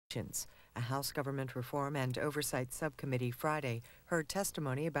A House Government Reform and Oversight Subcommittee Friday heard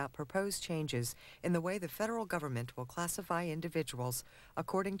testimony about proposed changes in the way the federal government will classify individuals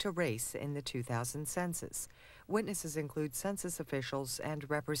according to race in the 2000 census. Witnesses include census officials and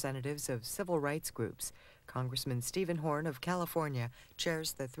representatives of civil rights groups. Congressman Stephen Horn of California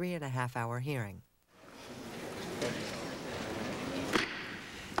chairs the 3.5-hour hearing.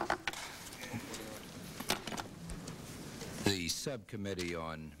 The Subcommittee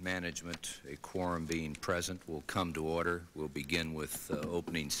on Management, a quorum being present, will come to order. We'll begin with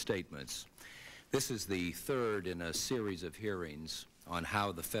opening statements. This is the third in a series of hearings on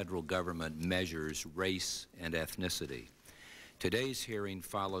how the federal government measures race and ethnicity. Today's hearing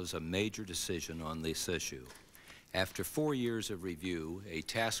follows a major decision on this issue. After 4 years of review, a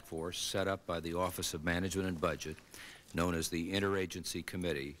task force set up by the Office of Management and Budget, known as the Interagency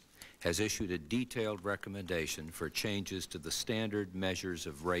Committee, has issued a detailed recommendation for changes to the standard measures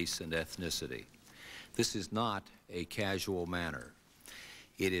of race and ethnicity. This is not a casual matter.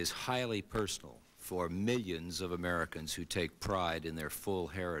 It is highly personal for millions of Americans who take pride in their full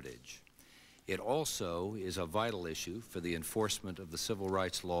heritage. It also is a vital issue for the enforcement of the civil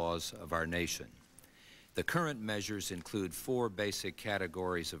rights laws of our nation. The current measures include 4 basic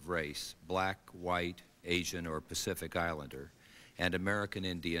categories of race: black, white, Asian or Pacific Islander, and American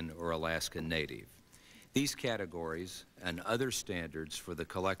Indian or Alaskan Native. These categories and other standards for the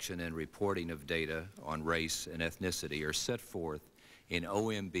collection and reporting of data on race and ethnicity are set forth in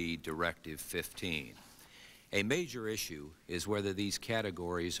OMB Directive 15. A major issue is whether these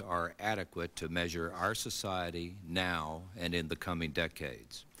categories are adequate to measure our society now and in the coming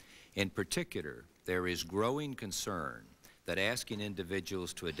decades. In particular, there is growing concern that asking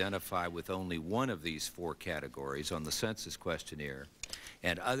individuals to identify with only one of these 4 categories on the census questionnaire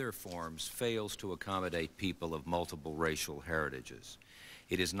and other forms fails to accommodate people of multiple racial heritages.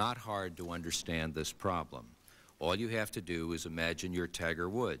 It is not hard to understand this problem. All you have to do is imagine you're Tiger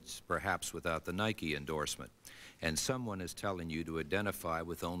Woods, perhaps without the Nike endorsement, and someone is telling you to identify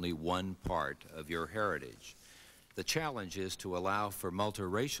with only one part of your heritage. The challenge is to allow for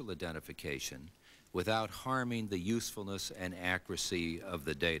multiracial identification without harming the usefulness and accuracy of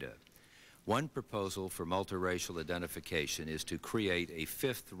the data. One proposal for multiracial identification is to create a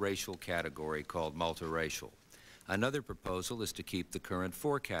 5th racial category called multiracial. Another proposal is to keep the current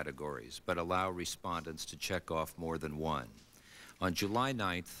 4 categories, but allow respondents to check off more than one. On July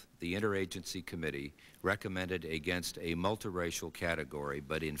 9th, the Interagency Committee recommended against a multiracial category,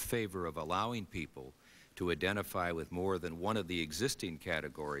 but in favor of allowing people to identify with more than one of the existing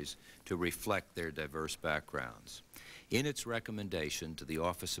categories to reflect their diverse backgrounds. In its recommendation to the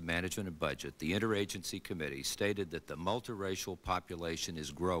Office of Management and Budget, the Interagency Committee stated that the multiracial population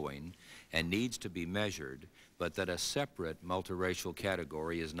is growing and needs to be measured, but that a separate multiracial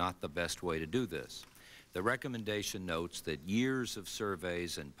category is not the best way to do this. The recommendation notes that years of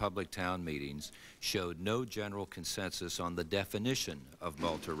surveys and public town meetings showed no general consensus on the definition of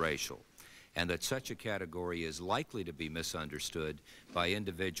multiracial, and that such a category is likely to be misunderstood by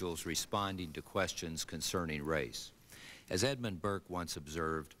individuals responding to questions concerning race. As Edmund Burke once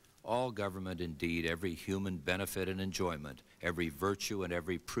observed, all government, indeed every human benefit and enjoyment, every virtue and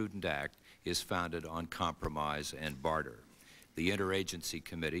every prudent act is founded on compromise and barter. The Interagency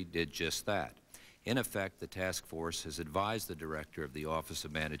Committee did just that. In effect, the task force has advised the Director of the Office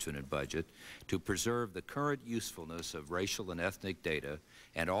of Management and Budget to preserve the current usefulness of racial and ethnic data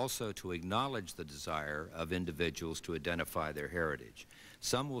and also to acknowledge the desire of individuals to identify their heritage.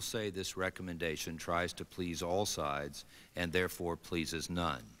 Some will say this recommendation tries to please all sides and therefore pleases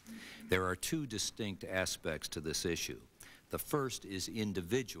none. There are 2 distinct aspects to this issue. The first is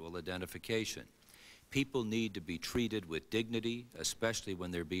individual identification. People need to be treated with dignity, especially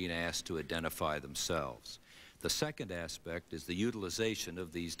when they're being asked to identify themselves. The second aspect is the utilization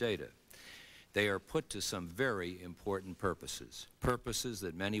of these data. They are put to some very important purposes, purposes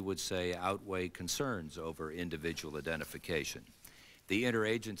that many would say outweigh concerns over individual identification. The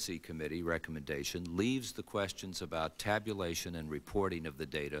Interagency Committee recommendation leaves the questions about tabulation and reporting of the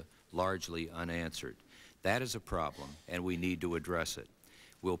data largely unanswered. That is a problem, and we need to address it.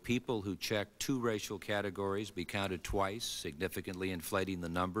 Will people who check 2 racial categories be counted twice, significantly inflating the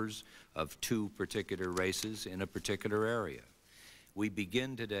numbers of 2 particular races in a particular area? We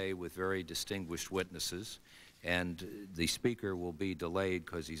begin today with very distinguished witnesses, and the Speaker will be delayed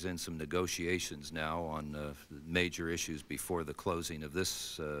because he's in some negotiations now on major issues before the closing of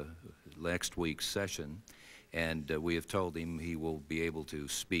this next week's session, and we have told him he will be able to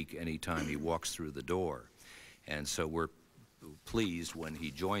speak anytime he walks through the door. And so we're pleased when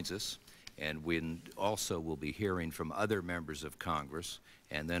he joins us, And we also will be hearing from other members of Congress,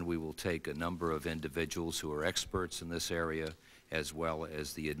 and then we will take a number of individuals who are experts in this area, as well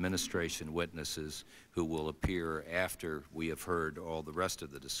as the administration witnesses who will appear after we have heard all the rest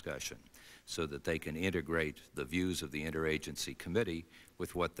of the discussion, so that they can integrate the views of the Interagency Committee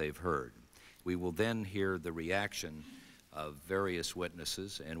with what they've heard. We will then hear the reaction of various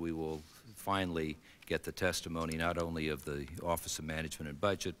witnesses, and we will finally get the testimony not only of the Office of Management and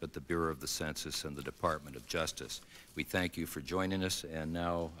Budget, but the Bureau of the Census and the Department of Justice. We thank you for joining us, and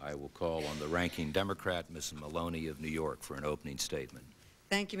now I will call on the Ranking Democrat, Ms. Maloney of New York, for an opening statement.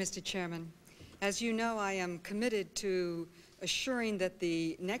 Thank you, Mr. Chairman. As you know, I am committed to assuring that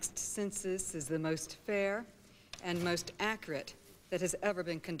the next census is the most fair and most accurate that has ever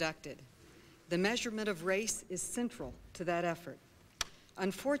been conducted. The measurement of race is central to that effort.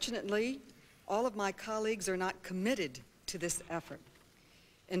 Unfortunately, all of my colleagues are not committed to this effort.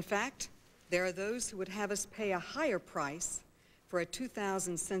 In fact, there are those who would have us pay a higher price for a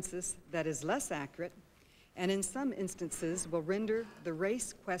 2000 census that is less accurate, and in some instances will render the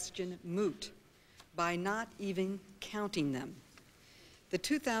race question moot by not even counting them. The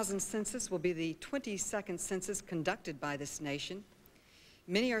 2000 census will be the 22nd census conducted by this nation.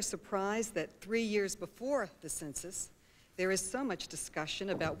 Many are surprised that 3 years before the census, there is so much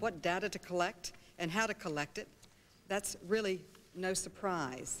discussion about what data to collect and how to collect it. That's really no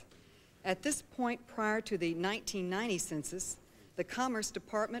surprise. At this point, prior to the 1990 census, the Commerce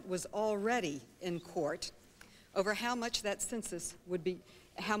Department was already in court over how much that census would be,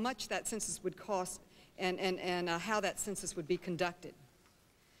 how much that census would cost, and how that census would be conducted.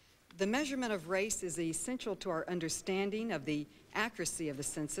 The measurement of race is essential to our understanding of the accuracy of the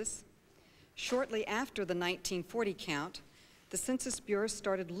census. Shortly after the 1940 count, the Census Bureau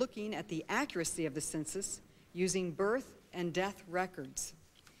started looking at the accuracy of the census using birth and death records.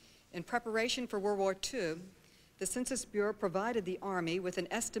 In preparation for World War II, the Census Bureau provided the Army with an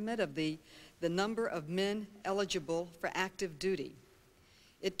estimate of the number of men eligible for active duty.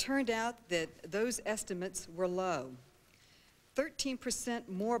 It turned out that those estimates were low. 13%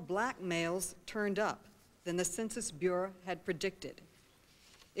 more black males turned up than the Census Bureau had predicted.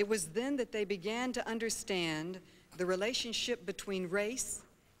 It was then that they began to understand the relationship between race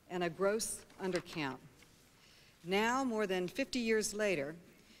and a gross undercount. Now, more than 50 years later,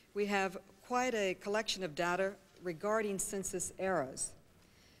 we have quite a collection of data regarding census errors.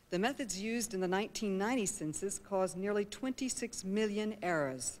 The methods used in the 1990 census caused nearly 26 million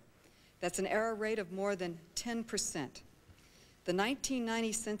errors. That's an error rate of more than 10%. The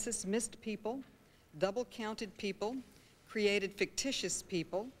 1990 census missed people, double-counted people, created fictitious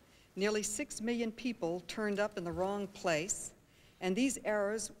people. Nearly 6 million people turned up in the wrong place, and these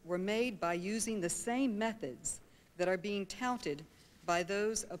errors were made by using the same methods that are being touted by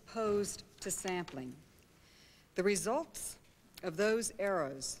those opposed to sampling. The results of those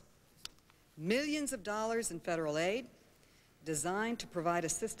errors: millions of dollars in federal aid designed to provide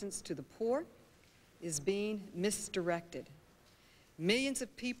assistance to the poor is being misdirected. Millions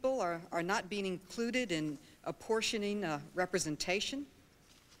of people are not being included in apportioning representation.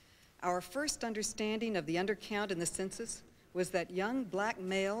 Our first understanding of the undercount in the census was that young black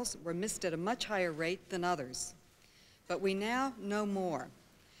males were missed at a much higher rate than others. But we now know more.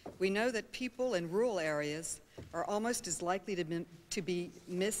 We know that people in rural areas are almost as likely to be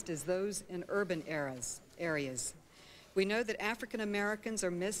missed as those in urban areas. We know that African Americans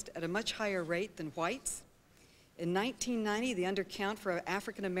are missed at a much higher rate than whites. In 1990, the undercount for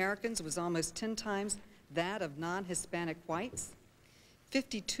African Americans was almost 10 times that of non-Hispanic whites.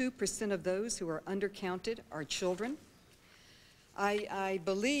 52% of those who are undercounted are children. I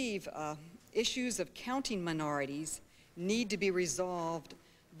believe issues of counting minorities need to be resolved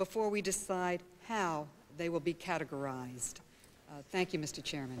before we decide how they will be categorized. Thank you, Mr.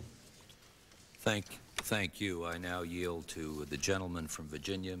 Chairman. Thank you. I now yield to the gentleman from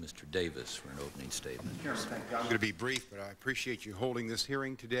Virginia, Mr. Davis, for an opening statement. Chairman, thank you. I'm going to be brief, but I appreciate you holding this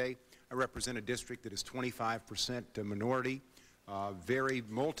hearing today. I represent a district that is 25% minority, very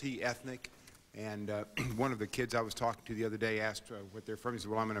multi-ethnic, and one of the kids I was talking to the other day asked what they're from. He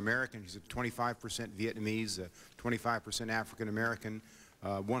said, well, I'm an American. He said 25% Vietnamese, 25% African American,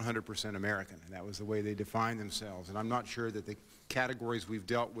 100% American. And that was the way they defined themselves. And I'm not sure that the categories we've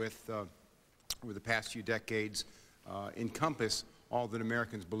dealt with over the past few decades encompass all that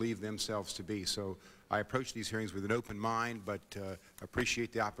Americans believe themselves to be. So I approach these hearings with an open mind, but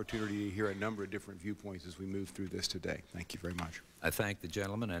appreciate the opportunity to hear a number of different viewpoints as we move through this today. Thank you very much. I thank the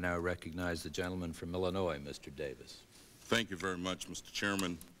gentleman. I now recognize the gentleman from Illinois, Mr. Davis. Thank you very much, Mr.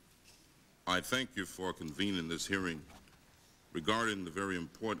 Chairman. I thank you for convening this hearing regarding the very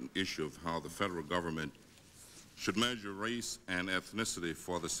important issue of how the federal government should measure race and ethnicity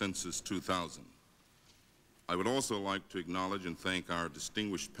for the Census 2000. I would also like to acknowledge and thank our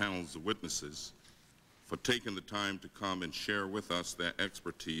distinguished panels of witnesses for taking the time to come and share with us their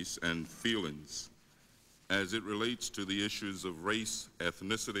expertise and feelings as it relates to the issues of race,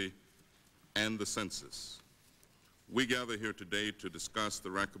 ethnicity, and the census. We gather here today to discuss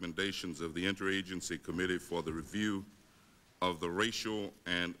the recommendations of the Interagency Committee for the Review of the Racial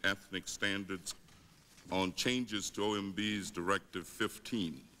and Ethnic Standards on changes to OMB's Directive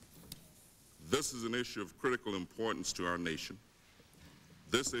 15. This is an issue of critical importance to our nation.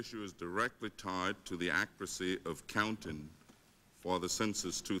 This issue is directly tied to the accuracy of counting for the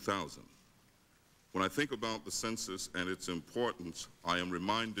Census 2000. When I think about the census and its importance, I am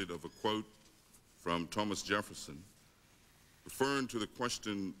reminded of a quote from Thomas Jefferson, referring to the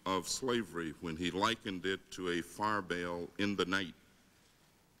question of slavery when he likened it to a fire bell in the night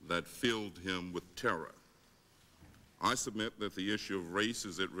that filled him with terror. I submit that the issue of race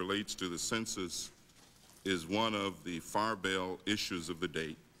as it relates to the census is one of the fire bell issues of the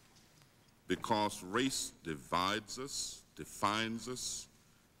day because race divides us, defines us,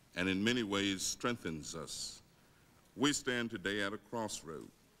 and in many ways strengthens us. We stand today at a crossroad.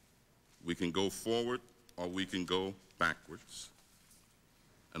 We can go forward or we can go backwards.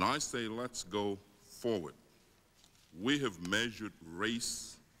 And I say let's go forward. We have measured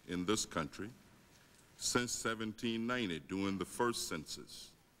race in this country since 1790 during the first census.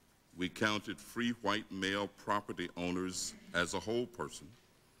 We counted free white male property owners as a whole person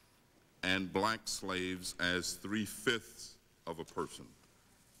and black slaves as 3/5 of a person.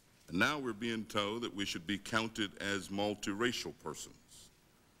 And now we're being told that we should be counted as multiracial persons.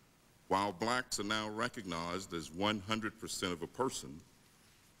 While blacks are now recognized as 100% of a person,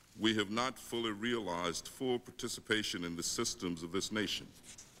 we have not fully realized full participation in the systems of this nation.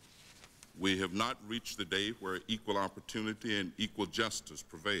 We have not reached the day where equal opportunity and equal justice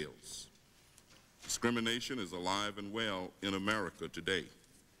prevails. Discrimination is alive and well in America today.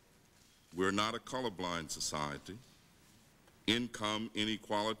 We're not a colorblind society. Income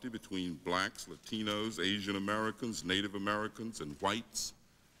inequality between blacks, Latinos, Asian Americans, Native Americans, and whites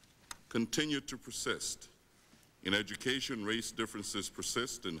continue to persist. In education, race differences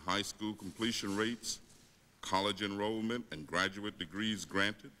persist in high school completion rates, college enrollment, and graduate degrees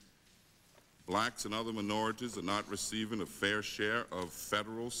granted. Blacks and other minorities are not receiving a fair share of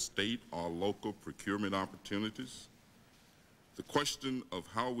federal, state, or local procurement opportunities. The question of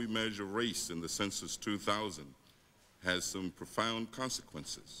how we measure race in the Census 2000 has some profound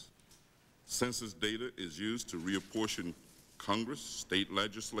consequences. Census data is used to reapportion Congress, state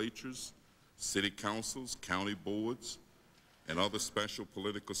legislatures, city councils, county boards, and other special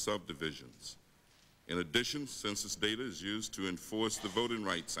political subdivisions. In addition, census data is used to enforce the Voting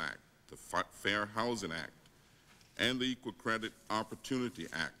Rights Act, the Fair Housing Act, and the Equal Credit Opportunity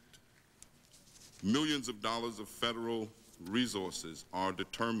Act. Millions of dollars of federal resources are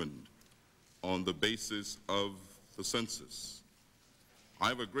determined on the basis of the census. I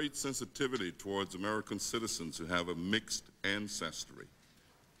have a great sensitivity towards American citizens who have a mixed ancestry,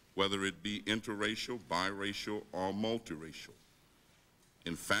 whether it be interracial, biracial, or multiracial.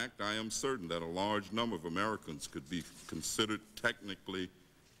 In fact, I am certain that a large number of Americans could be considered technically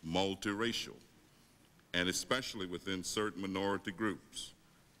multiracial, and especially within certain minority groups.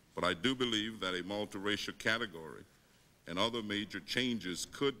 But I do believe that a multiracial category and other major changes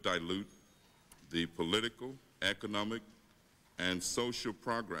could dilute the political, economic, and social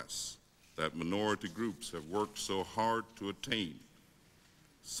progress that minority groups have worked so hard to attain.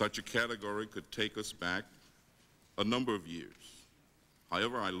 Such a category could take us back a number of years.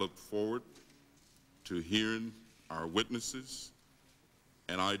 However, I look forward to hearing our witnesses,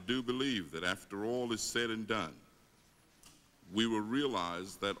 and I do believe that after all is said and done, we will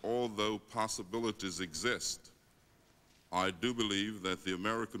realize that although possibilities exist, I do believe that the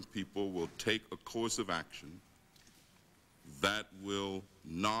American people will take a course of action that will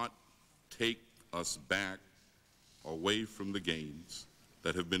not take us back away from the gains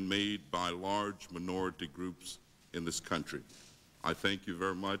that have been made by large minority groups in this country. I thank you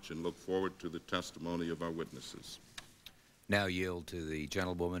very much and look forward to the testimony of our witnesses. Now yield to the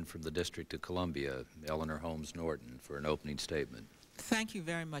gentlewoman from the District of Columbia, Eleanor Holmes Norton, for an opening statement. Thank you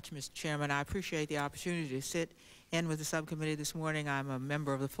very much, Mr. Chairman. I appreciate the opportunity to sit in with the subcommittee this morning. I'm a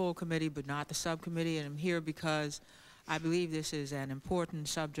member of the full committee, but not the subcommittee, and I'm here because I believe this is an important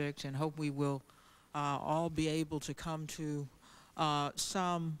subject and hope we will all be able to come to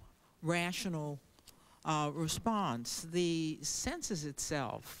some rational response. The census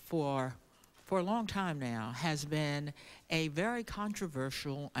itself for for a long time now, has been a very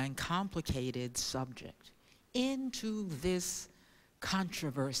controversial and complicated subject. Into this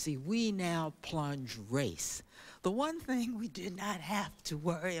controversy, we now plunge race. The one thing we did not have to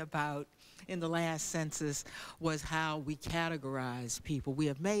worry about in the last census was how we categorize people. We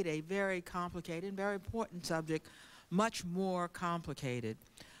have made a very complicated and very important subject much more complicated.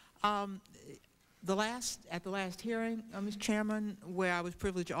 At the last hearing, Mr. Chairman, where I was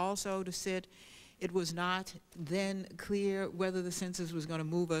privileged also to sit, it was not then clear whether the census was going to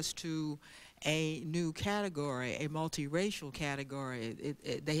move us to a new category, a multiracial category.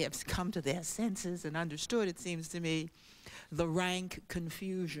 They have come to their senses and understood, it seems to me, the rank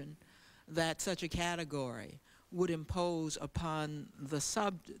confusion that such a category would impose upon the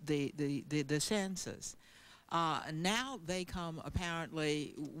census. Now they come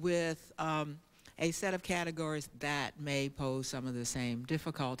apparently with a set of categories that may pose some of the same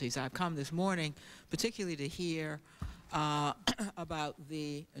difficulties. I've come this morning particularly to hear about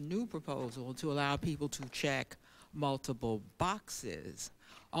the new proposal to allow people to check multiple boxes.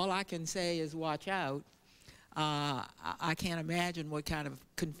 All I can say is watch out. I can't imagine what kind of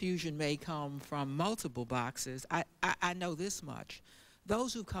confusion may come from multiple boxes. I know this much.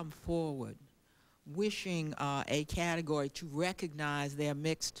 Those who come forward wishing a category to recognize their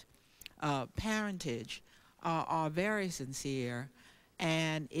mixed parentage are very sincere,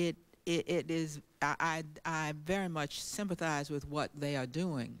 and it is, I very much sympathize with what they are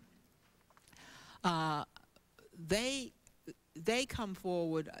doing. They come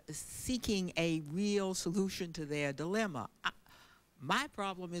forward seeking a real solution to their dilemma. My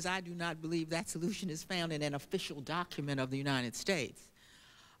problem is I do not believe that solution is found in an official document of the United States.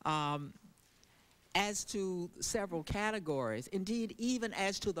 As to several categories, indeed even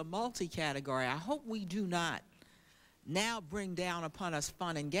as to the multi-category, I hope we do not now bring down upon us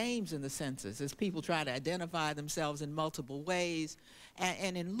fun and games in the census as people try to identify themselves in multiple ways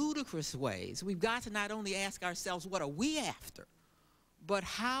and in ludicrous ways. We've got to not only ask ourselves, what are we after, but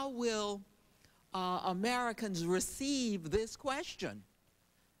how will Americans receive this question?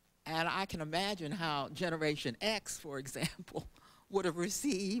 And I can imagine how Generation X, for example, would have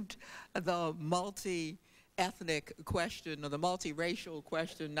received the multi-ethnic question or the multiracial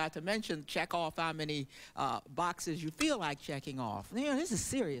question, not to mention check off how many boxes you feel like checking off. You know, this is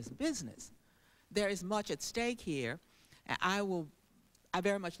serious business. There is much at stake here. And I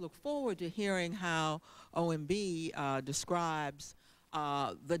very much look forward to hearing how OMB describes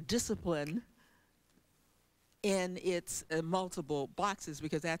the discipline in its multiple boxes,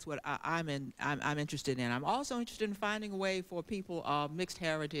 because that's what I'm interested in. I'm also interested in finding a way for people of mixed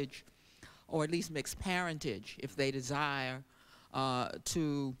heritage, or at least mixed parentage, if they desire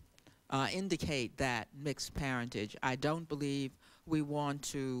to indicate that mixed parentage. I don't believe we want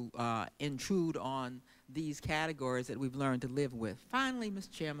to intrude on these categories that we've learned to live with. Finally,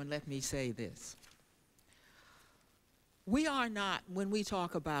 Mr. Chairman, let me say this. We are not, when we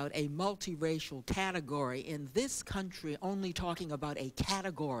talk about a multiracial category in this country, only talking about a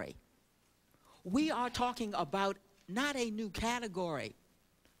category. We are talking about not a new category,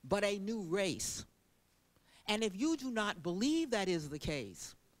 but a new race. And if you do not believe that is the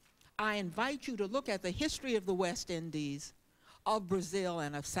case, I invite you to look at the history of the West Indies, of Brazil,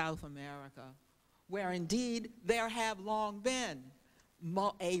 and of South America, where indeed there have long been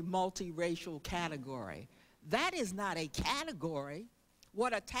a multiracial category. That is not a category.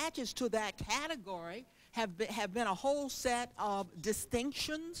 What attaches to that category have been a whole set of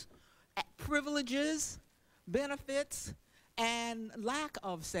distinctions, privileges, benefits, and lack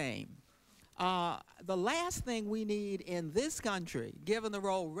of same. The last thing we need in this country, given the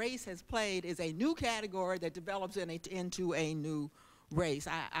role race has played, is a new category that develops into a new race.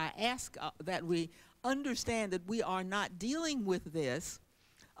 I ask that we understand that we are not dealing with this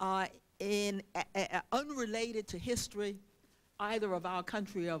unrelated to history, either of our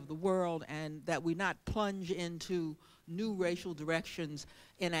country or of the world, and that we not plunge into new racial directions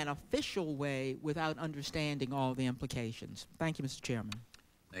in an official way without understanding all the implications. Thank you, Mr. Chairman.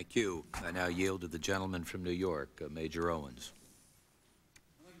 Thank you. I now yield to the gentleman from New York, Major Owens.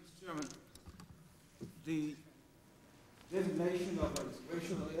 Thank you, Mr. Chairman. The designation of a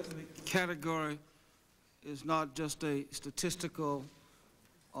racial or ethnic category is not just a statistical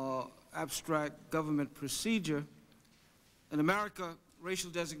or abstract government procedure. In America, racial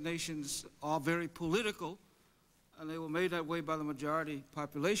designations are very political, and they were made that way by the majority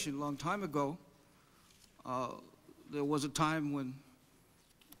population a long time ago. There was a time when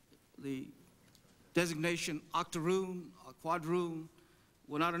the designation octoroon or quadroon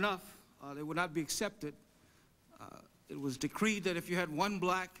were not enough. They would not be accepted. it was decreed that if you had one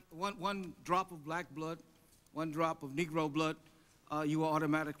drop of black blood, one drop of Negro blood, you were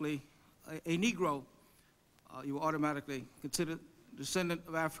automatically a Negro. You were automatically considered a descendant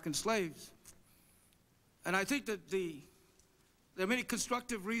of African slaves. And I think that there are many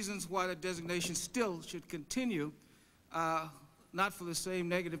constructive reasons why the designation still should continue, not for the same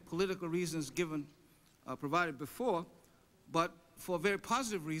negative political reasons provided before, but for very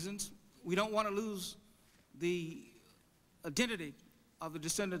positive reasons. We don't want to lose the identity of the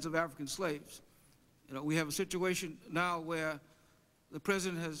descendants of African slaves. You know, we have a situation now where the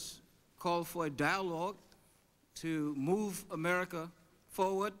President has called for a dialogue to move America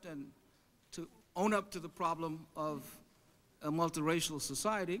forward and to own up to the problem of a multiracial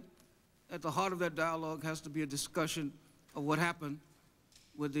society. At the heart of that dialogue has to be a discussion of what happened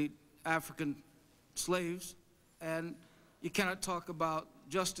with the African slaves, and you cannot talk about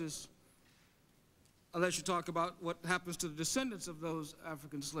justice unless you talk about what happens to the descendants of those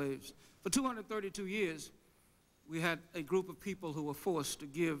African slaves. For 232 years, we had a group of people who were forced to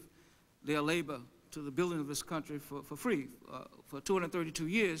give their labor to the building of this country for free. For 232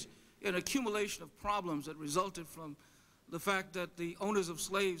 years, an accumulation of problems that resulted from the fact that the owners of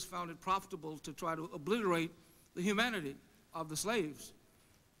slaves found it profitable to try to obliterate the humanity of the slaves.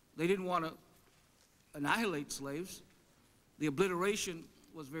 They didn't want to annihilate slaves. The obliteration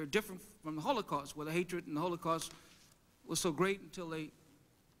was very different from the Holocaust, where the hatred in the Holocaust was so great until they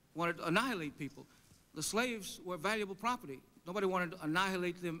wanted to annihilate people. The slaves were valuable property. Nobody wanted to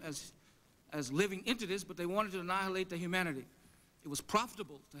annihilate them as living entities, but they wanted to annihilate their humanity. It was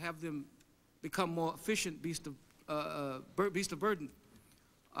profitable to have them become more efficient beasts of burden.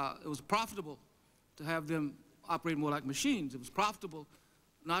 It was profitable to have them operate more like machines. It was profitable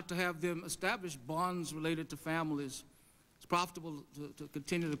not to have them establish bonds related to families. It's profitable to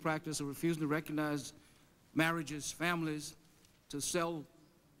continue the practice of refusing to recognize marriages, families, to sell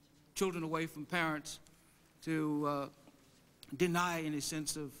children away from parents, to deny any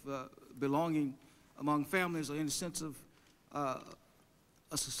sense of belonging among families or any sense of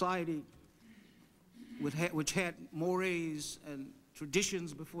a society which had mores and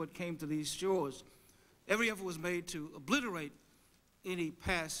traditions before it came to these shores. Every effort was made to obliterate any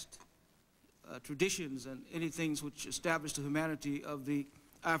past traditions and any things which established the humanity of the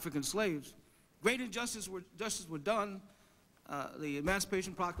African slaves. Great injustices were done. The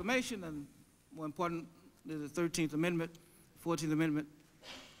Emancipation Proclamation, and more important, the 13th Amendment, 14th Amendment,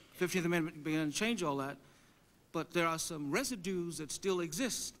 15th Amendment began to change all that. But there are some residues that still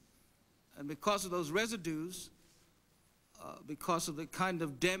exist. And because of those residues, because of the kind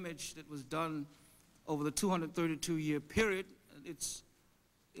of damage that was done over the 232-year period,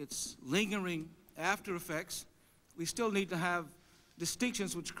 its lingering after effects, we still need to have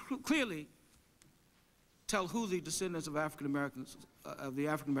distinctions which clearly tell who the descendants of African-Americans, of the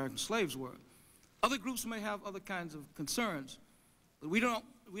African-American slaves were. Other groups may have other kinds of concerns, but we don't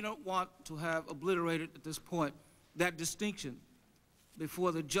want to have obliterated at this point that distinction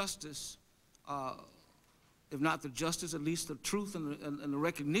before the justice, if not the justice, at least the truth and the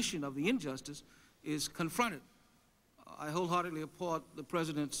recognition of the injustice is confronted. I wholeheartedly applaud the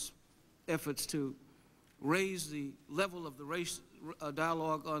President's efforts to raise the level of the race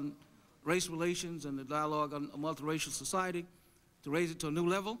dialogue on race relations and the dialogue on a multiracial society, to raise it to a new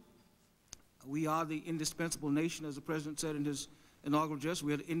level. We are the indispensable nation, as the President said in his inaugural address.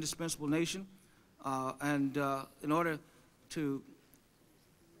 We are the indispensable nation. In order to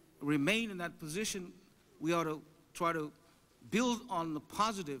remain in that position, we ought to try to build on the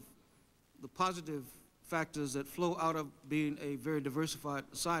positive factors that flow out of being a very diversified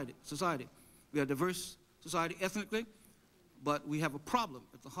society. We are a diverse society ethnically, but we have a problem.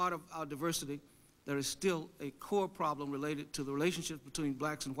 At the heart of our diversity, there is still a core problem related to the relationship between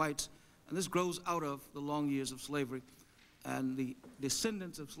blacks and whites, and this grows out of the long years of slavery. And the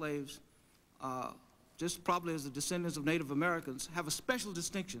descendants of slaves, just probably as the descendants of Native Americans, have a special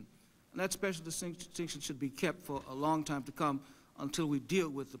distinction. And that special distinction should be kept for a long time to come until we deal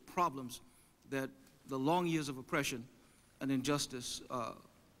with the problems that the long years of oppression and injustice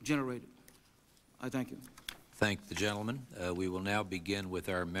generated. I thank you. Thank the gentleman. We will now begin with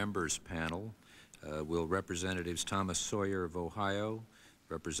our members panel. Will Representatives Thomas Sawyer of Ohio,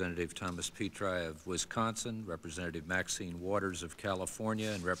 Representative Thomas Petri of Wisconsin, Representative Maxine Waters of California,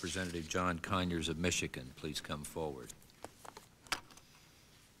 and Representative John Conyers of Michigan please come forward.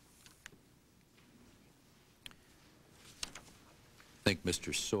 I think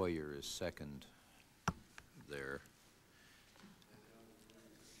Mr. Sawyer is second there.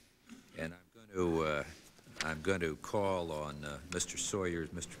 And I'm going to call on Mr. Sawyer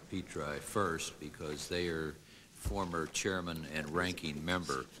and Mr. Petri first because they are former chairman and ranking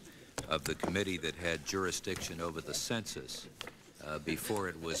member of the committee that had jurisdiction over the census before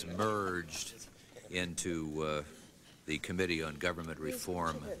it was merged into the Committee on Government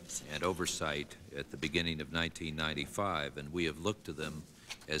Reform and Oversight at the beginning of 1995, and we have looked to them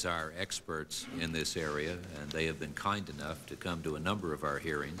as our experts in this area, and they have been kind enough to come to a number of our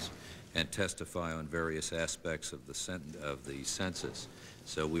hearings and testify on various aspects of the census.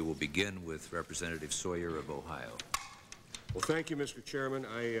 So we will begin with Representative Sawyer of Ohio. Well, thank you, Mr. Chairman.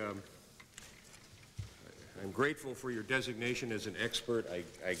 I'm grateful for your designation as an expert.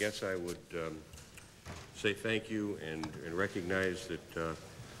 I guess I would say thank you and recognize that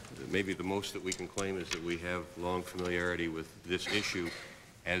maybe the most that we can claim is that we have long familiarity with this issue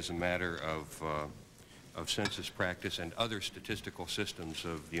as a matter of census practice and other statistical systems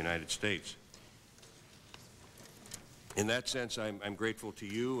of the United States. In that sense, I'm grateful to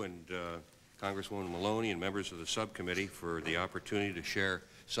you and Congresswoman Maloney and members of the subcommittee for the opportunity to share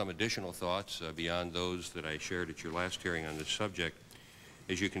some additional thoughts beyond those that I shared at your last hearing on this subject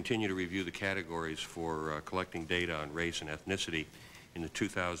as you continue to review the categories for collecting data on race and ethnicity in the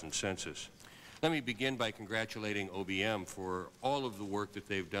 2000 census. Let me begin by congratulating OBM for all of the work that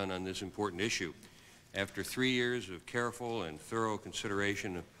they've done on this important issue. After 3 years of careful and thorough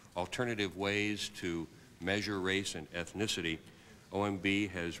consideration of alternative ways to measure race and ethnicity,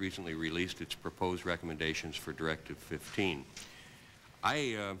 OMB has recently released its proposed recommendations for Directive 15.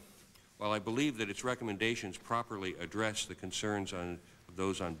 While I believe that its recommendations properly address the concerns of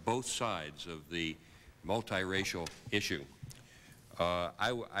those on both sides of the multiracial issue,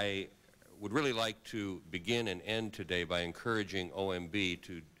 I would really like to begin and end today by encouraging OMB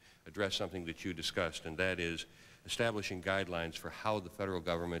to address something that you discussed, and that is establishing guidelines for how the federal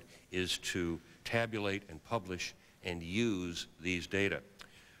government is to tabulate and publish and use these data.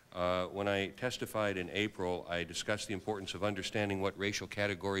 When I testified in April, I discussed the importance of understanding what racial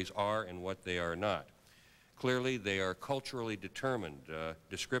categories are and what they are not. Clearly, they are culturally determined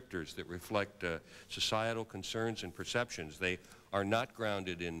descriptors that reflect societal concerns and perceptions. They are not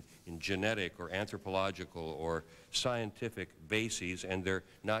grounded in genetic or anthropological or scientific bases, and they're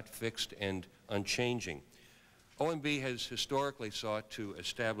not fixed and unchanging. OMB has historically sought to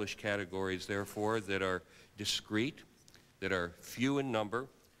establish categories, therefore, that are discrete, that are few in number,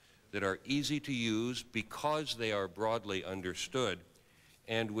 that are easy to use because they are broadly understood,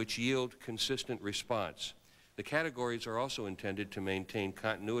 and which yield consistent response. The categories are also intended to maintain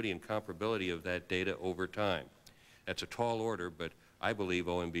continuity and comparability of that data over time. That's a tall order, but I believe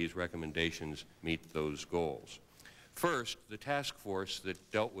OMB's recommendations meet those goals. First, the task force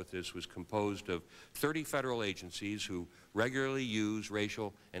that dealt with this was composed of 30 federal agencies who regularly use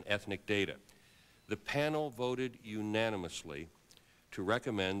racial and ethnic data. The panel voted unanimously to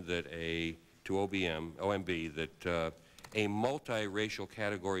recommend that to OMB that a multiracial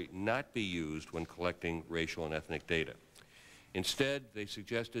category not be used when collecting racial and ethnic data. Instead, they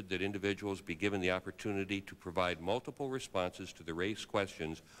suggested that individuals be given the opportunity to provide multiple responses to the race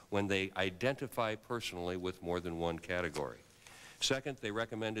questions when they identify personally with more than one category. Second, they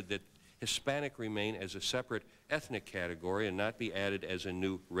recommended that Hispanic remain as a separate ethnic category and not be added as a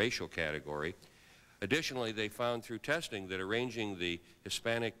new racial category. Additionally, they found through testing that arranging the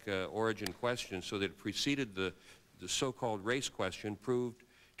Hispanic origin question so that it preceded the so-called race question proved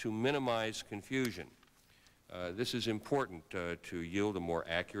to minimize confusion. This is important to yield a more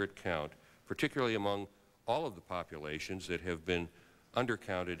accurate count, particularly among all of the populations that have been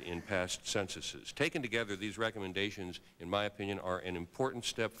undercounted in past censuses. Taken together, these recommendations, in my opinion, are an important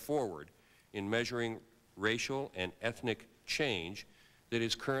step forward in measuring racial and ethnic change that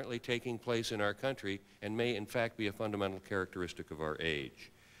is currently taking place in our country and may, in fact, be a fundamental characteristic of our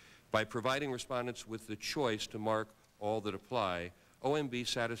age. By providing respondents with the choice to mark all that apply, OMB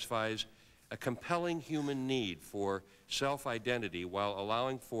satisfies a compelling human need for self-identity while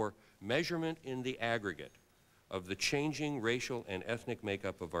allowing for measurement in the aggregate of the changing racial and ethnic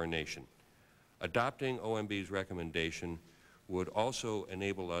makeup of our nation. Adopting OMB's recommendation would also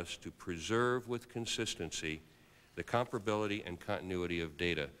enable us to preserve with consistency the comparability and continuity of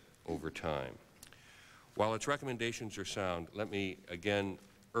data over time. While its recommendations are sound, let me again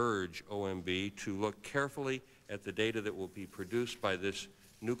urge OMB to look carefully at the data that will be produced by this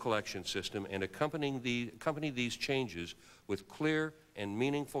new collection system and accompany these changes with clear and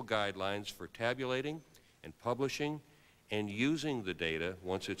meaningful guidelines for tabulating and publishing and using the data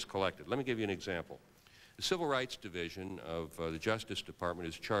once it's collected. Let me give you an example. The Civil Rights Division of the Justice Department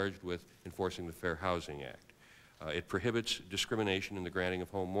is charged with enforcing the Fair Housing Act. It prohibits discrimination in the granting of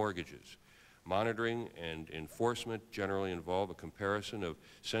home mortgages. Monitoring and enforcement generally involve a comparison of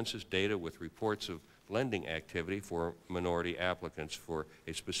census data with reports of lending activity for minority applicants for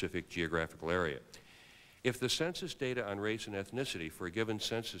a specific geographical area. If the census data on race and ethnicity for a given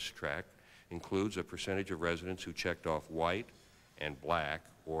census tract includes a percentage of residents who checked off white and black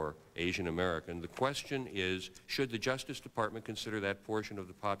or Asian American, the question is, should the Justice Department consider that portion of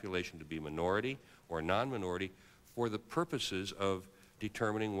the population to be minority or non-minority for the purposes of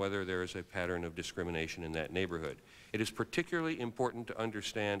determining whether there is a pattern of discrimination in that neighborhood? It is particularly important to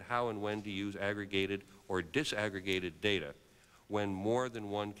understand how and when to use aggregated or disaggregated data when more than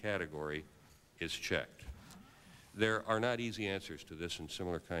one category is checked. There are not easy answers to this and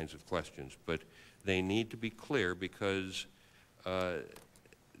similar kinds of questions, but they need to be clear because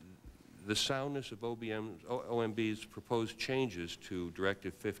the soundness of OMB's proposed changes to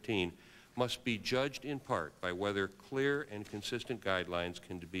Directive 15 must be judged in part by whether clear and consistent guidelines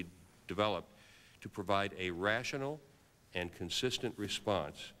can be developed to provide a rational and consistent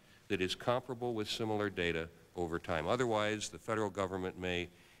response that is comparable with similar data over time. Otherwise, the federal government may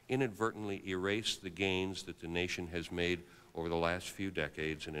inadvertently erase the gains that the nation has made over the last few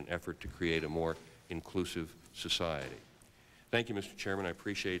decades in an effort to create a more inclusive society. Thank you, Mr. Chairman. I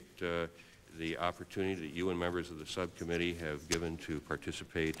appreciate the opportunity that you and members of the subcommittee have given to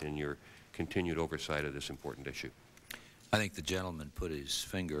participate in your continued oversight of this important issue. I think the gentleman put his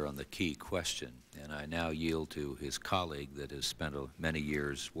finger on the key question, and I now yield to his colleague that has spent many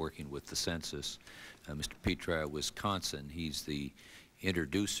years working with the census, Mr. Petri of Wisconsin. He's the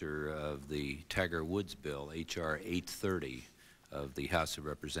introducer of the Tiger Woods bill, H.R. 830 of the House of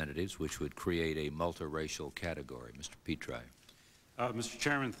Representatives, which would create a multiracial category. Mr. Petri. Mr.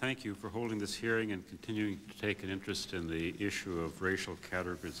 Chairman, thank you for holding this hearing and continuing to take an interest in the issue of racial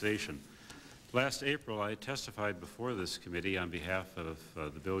categorization. Last April, I testified before this committee on behalf of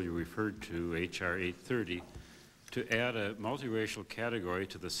the bill you referred to, H.R. 830, to add a multiracial category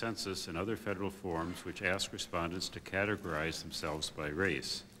to the census and other federal forms which ask respondents to categorize themselves by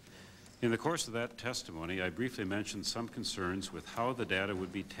race. In the course of that testimony, I briefly mentioned some concerns with how the data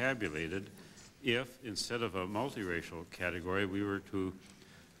would be tabulated if, instead of a multiracial category, we were to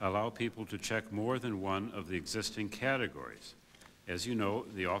allow people to check more than one of the existing categories. As you know,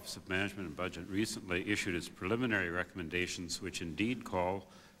 the Office of Management and Budget recently issued its preliminary recommendations, which indeed call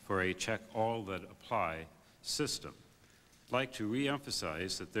for a check all that apply system. I'd like to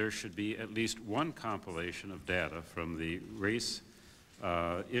reemphasize that there should be at least one compilation of data from the race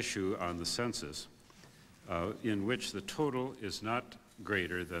issue on the census in which the total is not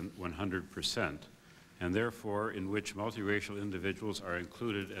greater than 100%, and therefore in which multiracial individuals are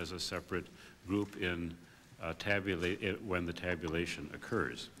included as a separate group in when the tabulation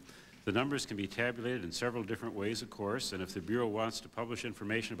occurs. The numbers can be tabulated in several different ways, of course, and if the Bureau wants to publish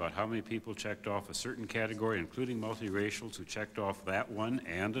information about how many people checked off a certain category, including multiracials who checked off that one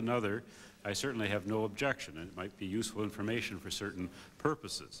and another, I certainly have no objection, and it might be useful information for certain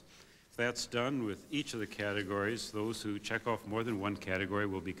purposes. If that's done with each of the categories, those who check off more than one category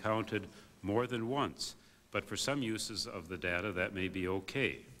will be counted more than once, but for some uses of the data, that may be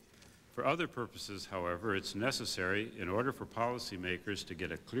okay. For other purposes, however, it's necessary, in order for policymakers to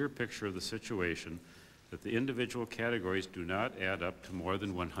get a clear picture of the situation, that the individual categories do not add up to more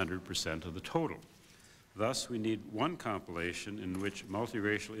than 100% of the total. Thus, we need one compilation in which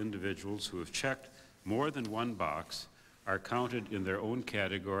multiracial individuals who have checked more than one box are counted in their own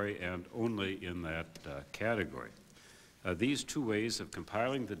category and only in that category. These two ways of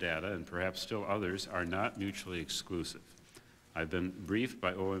compiling the data, and perhaps still others, are not mutually exclusive. I've been briefed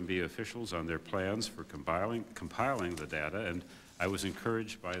by OMB officials on their plans for compiling the data, and I was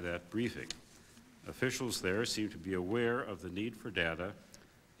encouraged by that briefing. Officials there seem to be aware of the need for data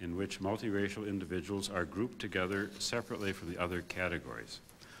in which multiracial individuals are grouped together separately from the other categories.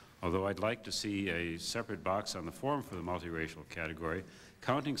 Although I'd like to see a separate box on the form for the multiracial category,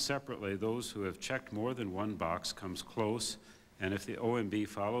 counting separately those who have checked more than one box comes close, and if the OMB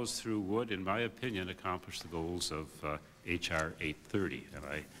follows through would, in my opinion, accomplish the goals of H.R. 830. And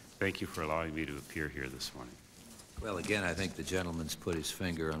I thank you for allowing me to appear here this morning. Well, again, I think the gentleman's put his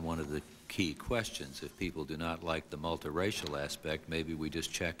finger on one of the key questions. If people do not like the multiracial aspect, maybe we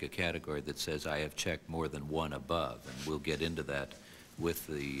just check a category that says I have checked more than one above, and we'll get into that with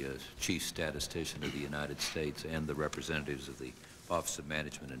the Chief Statistician of the United States and the representatives of the Office of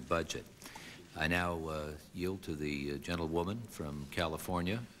Management and Budget. I now yield to the gentlewoman from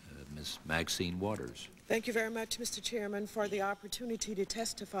California, Ms. Maxine Waters. Thank you very much, Mr. Chairman, for the opportunity to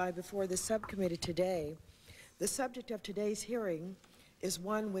testify before the subcommittee today. The subject of today's hearing is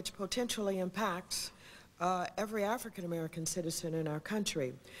one which potentially impacts every African-American citizen in our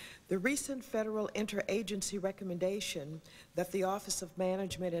country. The recent federal interagency recommendation that the Office of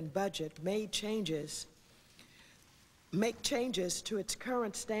Management and Budget make changes to its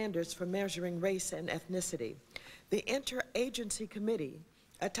current standards for measuring race and ethnicity. The Interagency Committee,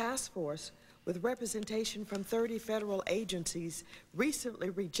 a task force with representation from 30 federal agencies, recently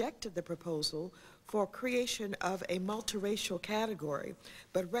rejected the proposal for creation of a multiracial category,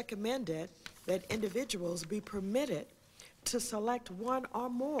 but recommended that individuals be permitted to select one or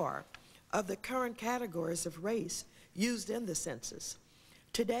more of the current categories of race used in the census.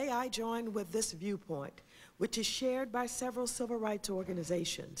 Today, I join with this viewpoint, which is shared by several civil rights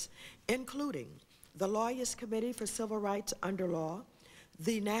organizations, including the Lawyers Committee for Civil Rights Under Law,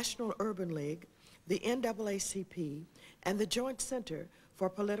 the National Urban League, the NAACP, and the Joint Center for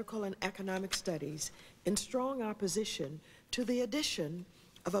Political and Economic Studies, in strong opposition to the addition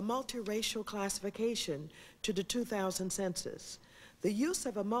of a multiracial classification to the 2000 census. The use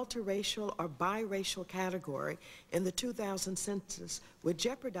of a multiracial or biracial category in the 2000 census would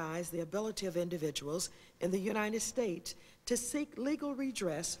jeopardize the ability of individuals in the United States to seek legal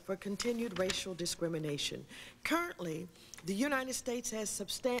redress for continued racial discrimination. Currently, the United States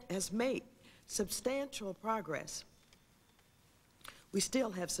has made substantial progress. We still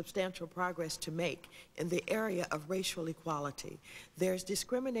have substantial progress to make in the area of racial equality. There's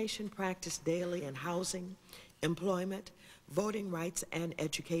discrimination practiced daily in housing, employment, voting rights, and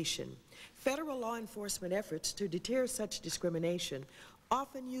education. Federal law enforcement efforts to deter such discrimination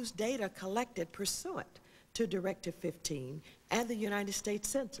often use data collected pursuant to Directive 15 and the United States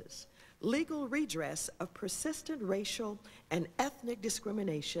Census. Legal redress of persistent racial and ethnic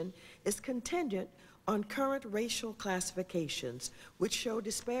discrimination is contingent on current racial classifications, which show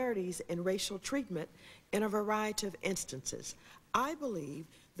disparities in racial treatment in a variety of instances. I believe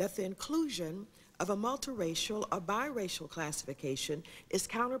that the inclusion of a multiracial or biracial classification is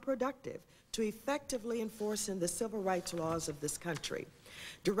counterproductive to effectively enforcing the civil rights laws of this country.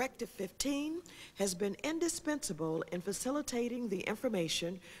 Directive 15 has been indispensable in facilitating the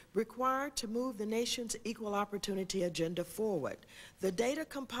information required to move the nation's equal opportunity agenda forward. The data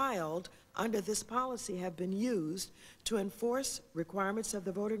compiled under this policy have been used to enforce requirements of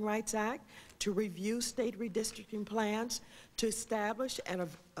the Voting Rights Act, to review state redistricting plans, to establish and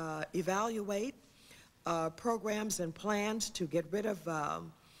evaluate programs and plans to get rid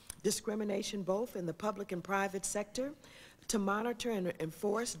of discrimination both in the public and private sector, to monitor and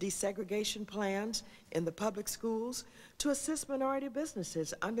enforce desegregation plans in the public schools, to assist minority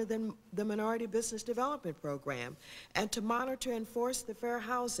businesses under the Minority Business Development Program, and to monitor and enforce the Fair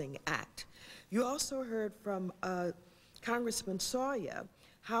Housing Act. You also heard from Congressman Sawyer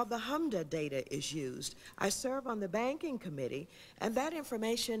how the HMDA data is used. I serve on the Banking Committee, and that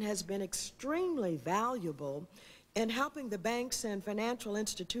information has been extremely valuable in helping the banks and financial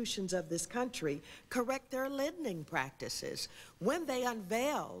institutions of this country correct their lending practices. When they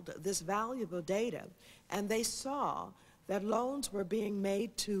unveiled this valuable data and they saw that loans were being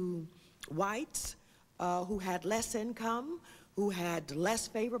made to whites who had less income, who had less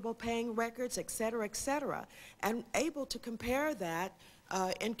favorable paying records, et cetera, and able to compare that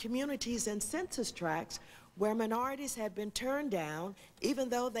in communities and census tracts where minorities had been turned down, even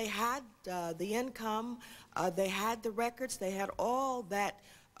though they had the income, they had the records, they had all that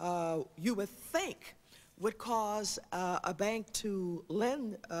you would think would cause a bank to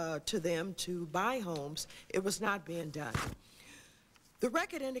lend to them to buy homes. It was not being done. The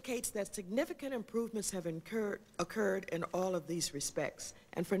record indicates that significant improvements have occurred in all of these respects,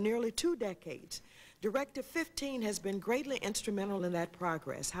 and for nearly 2 decades, Directive 15 has been greatly instrumental in that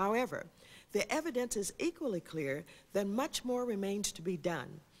progress. However, the evidence is equally clear that much more remains to be done.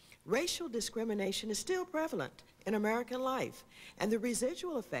 Racial discrimination is still prevalent in American life, and the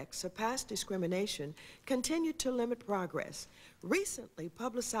residual effects of past discrimination continue to limit progress. Recently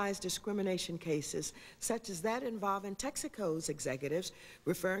publicized discrimination cases, such as that involving Texaco's executives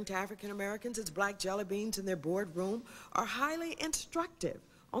referring to African Americans as black jelly beans in their boardroom, are highly instructive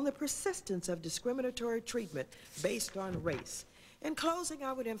on the persistence of discriminatory treatment based on race. In closing,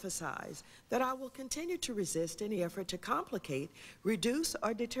 I would emphasize that I will continue to resist any effort to complicate, reduce,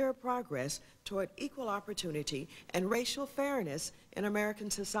 or deter progress toward equal opportunity and racial fairness in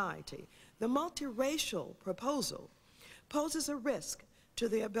American society. The multiracial proposal poses a risk to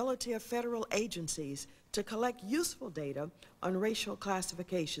the ability of federal agencies to collect useful data on racial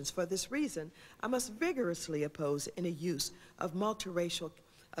classifications. For this reason, I must vigorously oppose any use of multiracial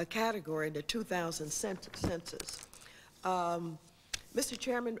category in the 2000 census. Mr.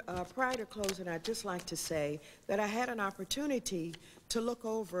 Chairman, prior to closing, I'd just like to say that I had an opportunity to look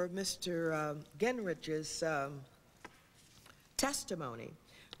over Mr. Ginrich's testimony,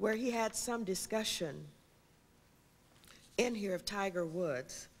 where he had some discussion in here of Tiger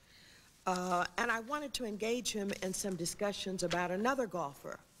Woods. And I wanted to engage him in some discussions about another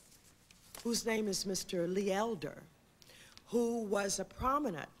golfer, whose name is Mr. Lee Elder, who was a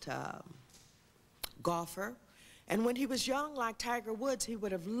prominent golfer. And when he was young, like Tiger Woods, he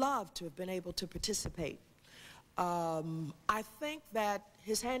would have loved to have been able to participate. I think that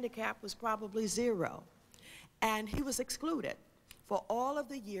his handicap was probably 0. And he was excluded for all of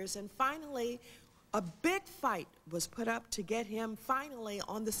the years. And finally, a big fight was put up to get him finally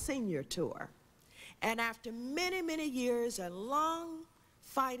on the senior tour. And after many, many years and long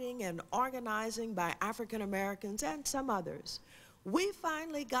fighting and organizing by African Americans and some others, we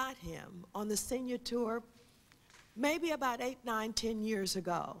finally got him on the senior tour maybe about 8, 9, 10 years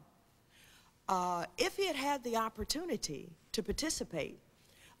ago. If he had had the opportunity to participate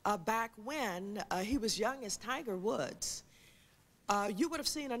back when he was young as Tiger Woods, you would have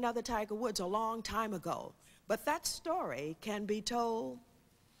seen another Tiger Woods a long time ago. But that story can be told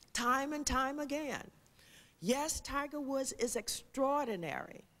time and time again. Yes, Tiger Woods is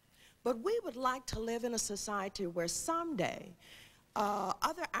extraordinary, but we would like to live in a society where someday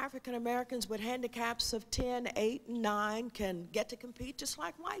other African Americans with handicaps of 10, 8, and 9 can get to compete just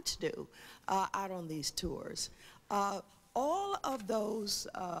like whites do out on these tours. All of those,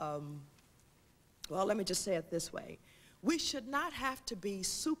 well, let me just say it this way. We should not have to be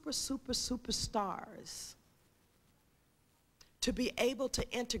superstars to be able to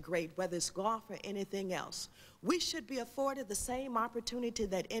integrate, whether it's golf or anything else. We should be afforded the same opportunity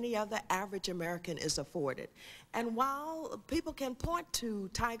that any other average American is afforded. And while people can point to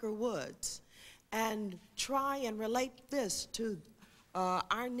Tiger Woods and try and relate this to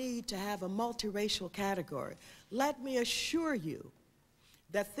our need to have a multiracial category, let me assure you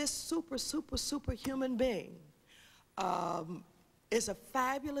that this superhuman being is a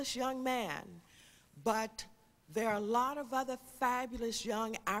fabulous young man, but there are a lot of other fabulous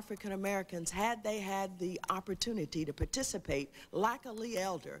young African Americans, had they had the opportunity to participate, like a Lee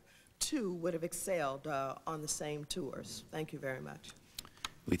Elder, too would have excelled on the same tours. Thank you very much.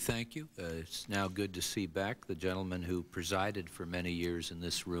 We thank you. It's now good to see back the gentleman who presided for many years in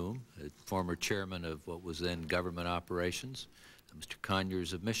this room, former chairman of what was then Government Operations, Mr.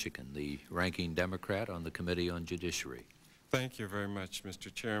 Conyers of Michigan, the ranking Democrat on the Committee on Judiciary. Thank you very much,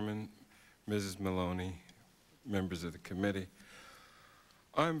 Mr. Chairman, Mrs. Maloney, members of the committee.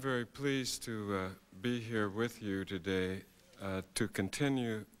 I'm very pleased to be here with you today to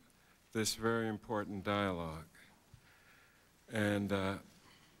continue this very important dialogue. And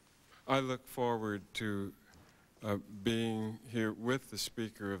I look forward to being here with the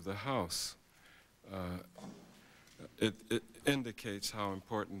Speaker of the House. It indicates how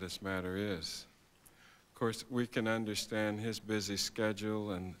important this matter is. Of course, we can understand his busy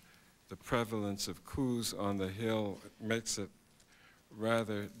schedule, and the prevalence of coups on the Hill makes it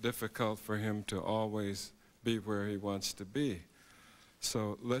rather difficult for him to always be where he wants to be.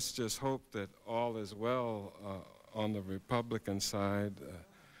 So let's just hope that all is well on the Republican side.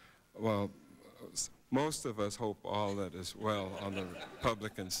 Well, most of us hope all that is well on the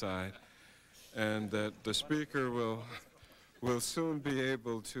Republican side, and that the Speaker will soon be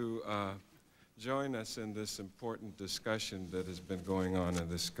able to join us in this important discussion that has been going on in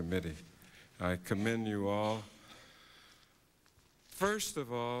this committee. I commend you all. First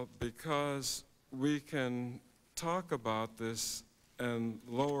of all, because we can talk about this and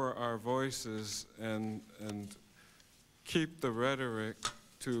lower our voices and keep the rhetoric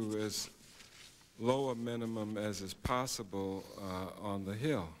to as low a minimum as is possible on the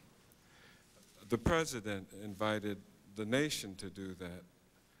Hill. The President invited the nation to do that.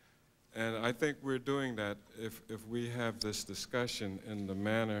 And I think we're doing that if we have this discussion in the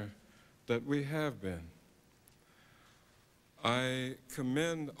manner that we have been. I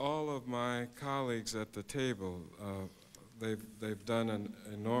commend all of my colleagues at the table. They've done an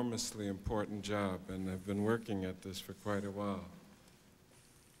enormously important job and have been working at this for quite a while.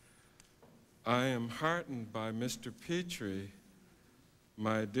 I am heartened by Mr. Petrie,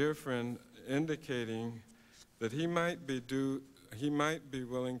 my dear friend, indicating that he might be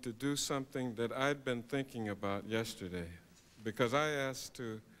willing to do something that I'd been thinking about yesterday, because I asked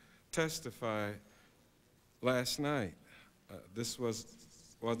to testify last night. This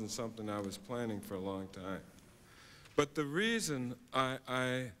wasn't something I was planning for a long time. But the reason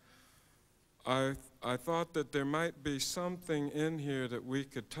I thought that there might be something in here that we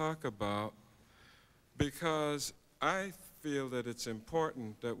could talk about, because I feel that it's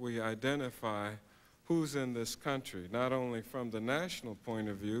important that we identify who's in this country, not only from the national point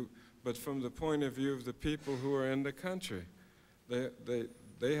of view, but from the point of view of the people who are in the country.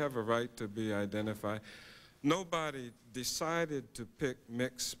 They have a right to be identified. Nobody decided to pick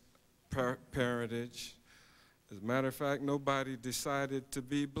mixed parentage. As a matter of fact, nobody decided to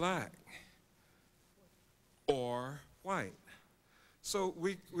be black or white. So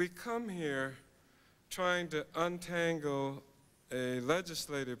we come here trying to untangle a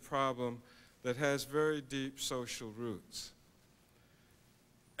legislative problem that has very deep social roots.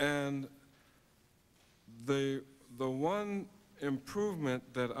 And the one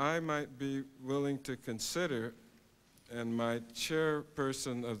improvement that I might be willing to consider, and my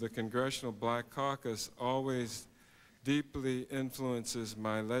chairperson of the Congressional Black Caucus always deeply influences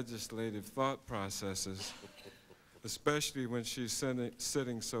my legislative thought processes, especially when she's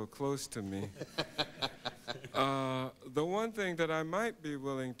sitting so close to me. The one thing that I might be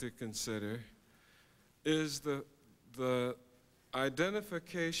willing to consider is the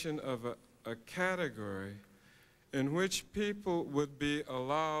identification of a category in which people would be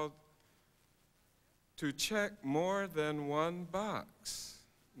allowed to check more than one box.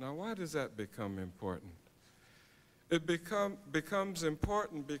 Now, why does that become important? It becomes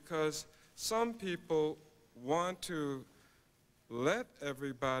important because some people want to let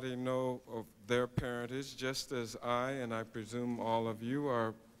everybody know of their parentage, just as I, and I presume all of you,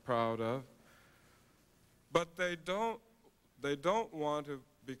 are proud of. But they don't want to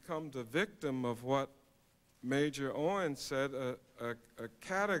become the victim of what Major Owen said, a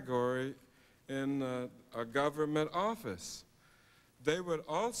category in a government office. They would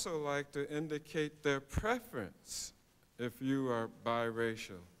also like to indicate their preference, if you are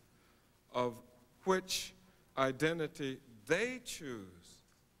biracial, of which identity they choose.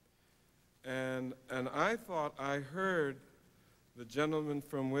 And I thought I heard the gentleman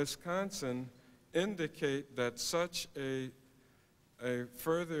from Wisconsin indicate that such a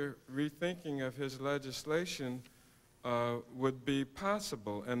further rethinking of his legislation would be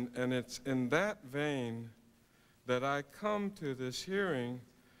possible. And it's in that vein that I come to this hearing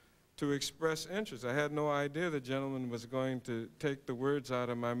to express interest. I had no idea the gentleman was going to take the words out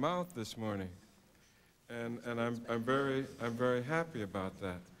of my mouth this morning. And I'm very happy about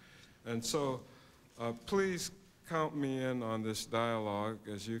that. And so please count me in on this dialogue.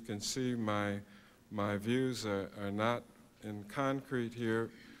 As you can see, my views are not in concrete here,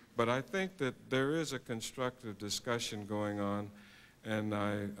 but I think that there is a constructive discussion going on, and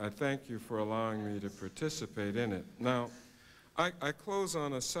I thank you for allowing me to participate in it. Now, I close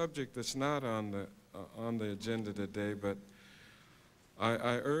on a subject that's not on the agenda today, but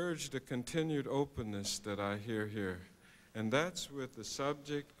I urge the continued openness that I hear here, and that's with the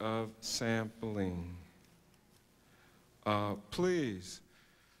subject of sampling. Please,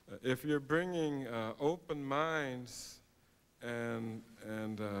 if you're bringing open minds and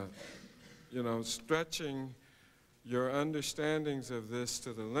you know, stretching your understandings of this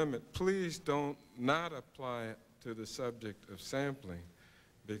to the limit, please don't not apply it to the subject of sampling,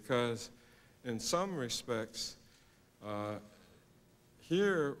 because in some respects,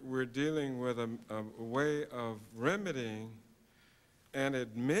 here we're dealing with a way of remedying an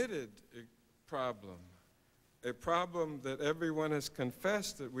admitted problem, a problem that everyone has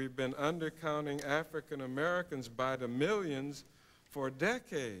confessed that we've been undercounting African Americans by the millions for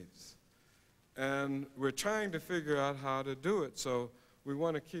decades. And we're trying to figure out how to do it. So we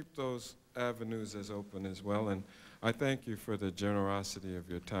want to keep those avenues as open as well. And I thank you for the generosity of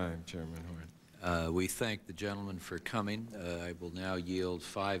your time, Chairman Horn. We thank the gentleman for coming. I will now yield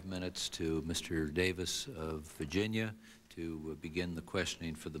 5 minutes to Mr. Davis of Virginia to begin the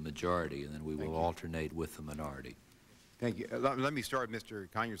questioning for the majority, and then we will alternate with the minority. Thank you. Let me start,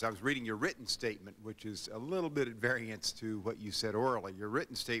 Mr. Conyers. I was reading your written statement, which is a little bit at variance to what you said orally. Your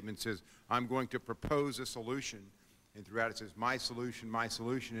written statement says, I'm going to propose a solution, and throughout it says, my solution,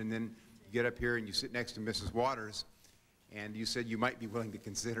 and then you get up here and you sit next to Mrs. Waters, and you said you might be willing to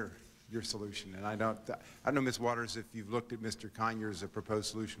consider your solution. And I don't know, Ms. Waters, if you've looked at Mr. Conyers'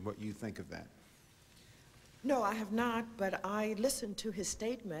 proposed solution, what you think of that. No, I have not, but I listened to his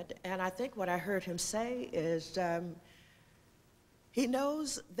statement, and I think what I heard him say is he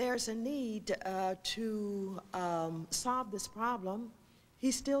knows there's a need to solve this problem.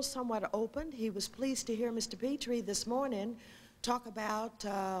 He's still somewhat open. He was pleased to hear Mr. Petrie this morning talk about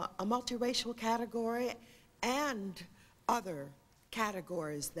a multiracial category and other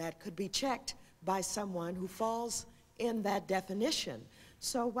categories that could be checked by someone who falls in that definition.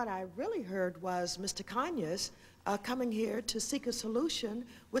 So what I really heard was Mr. Conyers coming here to seek a solution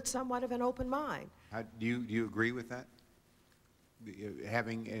with somewhat of an open mind. Do you agree with that?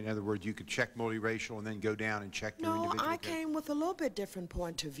 having, in other words, you could check multiracial and then go down and check your individual? No, I came with a little bit different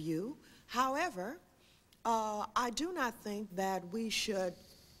point of view. However, I do not think that we should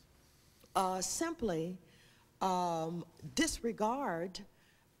simply disregard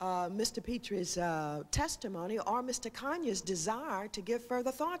Mr. Petrie's testimony or Mr. Kanye's desire to give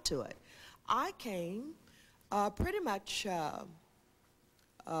further thought to it. I came pretty much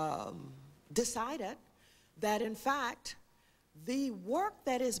decided that, in fact, the work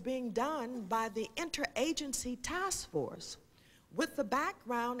that is being done by the interagency task force with the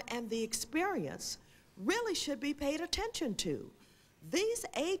background and the experience really should be paid attention to. These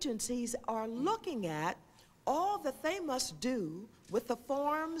agencies are looking at all that they must do with the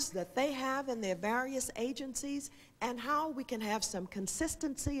forms that they have in their various agencies and how we can have some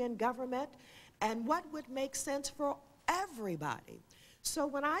consistency in government and what would make sense for everybody. So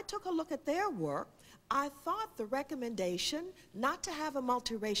when I took a look at their work, I thought the recommendation not to have a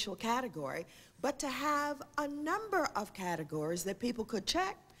multiracial category, but to have a number of categories that people could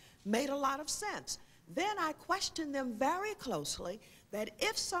check made a lot of sense. Then I questioned them very closely that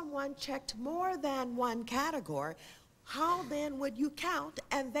if someone checked more than one category, how then would you count?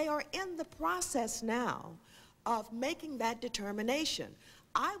 And they are in the process now of making that determination.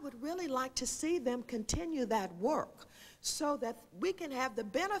 I would really like to see them continue that work so that we can have the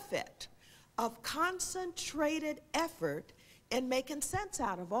benefit of concentrated effort in making sense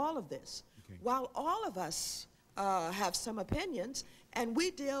out of all of this. Okay. While all of us have some opinions, and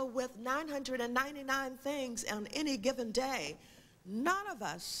we deal with 999 things on any given day, none of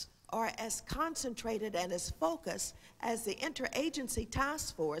us are as concentrated and as focused as the interagency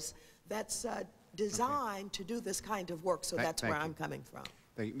task force that's designed to do this kind of work. So that's where I'm coming from.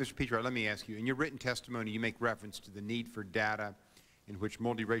 Thank you. Mr. Petrie, let me ask you, in your written testimony, you make reference to the need for data in which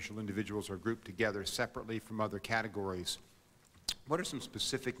multiracial individuals are grouped together separately from other categories. What are some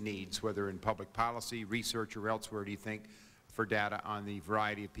specific needs, whether in public policy, research, or elsewhere, do you think, for data on the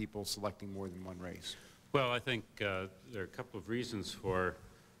variety of people selecting more than one race? Well, I think there are a couple of reasons for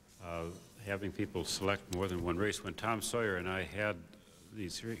having people select more than one race. When Tom Sawyer and I had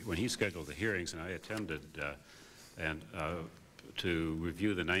these, when he scheduled the hearings and I attended to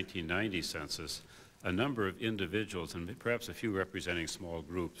review the 1990 census, a number of individuals, and perhaps a few representing small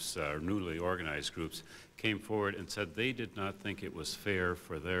groups, newly organized groups, came forward and said they did not think it was fair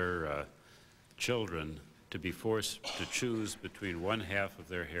for their children to be forced to choose between one half of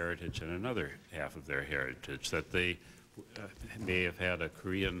their heritage and another half of their heritage, that they may have had a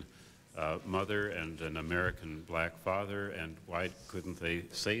Korean mother and an American black father, and why couldn't they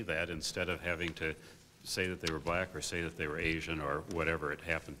say that instead of having to say that they were black or say that they were Asian or whatever it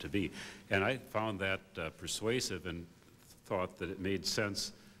happened to be. And I found that persuasive and thought that it made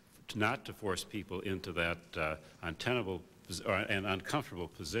sense not to force people into that untenable and uncomfortable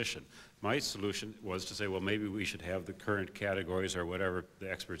position. My solution was to say, well, maybe we should have the current categories or whatever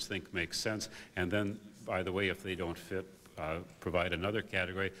the experts think makes sense, and then, by the way, if they don't fit, provide another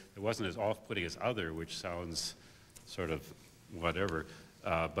category. It wasn't as off-putting as other, which sounds sort of whatever,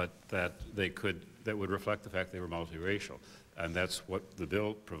 but that they could, that would reflect the fact they were multiracial, and that's what the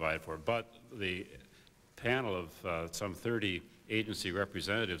bill provided for. But the panel of some 30 agency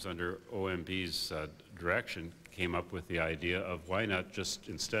representatives under OMB's direction came up with the idea of why not just,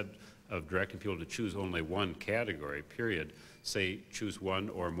 instead of directing people to choose only one category, period, say choose one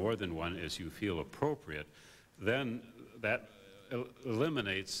or more than one as you feel appropriate, then that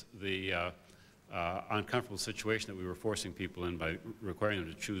eliminates the uncomfortable situation that we were forcing people in by requiring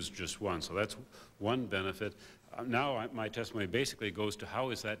them to choose just one. So that's one benefit. Now my testimony basically goes to how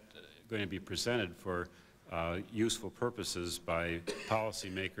is that going to be presented for useful purposes by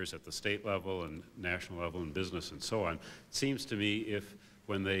policymakers at the state level and national level and business and so on. It seems to me if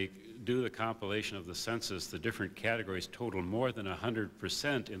when they do the compilation of the census, the different categories total more than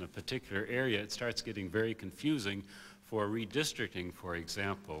 100% in a particular area, it starts getting very confusing for redistricting, for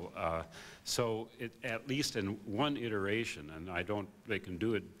example. So at least in one iteration, and they can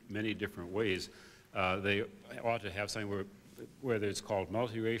do it many different ways, they ought to have something whether it's called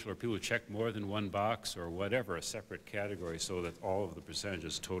multiracial or people who check more than one box or whatever, a separate category so that all of the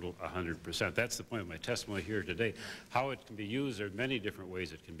percentages total 100%. That's the point of my testimony here today. How it can be used, there are many different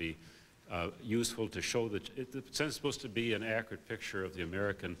ways it can be useful to show that the census is supposed to be an accurate picture of the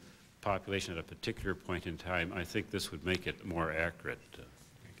American population at a particular point in time. I think this would make it more accurate.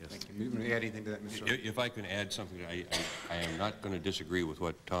 I guess. Thank you. You want to add anything to that, Mr. Sawyer? If I can add something, I am not going to disagree with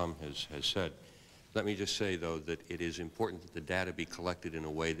what Tom has said. Let me just say, though, that it is important that the data be collected in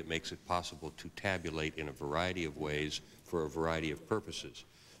a way that makes it possible to tabulate in a variety of ways for a variety of purposes,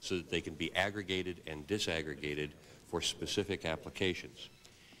 so that they can be aggregated and disaggregated for specific applications.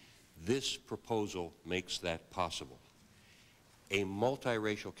 This proposal makes that possible. A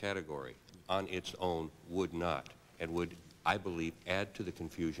multiracial category on its own would not, and would, I believe, add to the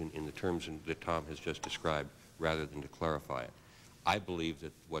confusion in the terms that Tom has just described rather than to clarify it. I believe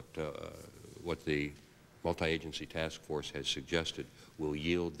that what the multi-agency task force has suggested will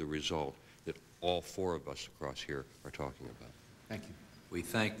yield the result that all four of us across here are talking about. Thank you. We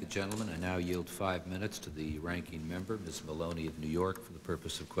thank the gentleman. I now yield 5 minutes to the ranking member, Ms. Maloney of New York, for the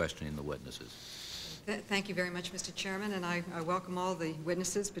purpose of questioning the witnesses. Thank you very much, Mr. Chairman, and I welcome all the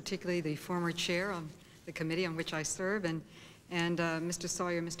witnesses, particularly the former chair on the committee on which I serve, and Mr.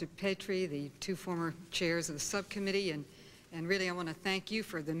 Sawyer, Mr. Petrie, the two former chairs of the subcommittee, and really I want to thank you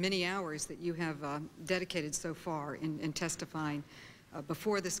for the many hours that you have dedicated so far in testifying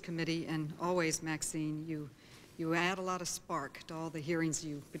before this committee, and always, Maxine, you add a lot of spark to all the hearings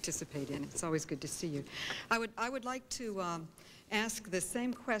you participate in. It's always good to see you. I would like to ask the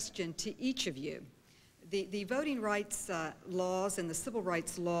same question to each of you. The voting rights laws and the civil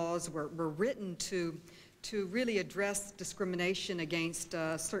rights laws were written to really address discrimination against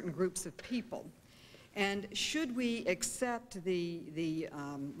certain groups of people. And should we accept the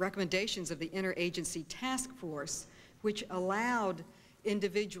recommendations of the Interagency Task Force, which allowed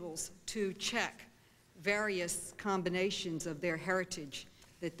individuals to check various combinations of their heritage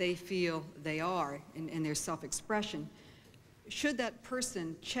that they feel they are in their self-expression, should that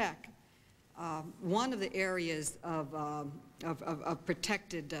person check one of the areas of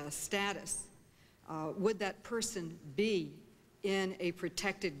protected status, would that person be in a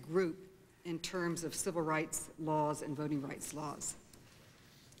protected group in terms of civil rights laws and voting rights laws?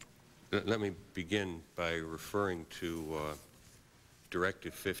 Let me begin by referring to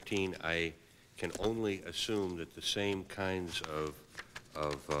Directive 15. I can only assume that the same kinds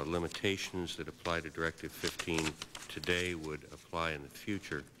of limitations that apply to Directive 15 today would apply in the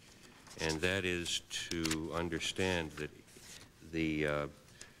future, and that is to understand that the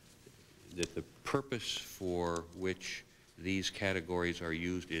purpose for which these categories are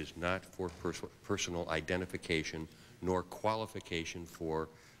used is not for personal identification nor qualification for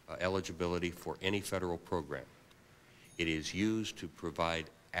eligibility for any federal program. It is used to provide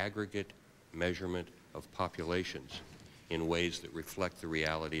aggregate measurement of populations in ways that reflect the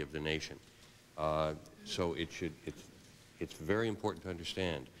reality of the nation. So it's very important to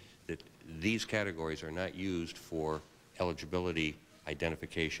understand that these categories are not used for eligibility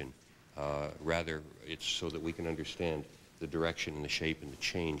identification. Rather, it's so that we can understand the direction and the shape and the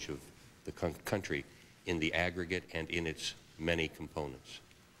change of the country in the aggregate and in its many components.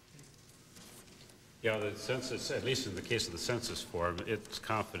 Yeah, the census, at least in the case of the census form, it's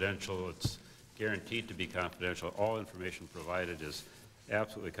confidential. It's guaranteed to be confidential. All information provided is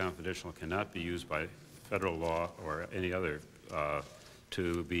absolutely confidential, cannot be used by federal law or any other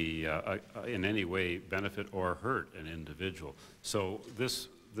to be in any way benefit or hurt an individual. So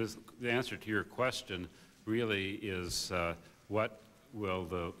the answer to your question really is what will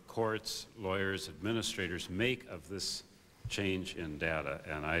the courts, lawyers, administrators make of this change in data?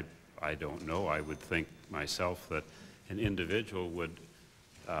 And I don't know. I would think myself that an individual would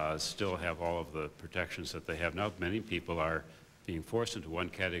still have all of the protections that they have now. Many people are being forced into one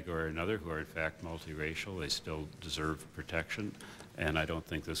category or another who are in fact multiracial. They still deserve protection, and I don't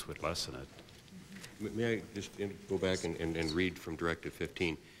think this would lessen it. May I just go back and read from Directive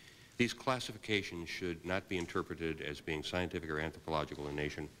 15? These classifications should not be interpreted as being scientific or anthropological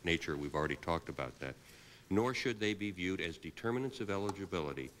in nature. We've already talked about that. Nor should they be viewed as determinants of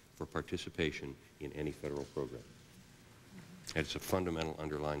eligibility for participation in any federal program. And it's a fundamental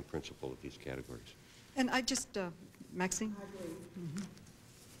underlying principle of these categories. And I just, Maxine?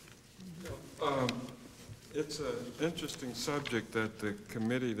 It's an interesting subject that the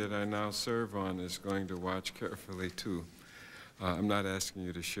committee that I now serve on is going to watch carefully, too. I'm not asking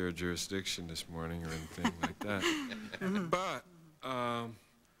you to share jurisdiction this morning or anything like that. But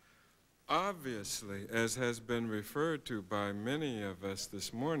obviously, as has been referred to by many of us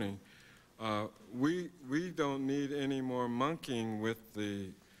this morning, we don't need any more monkeying with the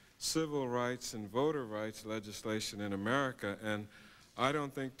civil rights and voter rights legislation in America. And I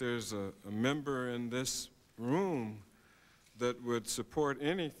don't think there's a member in this room that would support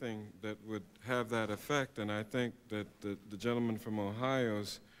anything that would have that effect. And I think that the gentleman from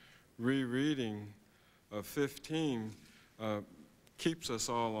Ohio's rereading of 15 keeps us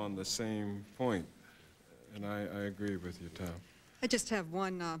all on the same point. And I agree with you, Tom. I just have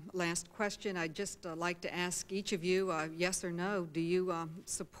one last question. I'd just like to ask each of you, yes or no, do you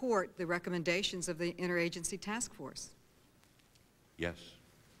support the recommendations of the Interagency Task Force? Yes.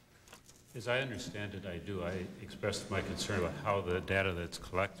 As I understand it, I do. I expressed my concern about how the data that's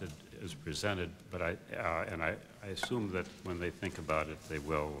collected is presented, but I assume that when they think about it, they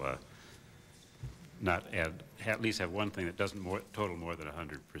will not add, at least have one thing that doesn't total more than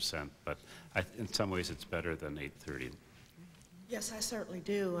 100%. But in some ways, it's better than 830. Yes, I certainly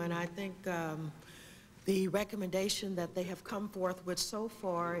do, and I think the recommendation that they have come forth with so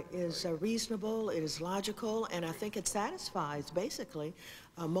far is reasonable, it is logical, and I think it satisfies basically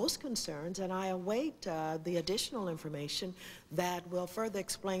most concerns, and I await the additional information that will further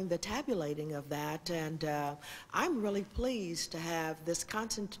explain the tabulating of that, and I'm really pleased to have this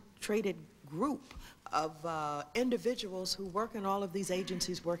concentrated group of individuals who work in all of these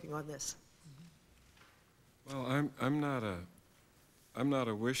agencies working on this. Well, I'm not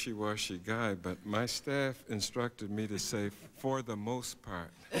a wishy-washy guy, but my staff instructed me to say for the most part.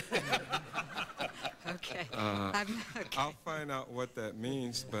 Okay. Okay. I'll find out what that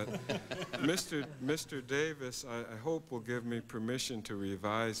means, but Mr. Davis, I hope will give me permission to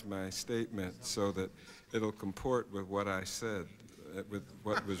revise my statement so that it'll comport with what I said, with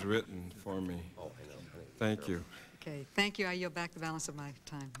what was written for me. Thank you. Okay, thank you. I yield back the balance of my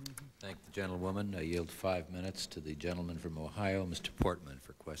time. Thank the gentlewoman. I yield 5 minutes to the gentleman from Ohio, Mr. Portman,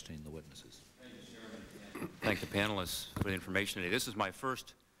 for questioning the witnesses. Thank the panelists for the information today. This is my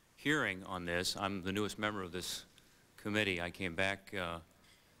first hearing on this. I'm the newest member of this committee. I came back,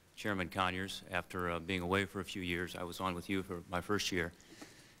 Chairman Conyers, after being away for a few years. I was on with you for my first year.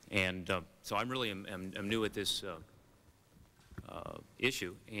 And so I'm really am new at this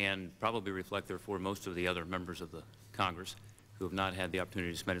issue, and probably reflect, therefore, most of the other members of the Congress who have not had the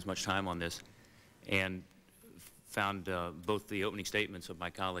opportunity to spend as much time on this, and found both the opening statements of my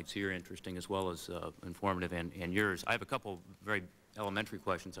colleagues here interesting as well as informative, and yours. I have a couple very elementary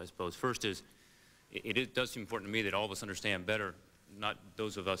questions, I suppose. First is, it does seem important to me that all of us understand better, not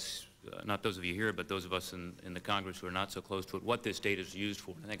those of us, not those of you here, but those of us in the Congress who are not so close to it, what this data is used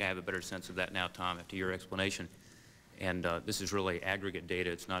for. I think I have a better sense of that now, Tom, after your explanation. And this is really aggregate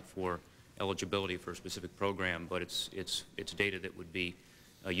data. It's not for eligibility for a specific program, but it's data that would be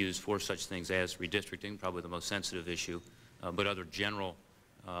used for such things as redistricting, probably the most sensitive issue, but other general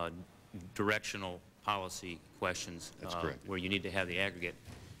directional policy questions where you need to have the aggregate.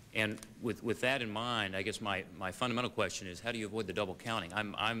 And with that in mind, I guess my fundamental question is, how do you avoid the double counting?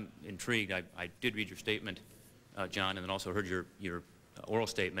 I'm intrigued. I did read your statement, John, and then also heard your oral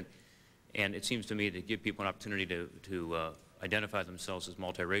statement. And it seems to me to give people an opportunity to identify themselves as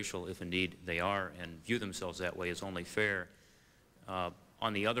multiracial, if indeed they are, and view themselves that way, is only fair.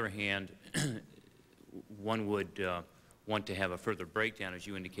 On the other hand, one would want to have a further breakdown, as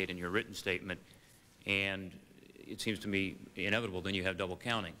you indicate in your written statement, and it seems to me inevitable then you have double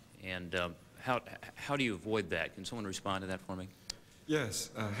counting. And how do you avoid that? Can someone respond to that for me? Yes,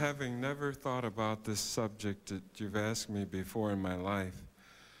 having never thought about this subject that you've asked me before in my life,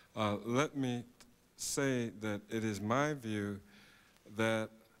 let me say that it is my view that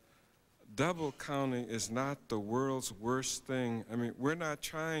double counting is not the world's worst thing. I mean, we're not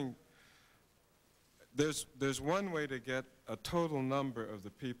trying, there's one way to get a total number of the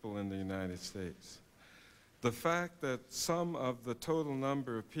people in the United States. The fact that some of the total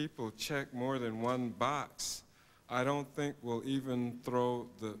number of people check more than one box, I don't think will even throw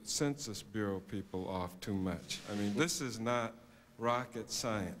the Census Bureau people off too much. I mean, this is not rocket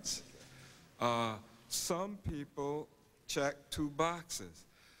science. Some people check 2 boxes.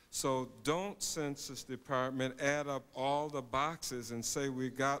 So don't, Census Department, add up all the boxes and say we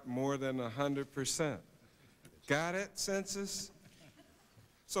got more than 100%. Got it, Census?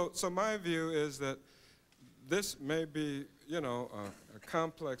 So my view is that this may be, you know, a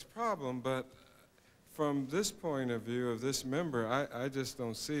complex problem, but from this point of view of this member, I just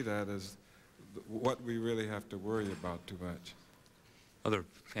don't see that as what we really have to worry about too much. Other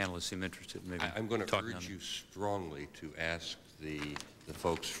panelists seem interested in maybe I'm going to urge you strongly to ask the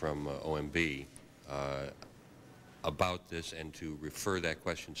folks from OMB about this and to refer that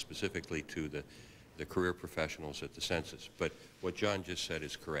question specifically to the career professionals at the Census. But what John just said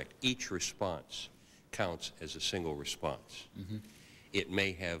is correct. Each response counts as a single response. Mm-hmm. It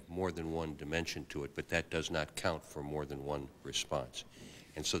may have more than one dimension to it, but that does not count for more than one response.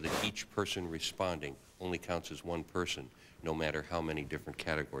 And so that each person responding only counts as one person, no matter how many different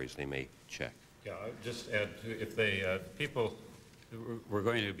categories they may check. Yeah, I'll just add, if they, people were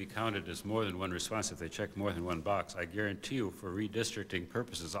going to be counted as more than one response if they check more than one box, I guarantee you, for redistricting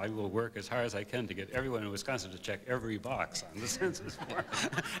purposes, I will work as hard as I can to get everyone in Wisconsin to check every box on the census form.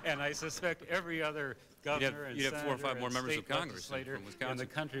 And I suspect every other governor and senator 4 or 5 more and members state of Congress legislator from Wisconsin in the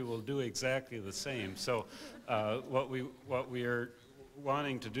country will do exactly the same. So what we are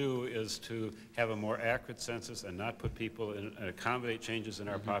wanting to do is to have a more accurate census and not put people in, accommodate changes in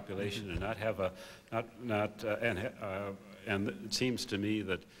our population, and not have a, and it seems to me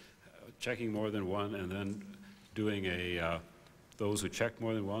that checking more than one and then doing a, those who check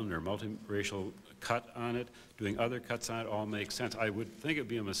more than one or multiracial cut on it, doing other cuts on it all makes sense. I would think it would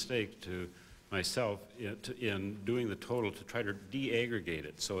be a mistake to myself in doing the total to try to de-aggregate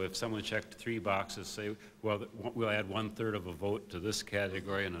it. So if someone checked 3 boxes, say, well, we'll add 1/3 of a vote to this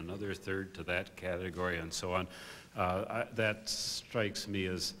category and another 1/3 to that category and so on, that strikes me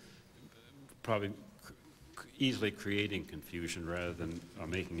as probably easily creating confusion rather than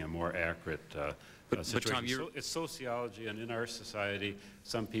making a more accurate situation. Tom, it's sociology, and in our society,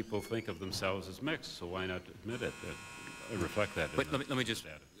 some people think of themselves as mixed, so why not admit it, reflect that. But let me just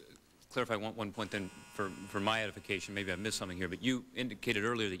clarify one point then for my edification. Maybe I missed something here, but you indicated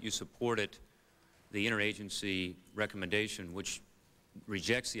earlier that you supported the interagency recommendation, which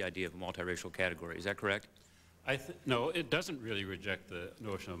rejects the idea of a multiracial category. Is that correct? No, it doesn't really reject the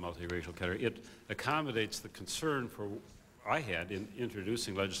notion of multiracial category. It accommodates the concern I had in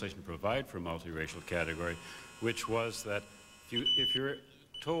introducing legislation to provide for a multiracial category, which was that if you're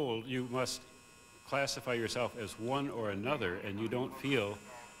told you must classify yourself as one or another, and you don't feel,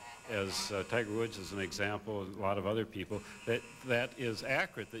 as Tiger Woods is an example, and a lot of other people, that is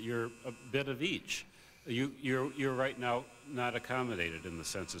accurate, that you're a bit of each. You're right now not accommodated in the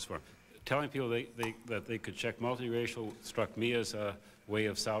census form. Telling people that they could check multiracial struck me as a way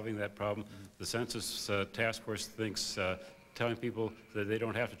of solving that problem. The Census Task Force thinks telling people that they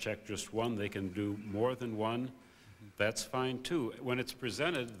don't have to check just one, they can do more than one. That's fine too. When it's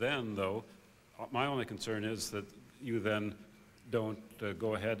presented then, though, my only concern is that you then don't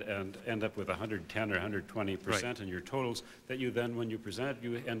go ahead and end up with 110 or 120% in your totals, that you then, when you present it,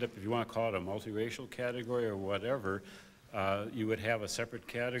 you end up, if you want to call it a multiracial category or whatever, you would have a separate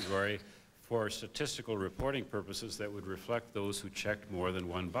category for statistical reporting purposes that would reflect those who checked more than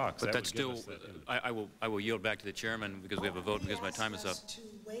one box. But that's still, I will yield back to the chairman because we have a vote and because my time is up. To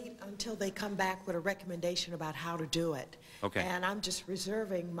wait until they come back with a recommendation about how to do it. Okay. And I'm just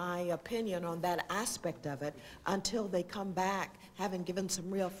reserving my opinion on that aspect of it until they come back, having given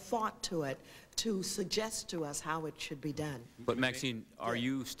some real thought to it, to suggest to us how it should be done. But Maxine, are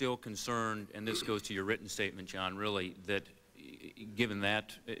you still concerned, and this goes to your written statement, John, really, that given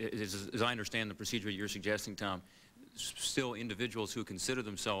that, as I understand the procedure you're suggesting, Tom, still individuals who consider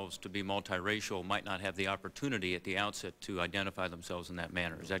themselves to be multiracial might not have the opportunity at the outset to identify themselves in that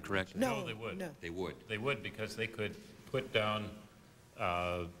manner. Is that correct? No, they would. No. They would. They would, because they could put down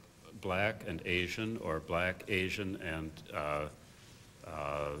black and Asian, or black, Asian, and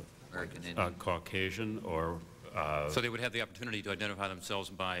American Indian. Caucasian, or... so they would have the opportunity to identify themselves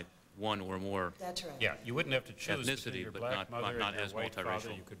by one or more. That's right. Yeah, you wouldn't have to choose between your but black not mother and your as white father.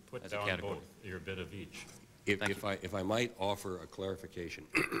 multiracial You could put as a down category. both. You're a bit of each. If I might offer a clarification,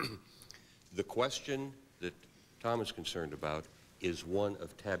 the question that Tom is concerned about is one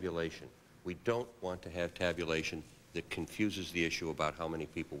of tabulation. We don't want to have tabulation that confuses the issue about how many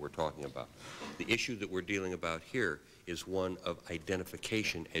people we're talking about. The issue that we're dealing about here is one of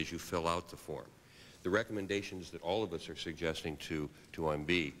identification as you fill out the form. The recommendations that all of us are suggesting to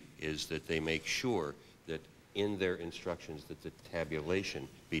OMB is that they make sure that in their instructions that the tabulation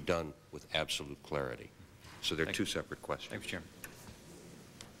be done with absolute clarity. So they're two separate questions. Thank you, Chairman.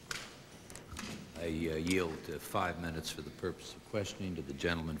 I yield 5 minutes for the purpose of questioning to the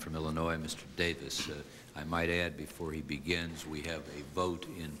gentleman from Illinois, Mr. Davis. I might add before he begins, we have a vote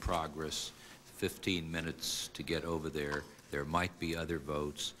in progress, 15 minutes to get over there. There might be other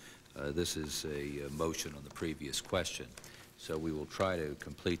votes. This is a motion on the previous question. So we will try to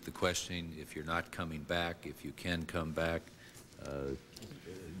complete the questioning. If you're not coming back, if you can come back,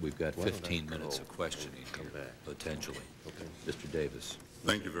 we've got 15 minutes of questioning here, potentially. Okay. Mr. Davis.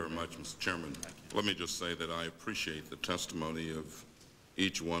 Thank you very much, Mr. Chairman. Let me just say that I appreciate the testimony of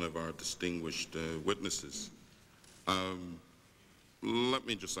each one of our distinguished witnesses. Let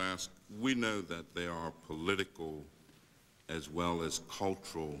me just ask, we know that there are political as well as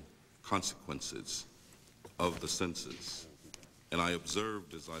cultural consequences of the census. And I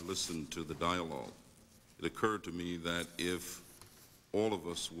observed as I listened to the dialogue, it occurred to me that if all of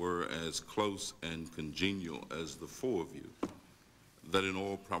us were as close and congenial as the four of you, that in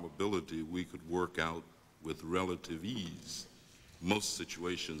all probability we could work out with relative ease most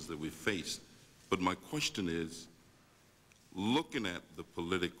situations that we face. But my question is, looking at the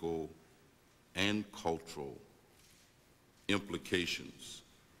political and cultural implications,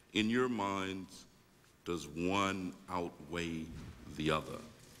 in your minds, does one outweigh the other?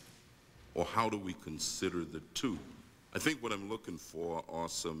 Or how do we consider the two? I think what I'm looking for are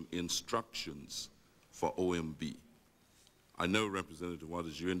some instructions for OMB. I know, Representative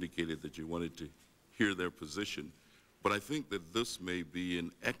Waters, you indicated that you wanted to hear their position, but I think that this may be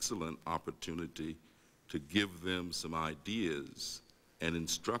an excellent opportunity to give them some ideas and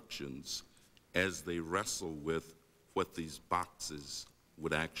instructions as they wrestle with what these boxes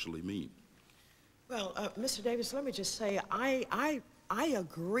would actually mean. Well, Mr. Davis, let me just say, I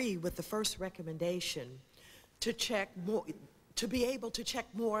agree with the first recommendation to check more, to be able to check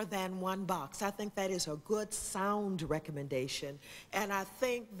more than one box. I think that is a good, sound recommendation, and I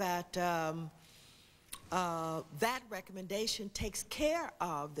think that that recommendation takes care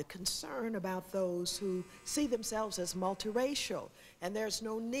of the concern about those who see themselves as multiracial, and there's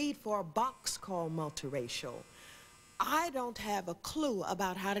no need for a box called multiracial. I don't have a clue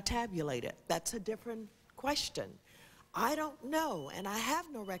about how to tabulate it. That's a different question. I don't know, and I have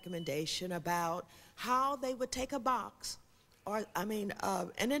no recommendation about how they would take a box, or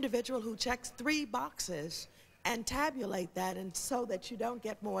an individual who checks 3 boxes and tabulate that, and so that you don't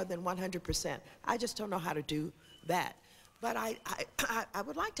get more than 100%. I just don't know how to do that. But I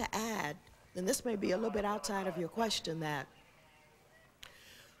would like to add, and this may be a little bit outside of your question, that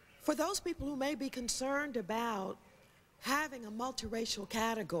for those people who may be concerned about having a multiracial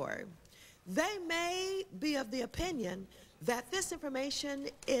category, they may be of the opinion that this information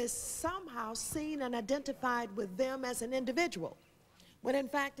is somehow seen and identified with them as an individual, when in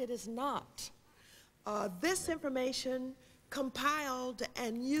fact it is not. This information, compiled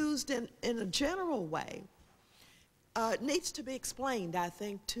and used in a general way, needs to be explained, I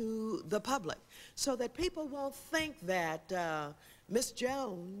think, to the public, so that people won't think that Ms.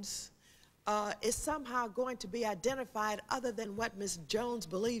 Jones is somehow going to be identified other than what Ms. Jones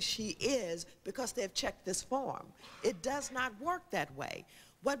believes she is because they've checked this form. It does not work that way.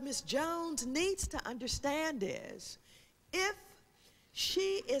 What Ms. Jones needs to understand is, if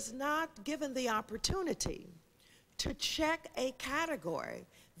she is not given the opportunity to check a category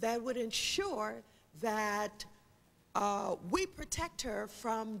that would ensure that we protect her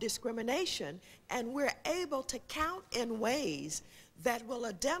from discrimination, and we're able to count in ways that will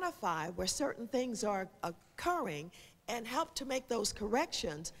identify where certain things are occurring and help to make those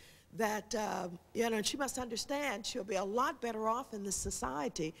corrections, that, she must understand she'll be a lot better off in this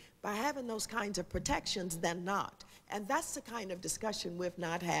society by having those kinds of protections than not. And that's the kind of discussion we've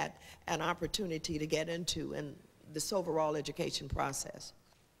not had an opportunity to get into in this overall education process.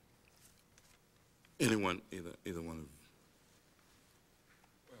 Anyone, either one of you?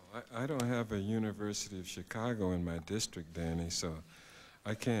 Well, I don't have a University of Chicago in my district, Danny, so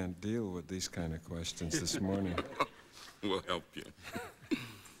I can't deal with these kind of questions this morning. We'll help you.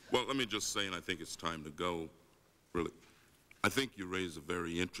 Well, let me just say, and I think it's time to go, really. I think you raise a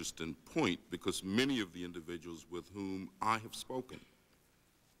very interesting point, because many of the individuals with whom I have spoken,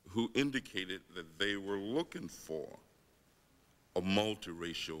 who indicated that they were looking for a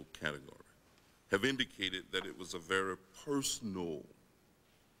multiracial category, have indicated that it was a very personal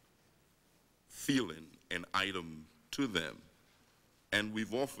feeling and item to them. And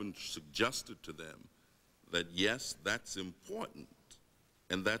we've often suggested to them that, yes, that's important,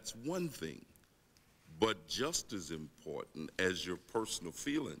 and that's one thing, but just as important as your personal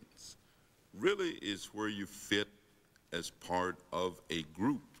feelings really is where you fit as part of a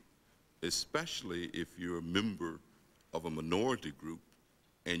group, especially if you're a member of a minority group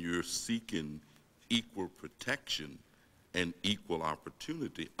and you're seeking equal protection and equal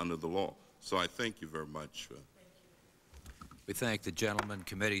opportunity under the law. So I thank you very much. We thank the gentleman.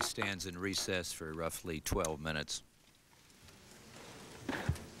 Committee stands in recess for roughly 12 minutes.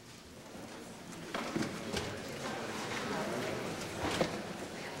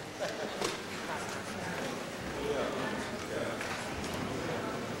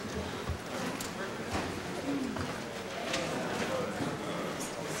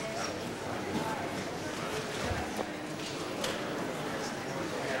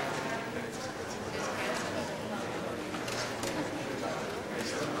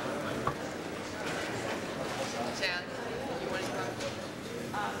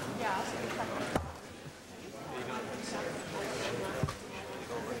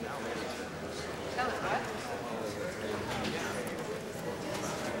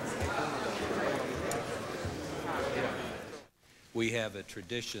 We have a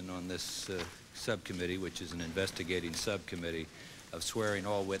tradition on this subcommittee, which is an investigating subcommittee, of swearing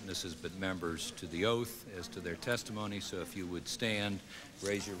all witnesses but members to the oath as to their testimony. So if you would stand,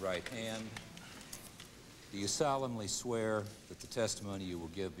 raise your right hand. Do you solemnly swear that the testimony you will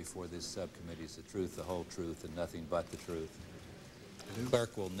give before this subcommittee is the truth, the whole truth, and nothing but the truth? The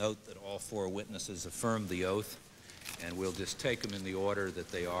clerk will note that all 4 witnesses affirmed the oath, and we'll just take them in the order that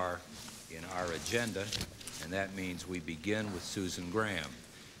they are in our agenda, and that means we begin with Susan Graham,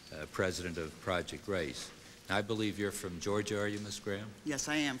 President of Project RACE. Now, I believe you're from Georgia, are you, Ms. Graham? Yes,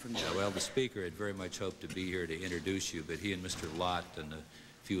 I am from Georgia. Well, the Speaker had very much hoped to be here to introduce you, but he and Mr. Lott and a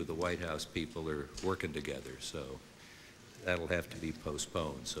few of the White House people are working together, so that'll have to be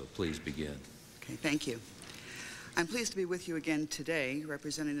postponed, so please begin. Okay, thank you. I'm pleased to be with you again today,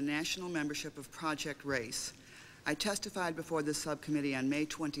 representing the national membership of Project RACE. I testified before this subcommittee on May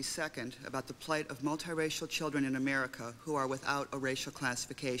 22nd about the plight of multiracial children in America who are without a racial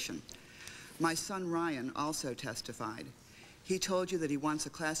classification. My son Ryan also testified. He told you that he wants a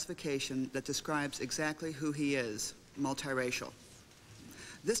classification that describes exactly who he is, multiracial.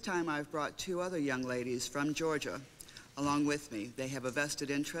 This time I've brought two other young ladies from Georgia along with me. They have a vested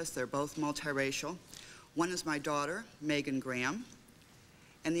interest. They're both multiracial. One is my daughter, Megan Graham,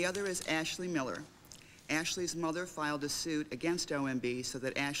 and the other is Ashley Miller. Ashley's mother filed a suit against OMB so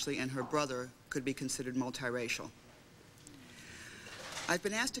that Ashley and her brother could be considered multiracial. I've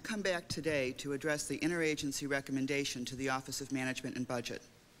been asked to come back today to address the interagency recommendation to the Office of Management and Budget.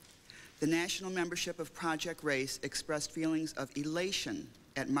 The national membership of Project RACE expressed feelings of elation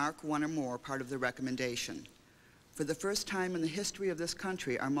at Mark 1 or more part of the recommendation. For the first time in the history of this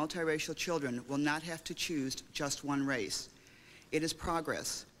country, our multiracial children will not have to choose just one race. It is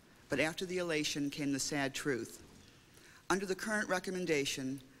progress, but after the elation came the sad truth. Under the current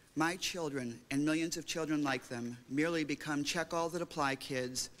recommendation, my children and millions of children like them merely become check all that apply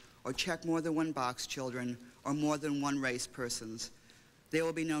kids, or check more than one box children, or more than one race persons. They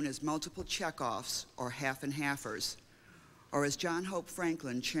will be known as multiple check-offs, or half and halfers, or as John Hope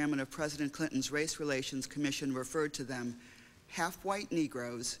Franklin, chairman of President Clinton's Race Relations Commission, referred to them, half-white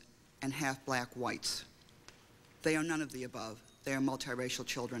Negroes and half-black whites. They are none of the above. They are multiracial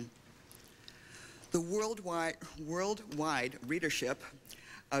children. The worldwide readership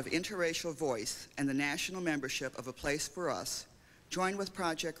of Interracial Voice and the national membership of A Place for Us join with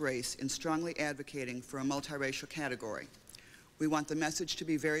Project RACE in strongly advocating for a multiracial category. We want the message to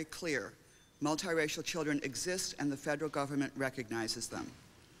be very clear. Multiracial children exist and the federal government recognizes them.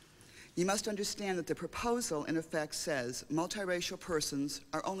 You must understand that the proposal in effect says multiracial persons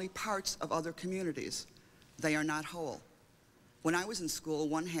are only parts of other communities. They are not whole. When I was in school,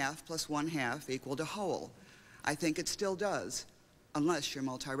 1/2 + 1/2 equaled a whole. I think it still does, unless you're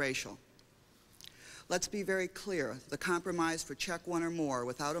multiracial. Let's be very clear. The compromise for check one or more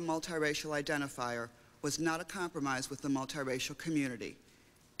without a multiracial identifier was not a compromise with the multiracial community.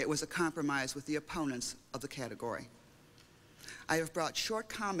 It was a compromise with the opponents of the category. I have brought short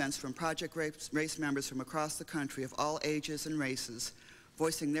comments from Project RACE members from across the country of all ages and races,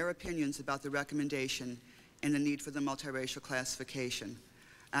 voicing their opinions about the recommendation and the need for the multiracial classification.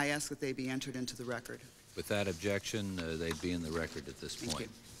 I ask that they be entered into the record. Without objection, they'd be in the record at this point.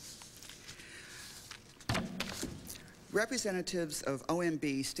 Representatives of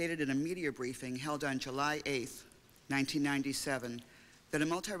OMB stated in a media briefing held on July 8, 1997, that a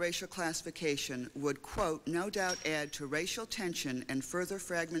multiracial classification would, quote, no doubt add to racial tension and further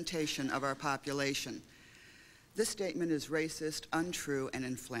fragmentation of our population. This statement is racist, untrue, and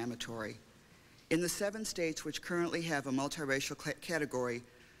inflammatory. In the 7 states which currently have a multiracial category,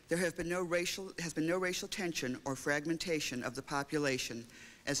 there has been no racial tension or fragmentation of the population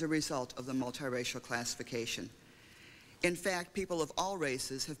as a result of the multiracial classification. In fact, people of all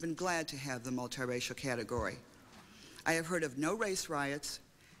races have been glad to have the multiracial category. I have heard of no race riots,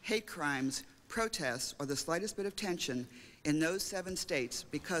 hate crimes, protests, or the slightest bit of tension in those 7 states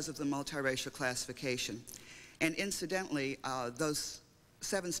because of the multiracial classification. And incidentally, those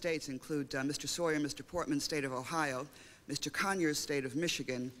 7 states include Mr. Sawyer, Mr. Portman's state of Ohio, Mr. Conyers' state of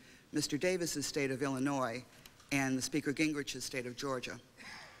Michigan, Mr. Davis's state of Illinois, and the Speaker Gingrich's state of Georgia.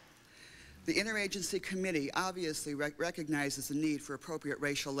 The Interagency Committee obviously recognizes the need for appropriate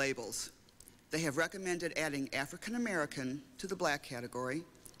racial labels. They have recommended adding African American to the black category,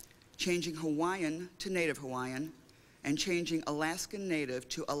 changing Hawaiian to Native Hawaiian, and changing Alaskan Native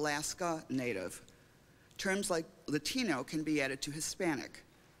to Alaska Native. Terms like Latino can be added to Hispanic.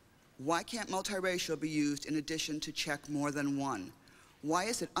 Why can't multiracial be used in addition to check more than one? Why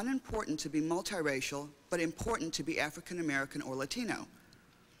is it unimportant to be multiracial, but important to be African American or Latino?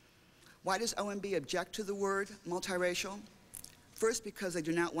 Why does OMB object to the word multiracial? First, because they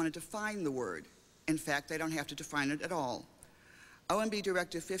do not want to define the word. In fact, they don't have to define it at all. OMB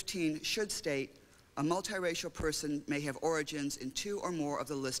Directive 15 should state, a multiracial person may have origins in 2 or more of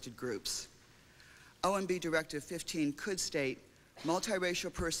the listed groups. OMB Directive 15 could state,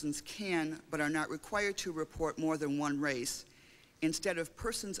 multiracial persons can but are not required to report more than one race, instead of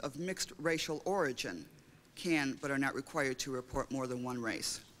persons of mixed racial origin, can but are not required to report more than one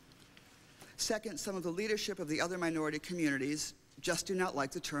race. Second, some of the leadership of the other minority communities just do not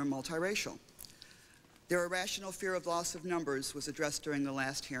like the term multiracial. Their irrational fear of loss of numbers was addressed during the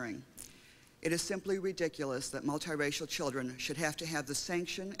last hearing. It is simply ridiculous that multiracial children should have to have the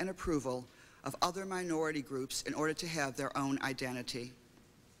sanction and approval of other minority groups in order to have their own identity.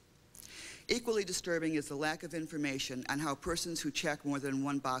 Equally disturbing is the lack of information on how persons who check more than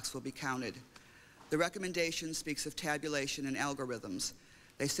one box will be counted. The recommendation speaks of tabulation and algorithms.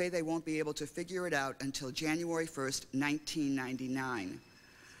 They say they won't be able to figure it out until January 1st, 1999.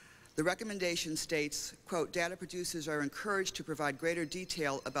 The recommendation states, quote, data producers are encouraged to provide greater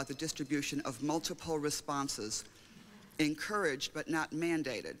detail about the distribution of multiple responses. Encouraged, but not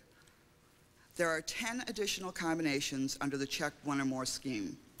mandated. There are 10 additional combinations under the check one or more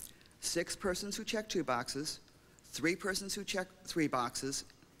scheme. 6 persons who check 2 boxes, 3 persons who check 3 boxes,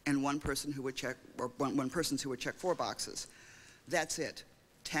 and one person who would check 4 boxes. That's it.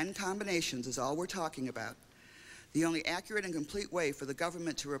 10 combinations is all we're talking about. The only accurate and complete way for the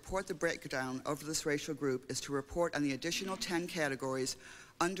government to report the breakdown of this racial group is to report on the additional 10 categories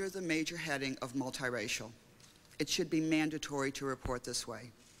under the major heading of multiracial. It should be mandatory to report this way.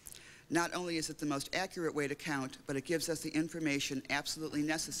 Not only is it the most accurate way to count, but it gives us the information absolutely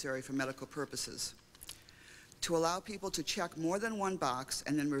necessary for medical purposes. To allow people to check more than one box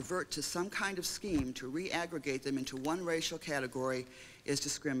and then revert to some kind of scheme to re-aggregate them into one racial category is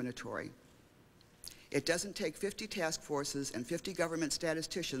discriminatory. It doesn't take 50 task forces and 50 government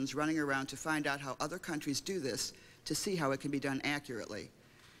statisticians running around to find out how other countries do this to see how it can be done accurately.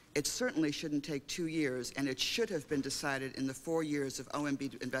 It certainly shouldn't take 2 years, and it should have been decided in the 4 years of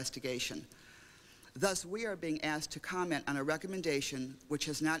OMB investigation. Thus, we are being asked to comment on a recommendation which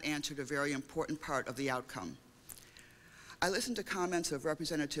has not answered a very important part of the outcome. I listened to comments of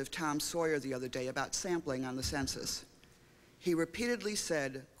Representative Tom Sawyer the other day about sampling on the census. He repeatedly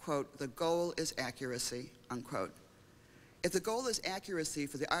said, quote, the goal is accuracy, unquote. If the goal is accuracy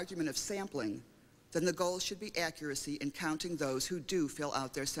for the argument of sampling, then the goal should be accuracy in counting those who do fill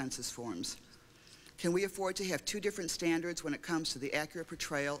out their census forms. Can we afford to have 2 different standards when it comes to the accurate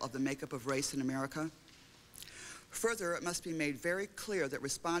portrayal of the makeup of race in America? Further, it must be made very clear that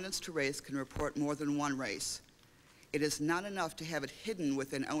respondents to race can report more than one race. It is not enough to have it hidden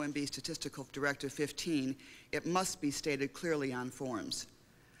within OMB Statistical Directive 15. It must be stated clearly on forms.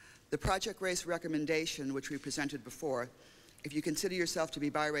 The Project Race recommendation, which we presented before, if you consider yourself to be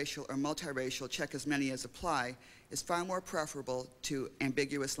biracial or multiracial, check as many as apply, is far more preferable to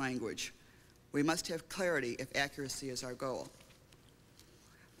ambiguous language. We must have clarity if accuracy is our goal.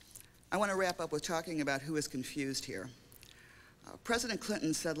 I want to wrap up with talking about who is confused here. President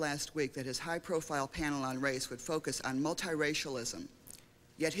Clinton said last week that his high-profile panel on race would focus on multiracialism,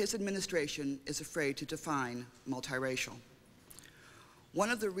 yet his administration is afraid to define multiracial. One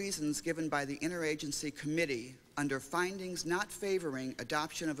of the reasons given by the Interagency Committee under findings not favoring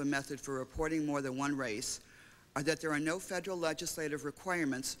adoption of a method for reporting more than one race are that there are no federal legislative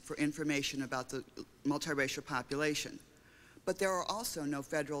requirements for information about the multiracial population, but there are also no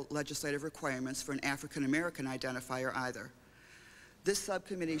federal legislative requirements for an African American identifier either. This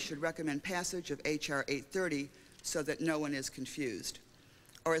subcommittee should recommend passage of H.R. 830 so that no one is confused.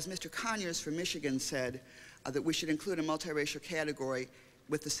 Or as Mr. Conyers from Michigan said, that we should include a multiracial category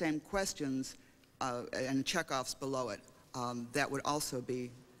with the same questions and checkoffs below it. That would also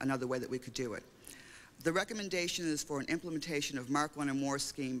be another way that we could do it. The recommendation is for an implementation of Mark 1 or more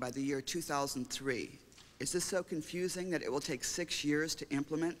scheme by the year 2003. Is this so confusing that it will take 6 years to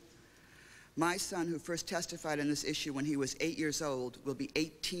implement? My son, who first testified on this issue when he was 8 years old, will be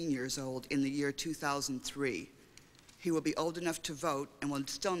 18 years old in the year 2003. He will be old enough to vote and will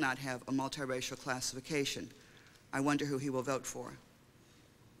still not have a multiracial classification. I wonder who he will vote for.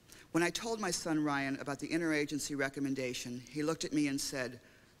 When I told my son Ryan about the interagency recommendation, he looked at me and said,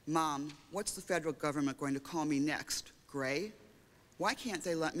 Mom, what's the federal government going to call me next? Gray? Why can't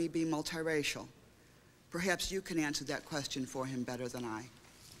they let me be multiracial? Perhaps you can answer that question for him better than I.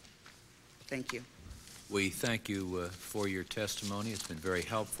 Thank you. We thank you for your testimony. It's been very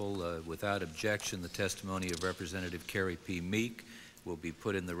helpful. Without objection, the testimony of Representative Carrie P. Meek will be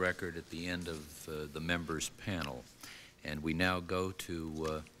put in the record at the end of the members' panel. And we now go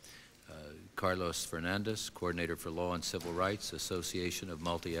to Carlos Fernandez, Coordinator for Law and Civil Rights, Association of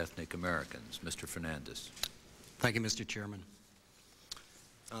Multi-Ethnic Americans. Mr. Fernandez. Thank you, Mr. Chairman.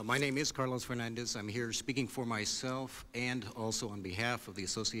 My name is Carlos Fernandez. I'm here speaking for myself and also on behalf of the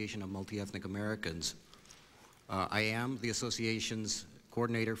Association of Multi-Ethnic Americans. I am the association's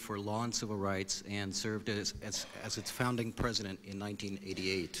coordinator for law and civil rights and served as its founding president in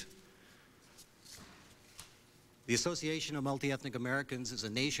 1988. The Association of Multi-Ethnic Americans is a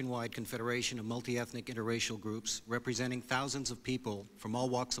nationwide confederation of multi-ethnic interracial groups representing thousands of people from all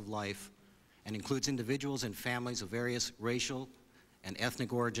walks of life and includes individuals and families of various racial and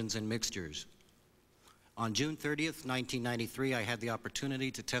ethnic origins and mixtures. On June 30th, 1993, I had the opportunity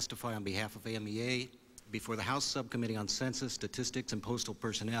to testify on behalf of AMEA before the House Subcommittee on Census, Statistics, and Postal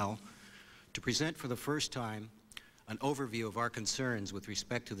Personnel to present for the first time an overview of our concerns with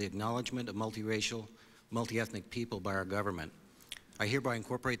respect to the acknowledgement of multiracial, multi-ethnic people by our government. I hereby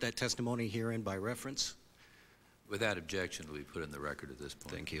incorporate that testimony herein by reference. Without objection, will be put in the record at this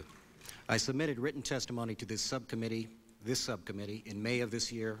point. Thank you. I submitted written testimony to this subcommittee in May of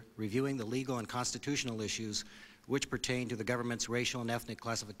this year, reviewing the legal and constitutional issues which pertain to the government's racial and ethnic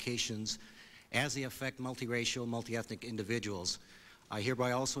classifications as they affect multiracial, multi-ethnic individuals. I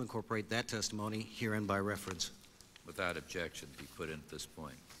hereby also incorporate that testimony herein by reference. Without objection, be put in at this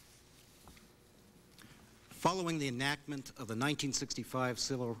point. Following the enactment of the 1965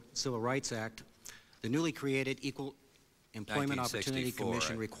 Civil Rights Act, the newly created Equal Employment Opportunity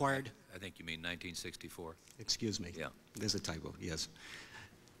Commission required... I think you mean 1964. Excuse me. Yeah. There's a typo, yes.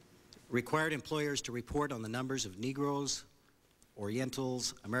 Required employers to report on the numbers of Negroes,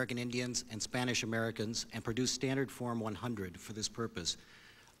 Orientals, American Indians, and Spanish Americans and produce Standard Form 100 for this purpose.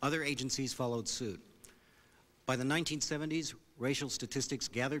 Other agencies followed suit. By the 1970s, racial statistics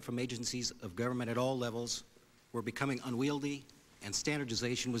gathered from agencies of government at all levels were becoming unwieldy, and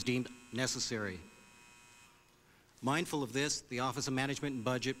standardization was deemed necessary. Mindful of this, the Office of Management and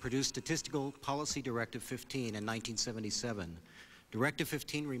Budget produced Statistical Policy Directive 15 in 1977. Directive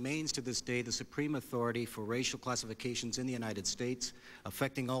 15 remains to this day the supreme authority for racial classifications in the United States,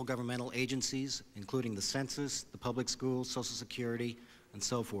 affecting all governmental agencies, including the Census, the public schools, Social Security, and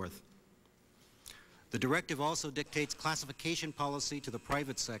so forth. The directive also dictates classification policy to the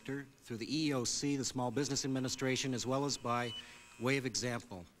private sector through the EEOC, the Small Business Administration, as well as by way of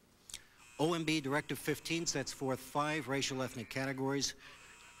example. OMB Directive 15 sets forth 5 racial ethnic categories: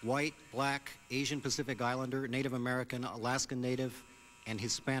 white, black, Asian Pacific Islander, Native American, Alaskan Native, and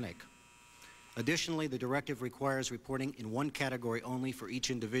Hispanic. Additionally, the directive requires reporting in one category only for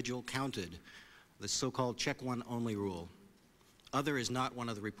each individual counted, the so-called check one only rule. Other is not one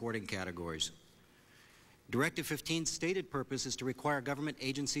of the reporting categories. Directive 15's stated purpose is to require government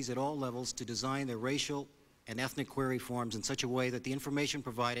agencies at all levels to design their racial and ethnic query forms in such a way that the information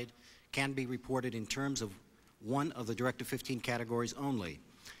provided can be reported in terms of one of the Directive 15 categories only.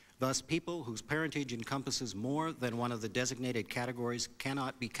 Thus, people whose parentage encompasses more than one of the designated categories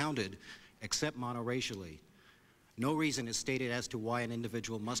cannot be counted except monoracially. No reason is stated as to why an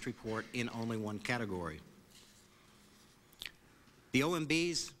individual must report in only one category. The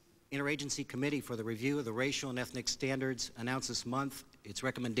OMB's Interagency Committee for the Review of the Racial and Ethnic Standards announced this month its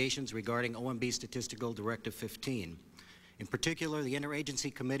recommendations regarding OMB Statistical Directive 15. In particular, the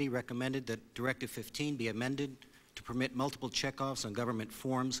Interagency Committee recommended that Directive 15 be amended to permit multiple checkoffs on government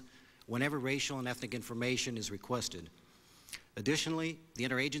forms whenever racial and ethnic information is requested. Additionally, the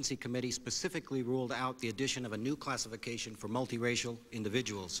Interagency Committee specifically ruled out the addition of a new classification for multiracial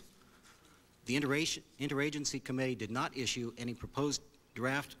individuals. The Interagency Committee did not issue any proposed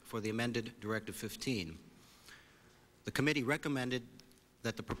draft for the amended Directive 15. The committee recommended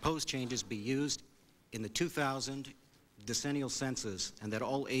that the proposed changes be used in the 2000 decennial census and that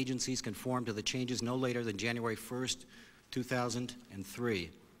all agencies conform to the changes no later than January 1st, 2003.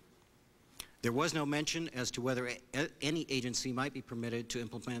 There was no mention as to whether any agency might be permitted to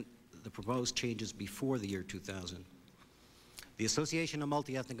implement the proposed changes before the year 2000. The Association of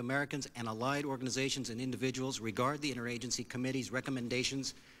Multi-Ethnic Americans and allied organizations and individuals regard the Interagency Committee's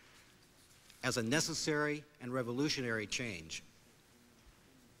recommendations as a necessary and revolutionary change.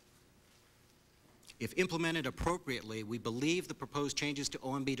 If implemented appropriately, we believe the proposed changes to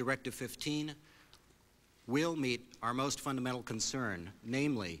OMB Directive 15 will meet our most fundamental concern,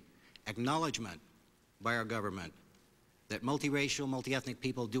 namely acknowledgement by our government that multiracial, multi-ethnic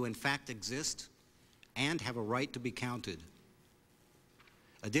people do in fact exist and have a right to be counted.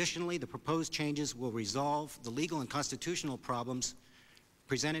 Additionally, the proposed changes will resolve the legal and constitutional problems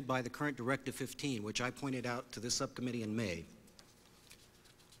presented by the current Directive 15, which I pointed out to this subcommittee in May.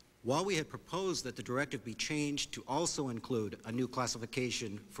 While we had proposed that the directive be changed to also include a new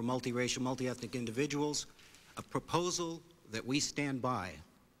classification for multiracial, multi-ethnic individuals, a proposal that we stand by,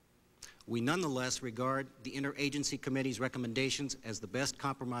 we nonetheless regard the Interagency Committee's recommendations as the best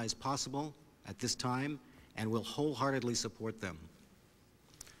compromise possible at this time and will wholeheartedly support them.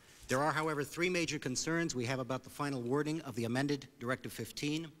 There are, however, 3 major concerns we have about the final wording of the amended Directive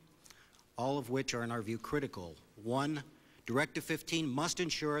 15, all of which are, in our view, critical. 1, Directive 15 must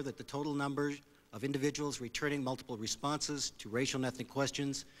ensure that the total number of individuals returning multiple responses to racial and ethnic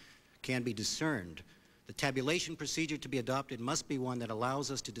questions can be discerned. The tabulation procedure to be adopted must be one that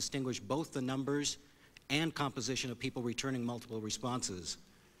allows us to distinguish both the numbers and composition of people returning multiple responses.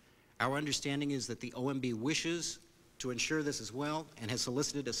 Our understanding is that the OMB wishes to ensure this as well and has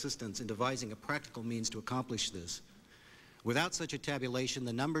solicited assistance in devising a practical means to accomplish this. Without such a tabulation,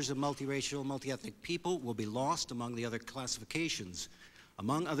 the numbers of multiracial, multi-ethnic people will be lost among the other classifications.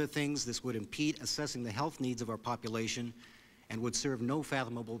 Among other things, this would impede assessing the health needs of our population and would serve no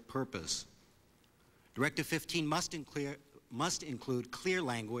fathomable purpose. Directive 15 must include clear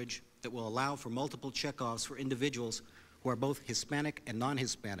language that will allow for multiple checkoffs for individuals who are both Hispanic and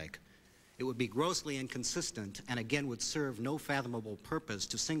non-Hispanic. It would be grossly inconsistent and again would serve no fathomable purpose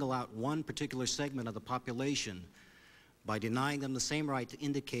to single out one particular segment of the population by denying them the same right to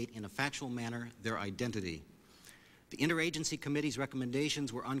indicate in a factual manner their identity. The Interagency Committee's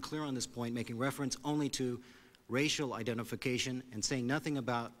recommendations were unclear on this point, making reference only to racial identification and saying nothing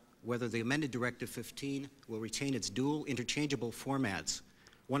about whether the amended Directive 15 will retain its dual interchangeable formats,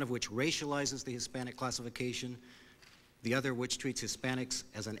 one of which racializes the Hispanic classification, the other which treats Hispanics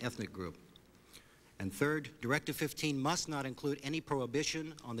as an ethnic group. And third, Directive 15 must not include any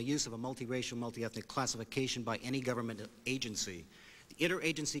prohibition on the use of a multiracial, multi-ethnic classification by any government agency. The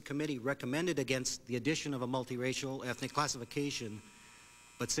Interagency Committee recommended against the addition of a multiracial ethnic classification,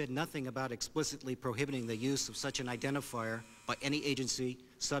 but said nothing about explicitly prohibiting the use of such an identifier by any agency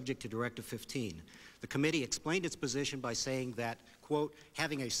subject to Directive 15. The committee explained its position by saying that, quote,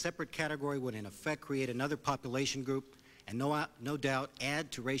 having a separate category would in effect create another population group and no doubt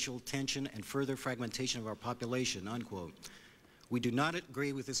add to racial tension and further fragmentation of our population, unquote. We do not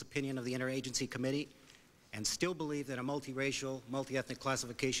agree with this opinion of the Interagency Committee and still believe that a multiracial, multi-ethnic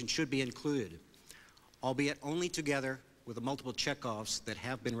classification should be included, albeit only together with the multiple checkoffs that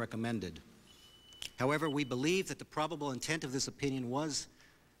have been recommended. However, we believe that the probable intent of this opinion was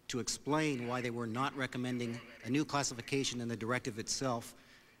to explain why they were not recommending a new classification in the directive itself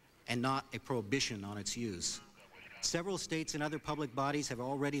and not a prohibition on its use. Several states and other public bodies have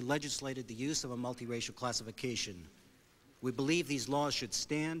already legislated the use of a multiracial classification. We believe these laws should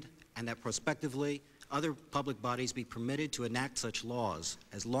stand and that prospectively other public bodies be permitted to enact such laws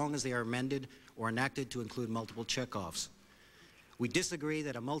as long as they are amended or enacted to include multiple checkoffs. We disagree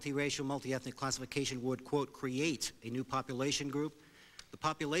that a multiracial, multi-ethnic classification would, quote, create a new population group. The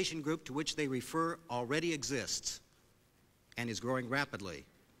population group to which they refer already exists and is growing rapidly.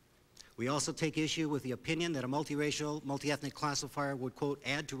 We also take issue with the opinion that a multiracial, multi-ethnic classifier would, quote,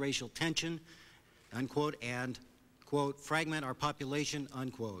 add to racial tension, unquote, and, quote, fragment our population,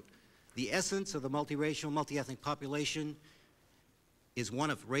 unquote. The essence of the multiracial, multi-ethnic population is one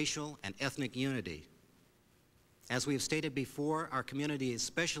of racial and ethnic unity. As we have stated before, our community is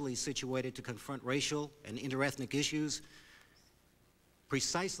specially situated to confront racial and interethnic issues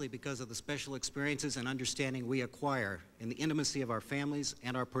precisely because of the special experiences and understanding we acquire in the intimacy of our families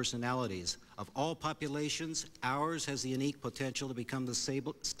and our personalities. Of all populations, ours has the unique potential to become the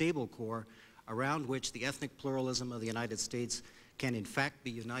stable core around which the ethnic pluralism of the United States can in fact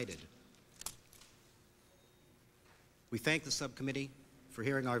be united. We thank the subcommittee for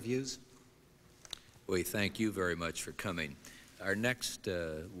hearing our views. We thank you very much for coming. Our next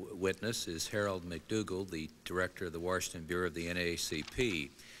witness is Harold McDougall, the director of the Washington Bureau of the NAACP.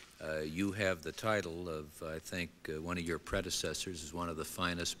 You have the title of, I think, one of your predecessors is one of the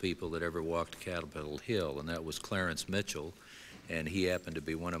finest people that ever walked Capitol Hill, and that was Clarence Mitchell. And he happened to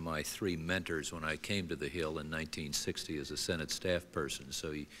be one of my 3 mentors when I came to the Hill in 1960 as a Senate staff person.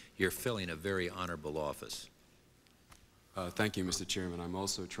 So you're filling a very honorable office. Thank you, Mr. Chairman. I'm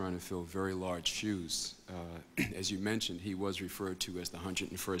also trying to fill very large shoes. As you mentioned, he was referred to as the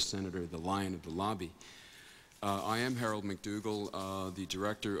 101st Senator, the Lion of the Lobby. I am Harold McDougall, the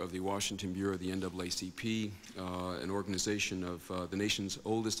director of the Washington Bureau of the NAACP, an organization of the nation's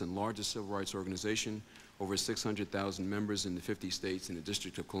oldest and largest civil rights organization, over 600,000 members in the 50 states and the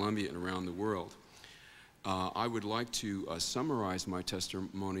District of Columbia and around the world. I would like to summarize my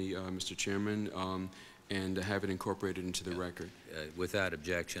testimony, Mr. Chairman, and have it incorporated into the record. Without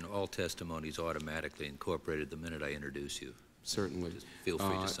objection, all testimonies automatically incorporated the minute I introduce you. Certainly. Just feel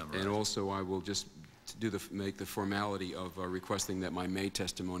free to summarize. And also I will just make the formality of requesting that my May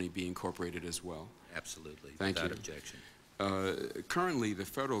testimony be incorporated as well. Absolutely. Thank you. Without objection. Currently, the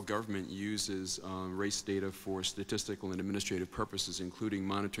federal government uses race data for statistical and administrative purposes, including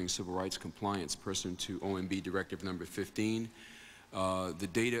monitoring civil rights compliance pursuant to OMB Directive Number 15. The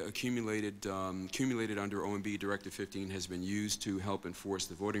data accumulated under OMB Directive 15 has been used to help enforce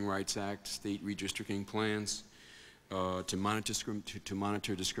the Voting Rights Act, state redistricting plans, to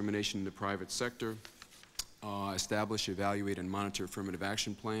monitor discrimination in the private sector, establish, evaluate, and monitor affirmative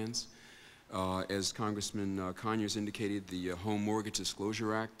action plans. As Congressman Conyers indicated, the Home Mortgage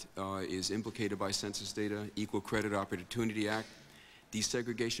Disclosure Act is implicated by census data, Equal Credit Opportunity Act,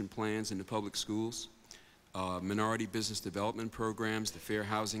 desegregation plans in the public schools, minority business development programs, the Fair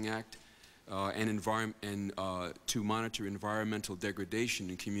Housing Act, and to monitor environmental degradation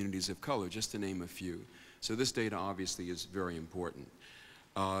in communities of color, just to name a few. So this data obviously is very important.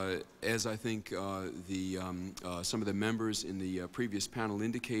 As I think some of the members in the previous panel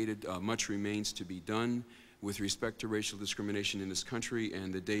indicated, much remains to be done with respect to racial discrimination in this country,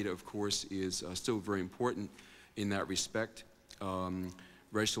 and the data, of course, is still very important in that respect.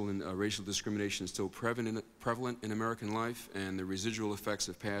 Racial discrimination is still prevalent in American life, and the residual effects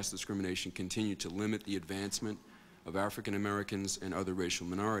of past discrimination continue to limit the advancement of African Americans and other racial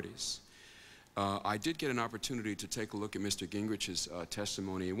minorities. I did get an opportunity to take a look at Mr. Gingrich's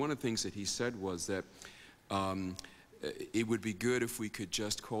testimony, and one of the things that he said was that it would be good if we could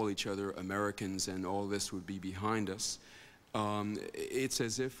just call each other Americans and all this would be behind us. It's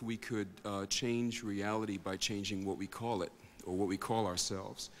as if we could change reality by changing what we call it, or what we call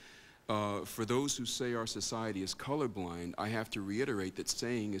ourselves. For those who say our society is colorblind, I have to reiterate that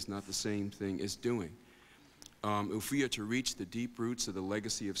saying is not the same thing as doing. If we are to reach the deep roots of the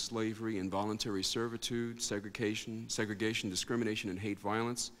legacy of slavery, involuntary servitude, segregation, discrimination, and hate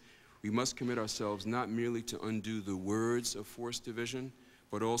violence, we must commit ourselves not merely to undo the words of forced division,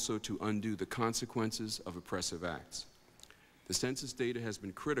 but also to undo the consequences of oppressive acts. The census data has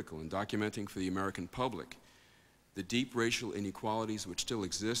been critical in documenting for the American public the deep racial inequalities which still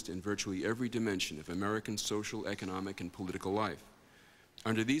exist in virtually every dimension of American social, economic, and political life.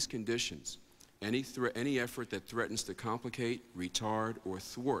 Under these conditions, any effort that threatens to complicate, retard, or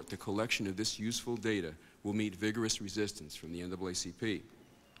thwart the collection of this useful data will meet vigorous resistance from the NAACP.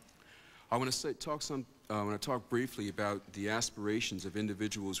 I want to talk briefly about the aspirations of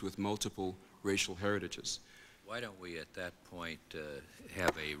individuals with multiple racial heritages. Why don't we at that point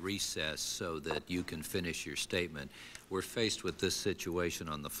have a recess so that you can finish your statement? We're faced with this situation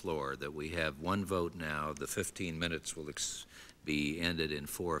on the floor that we have one vote now. The 15 minutes will be ended in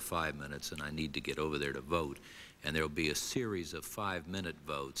 4 or 5 minutes, and I need to get over there to vote. And there will be a series of 5-minute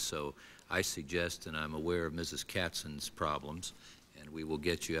votes. So I suggest, and I'm aware of Mrs. Katzen's problems, and we will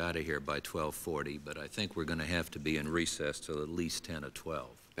get you out of here by 12:40, but I think we're going to have to be in recess till at least 10 or 12.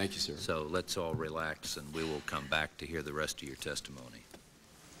 Thank you, sir. So let's all relax, and we will come back to hear the rest of your testimony.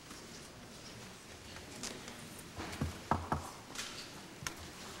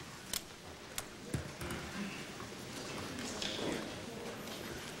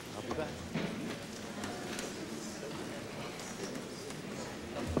 I'll be back.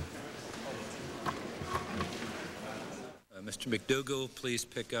 Mr. McDougall, please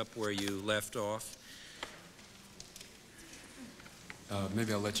pick up where you left off.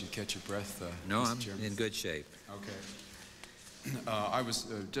 Maybe I'll let you catch your breath, No, Mr. I'm Chairman. in good shape. Okay. I was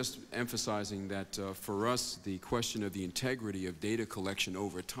just emphasizing that for us, the question of the integrity of data collection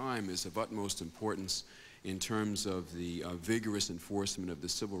over time is of utmost importance in terms of the vigorous enforcement of the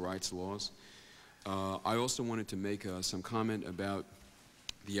civil rights laws. I also wanted to make some comment about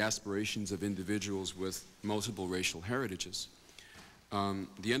the aspirations of individuals with multiple racial heritages.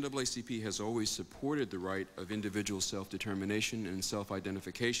 The NAACP has always supported the right of individual self-determination and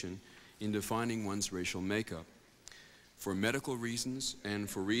self-identification in defining one's racial makeup. For medical reasons and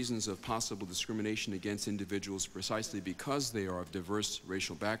for reasons of possible discrimination against individuals precisely because they are of diverse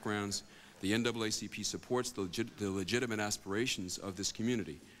racial backgrounds, the NAACP supports the legitimate aspirations of this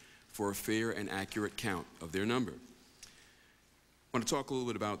community for a fair and accurate count of their number. I want to talk a little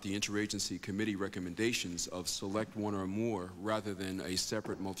bit about the interagency committee recommendations of select one or more rather than a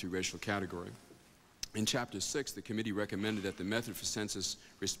separate multiracial category. In Chapter 6, the committee recommended that the method for census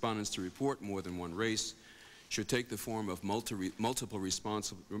respondents to report more than one race should take the form of multiple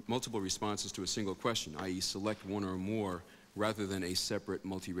responses to a single question, i.e. select one or more rather than a separate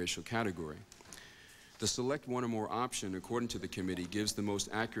multiracial category. The select one or more option, according to the committee, gives the most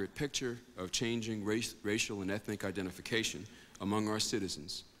accurate picture of changing racial and ethnic identification among our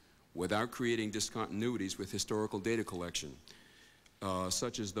citizens without creating discontinuities with historical data collection,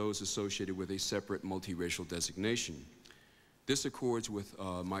 such as those associated with a separate multiracial designation. This accords with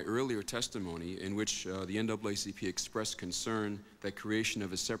my earlier testimony in which the NAACP expressed concern that creation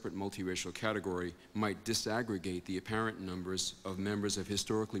of a separate multiracial category might disaggregate the apparent numbers of members of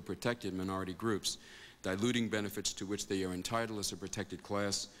historically protected minority groups, diluting benefits to which they are entitled as a protected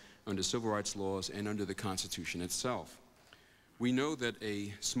class under civil rights laws and under the Constitution itself. We know that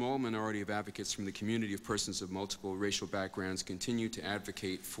a small minority of advocates from the community of persons of multiple racial backgrounds continue to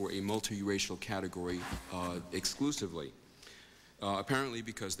advocate for a multiracial category exclusively, apparently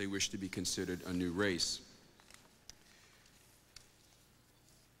because they wish to be considered a new race.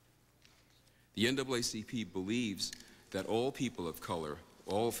 The NAACP believes that all people of color,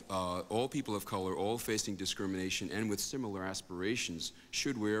 all facing discrimination and with similar aspirations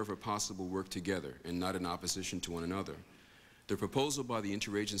should wherever possible work together and not in opposition to one another. The proposal by the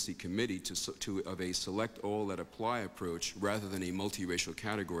Interagency Committee of a select all that apply approach rather than a multiracial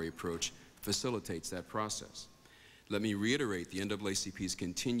category approach facilitates that process. Let me reiterate the NAACP's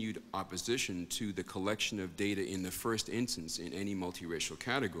continued opposition to the collection of data in the first instance in any multiracial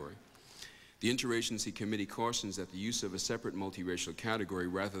category. The Interagency Committee cautions that the use of a separate multiracial category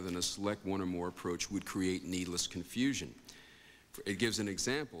rather than a select one or more approach would create needless confusion. It gives an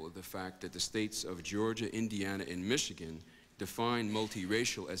example of the fact that the states of Georgia, Indiana, and Michigan define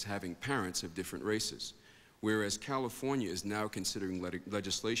multiracial as having parents of different races, whereas California is now considering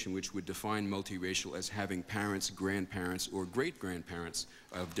legislation which would define multiracial as having parents, grandparents, or great-grandparents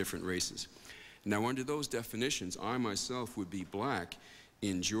of different races. Now, under those definitions, I myself would be black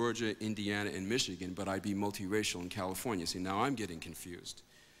in Georgia, Indiana, and Michigan, but I'd be multiracial in California. See, now I'm getting confused.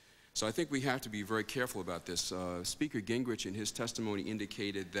 So I think we have to be very careful about this. Speaker Gingrich in his testimony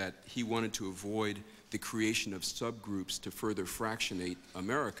indicated that he wanted to avoid the creation of subgroups to further fractionate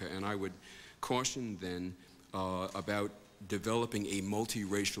America, and I would caution then about developing a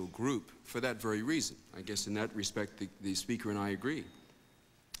multiracial group for that very reason. I guess in that respect, the speaker and I agree.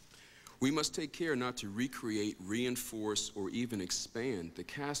 We must take care not to recreate, reinforce, or even expand the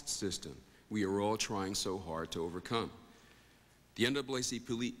caste system we are all trying so hard to overcome. The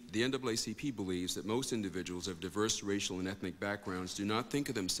NAACP believes that most individuals of diverse racial and ethnic backgrounds do not think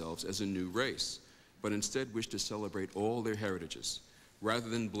of themselves as a new race, but instead wish to celebrate all their heritages, rather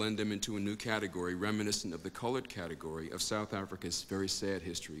than blend them into a new category reminiscent of the colored category of South Africa's very sad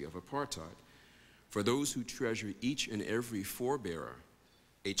history of apartheid. For those who treasure each and every forebearer,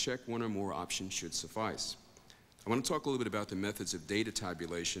 a check one or more option should suffice. I want to talk a little bit about the methods of data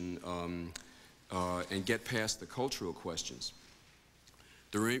tabulation and get past the cultural questions.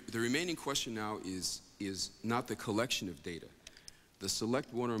 The remaining question now is not the collection of data. The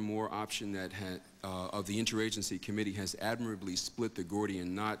select one or more option that of the Interagency Committee has admirably split the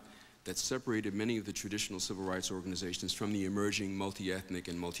Gordian knot that separated many of the traditional civil rights organizations from the emerging multi-ethnic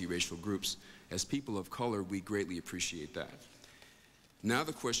and multiracial groups. As people of color, we greatly appreciate that. Now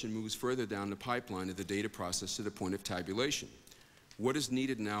the question moves further down the pipeline of the data process to the point of tabulation. What is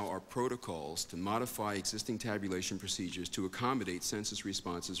needed now are protocols to modify existing tabulation procedures to accommodate census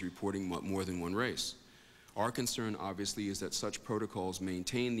responses reporting more than one race. Our concern, obviously, is that such protocols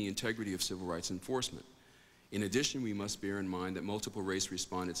maintain the integrity of civil rights enforcement. In addition, we must bear in mind that multiple race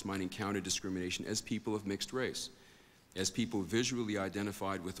respondents might encounter discrimination as people of mixed race, as people visually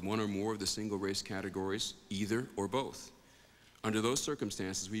identified with one or more of the single race categories, either or both. Under those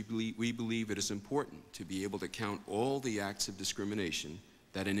circumstances, we believe it is important to be able to count all the acts of discrimination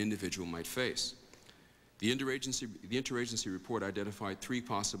that an individual might face. The interagency report identified 3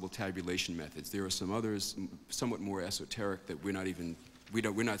 possible tabulation methods. There are some others, somewhat more esoteric, that we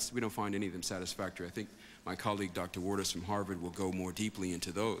don't find any of them satisfactory. I think my colleague, Dr. Waters from Harvard, will go more deeply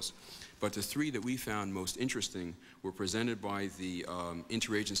into those. But the 3 that we found most interesting were presented by the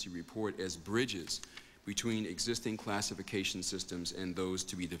interagency report as bridges between existing classification systems and those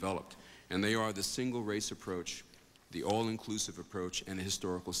to be developed. And they are the single race approach, the all-inclusive approach, and the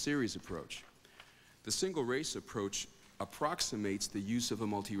historical series approach. The single race approach approximates the use of a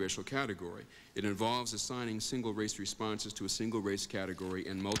multiracial category. It involves assigning single race responses to a single race category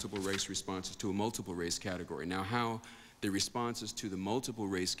and multiple race responses to a multiple race category. Now, how the responses to the multiple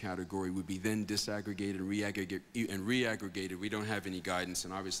race category would be then disaggregated and reaggregated, we don't have any guidance,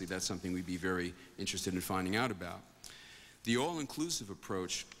 and obviously that's something we'd be very interested in finding out about. The all-inclusive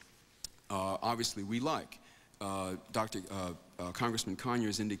approach, obviously we like. Congressman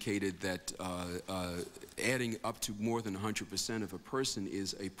Conyers indicated that adding up to more than 100% of a person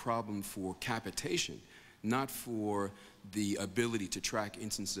is a problem for capitation, not for the ability to track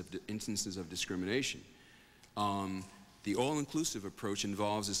instances of discrimination. The all-inclusive approach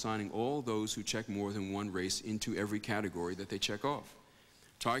involves assigning all those who check more than one race into every category that they check off.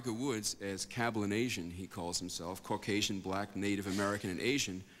 Tiger Woods, as Cablinasian, he calls himself, Caucasian, Black, Native American, and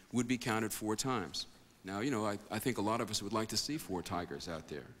Asian, would be counted 4 times. Now, you know, I think a lot of us would like to see 4 tigers out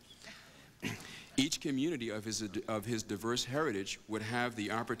there. Each community of his diverse heritage would have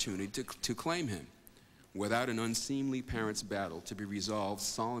the opportunity to claim him without an unseemly parents' battle to be resolved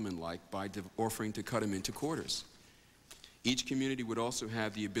Solomon-like by offering to cut him into quarters. Each community would also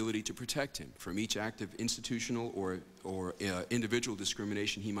have the ability to protect him from each act of institutional or individual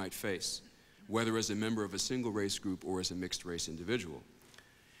discrimination he might face, whether as a member of a single race group or as a mixed race individual.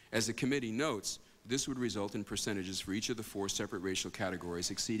 As the committee notes, this would result in percentages for each of the 4 separate racial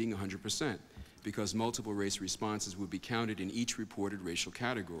categories exceeding 100%, because multiple race responses would be counted in each reported racial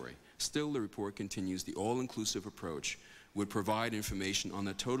category. Still, the report continues the all-inclusive approach would provide information on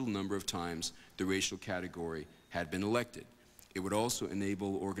the total number of times the racial category had been elected. It would also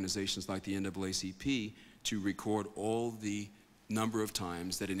enable organizations like the NAACP to record all the number of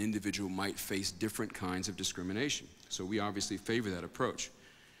times that an individual might face different kinds of discrimination. So we obviously favor that approach.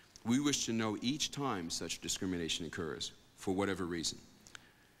 We wish to know each time such discrimination occurs, for whatever reason.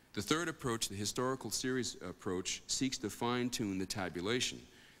 The third approach, the historical series approach, seeks to fine-tune the tabulation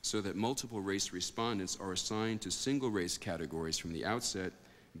so that multiple race respondents are assigned to single race categories from the outset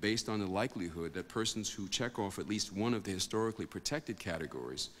based on the likelihood that persons who check off at least one of the historically protected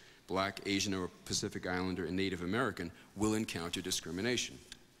categories, Black, Asian, or Pacific Islander, and Native American, will encounter discrimination.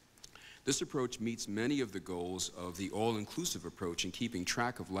 This approach meets many of the goals of the all-inclusive approach in keeping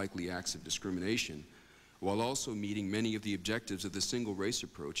track of likely acts of discrimination, while also meeting many of the objectives of the single race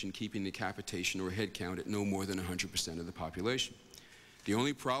approach in keeping the capitation or head count at no more than 100% of the population. The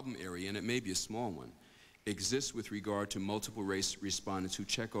only problem area, and it may be a small one, exists with regard to multiple race respondents who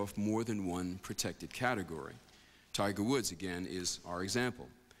check off more than one protected category. Tiger Woods, again, is our example.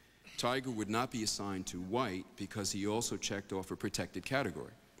 Tiger would not be assigned to white because he also checked off a protected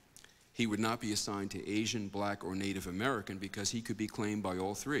category. He would not be assigned to Asian, Black, or Native American because he could be claimed by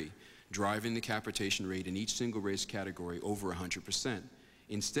all 3, driving the capitation rate in each single race category over 100%.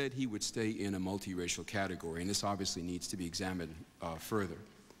 Instead, he would stay in a multiracial category, and this obviously needs to be examined further.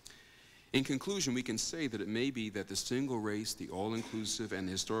 In conclusion, we can say that it may be that the single race, the all-inclusive, and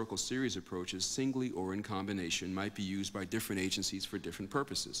the historical series approaches, singly or in combination, might be used by different agencies for different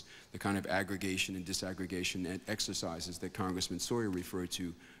purposes, the kind of aggregation and disaggregation exercises that Congressman Sawyer referred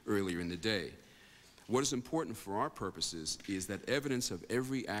to earlier in the day. What is important for our purposes is that evidence of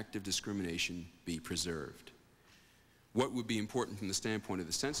every act of discrimination be preserved. What would be important from the standpoint of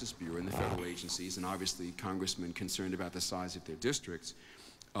the Census Bureau and the federal agencies, and obviously congressmen concerned about the size of their districts,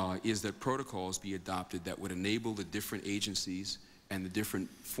 is that protocols be adopted that would enable the different agencies and the different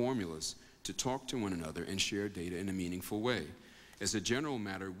formulas to talk to one another and share data in a meaningful way. As a general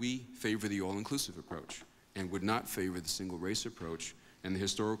matter, we favor the all-inclusive approach and would not favor the single race approach, and the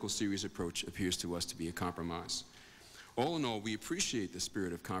historical series approach appears to us to be a compromise. All in all, we appreciate the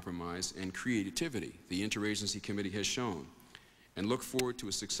spirit of compromise and creativity the Interagency Committee has shown and look forward to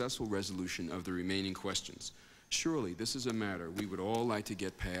a successful resolution of the remaining questions. Surely, this is a matter we would all like to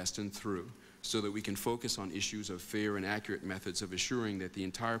get past and through so that we can focus on issues of fair and accurate methods of assuring that the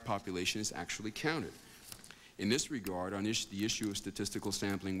entire population is actually counted. In this regard, on the issue of statistical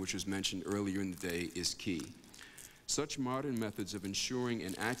sampling, which was mentioned earlier in the day, is key. Such modern methods of ensuring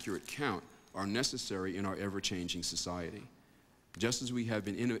an accurate count are necessary in our ever-changing society. Just as we have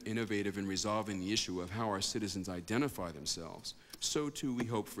been innovative in resolving the issue of how our citizens identify themselves, so too we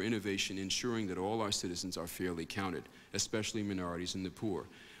hope for innovation ensuring that all our citizens are fairly counted, especially minorities and the poor.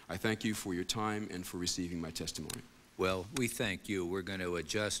 I thank you for your time and for receiving my testimony. Well, we thank you. We're going to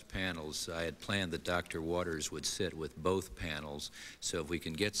adjust panels. I had planned that Dr. Waters would sit with both panels, so if we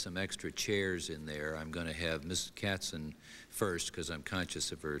can get some extra chairs in there, I'm going to have Ms. Katzen first because I'm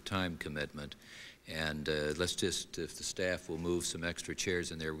conscious of her time commitment. And let's just, if the staff will move some extra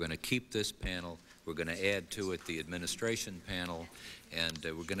chairs in there, we're going to keep this panel. We're going to add to it the administration panel, and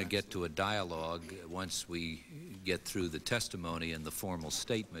we're going to get to a dialogue once we get through the testimony and the formal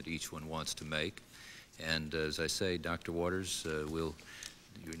statement each one wants to make. And as I say, Dr. Waters, you're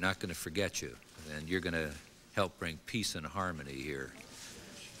not going to forget you, and you're going to help bring peace and harmony here.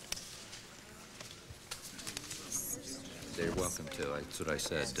 They're welcome to. That's what I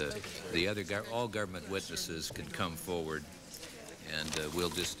said. All government witnesses can come forward, and we'll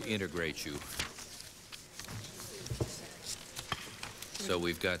just integrate you. So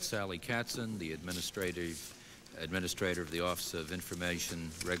we've got Sally Katzen, the Administrator of the Office of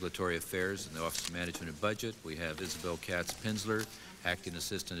Information Regulatory Affairs and the Office of Management and Budget. We have Isabel Katz-Pinsler, Acting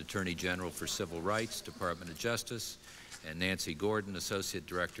Assistant Attorney General for Civil Rights, Department of Justice, and Nancy Gordon, Associate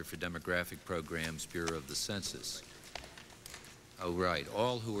Director for Demographic Programs, Bureau of the Census. Oh, right.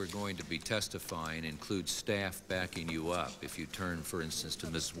 All who are going to be testifying include staff backing you up. If you turn, for instance, to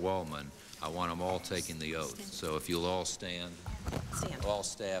Ms. Wallman, I want them all taking the oath. So if you'll all stand, all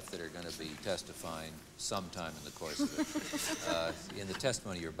staff that are going to be testifying sometime in the course of it. In the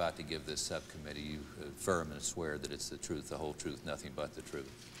testimony you're about to give this subcommittee, you affirm and swear that it's the truth, the whole truth, nothing but the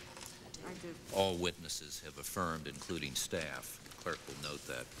truth. All witnesses have affirmed, including staff. The clerk will note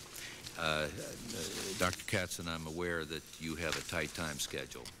that. Dr. Katzen, I'm aware that you have a tight time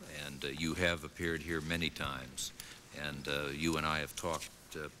schedule, and you have appeared here many times, and you and I have talked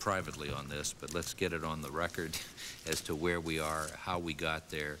privately on this, but let's get it on the record as to where we are, how we got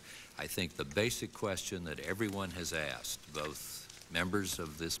there. I think the basic question that everyone has asked, both members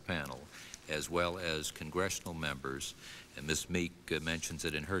of this panel as well as congressional members, and Ms. Meek mentions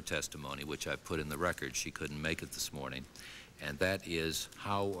it in her testimony, which I put in the record. She couldn't make it this morning. And that is,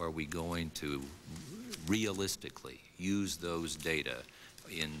 how are we going to realistically use those data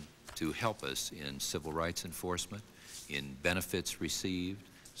to help us in civil rights enforcement, in benefits received,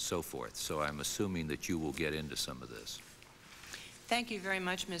 so forth. So I'm assuming that you will get into some of this. Thank you very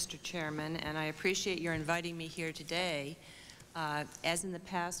much, Mr. Chairman, and I appreciate your inviting me here today. As in the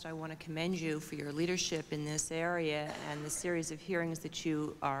past, I want to commend you for your leadership in this area, and the series of hearings that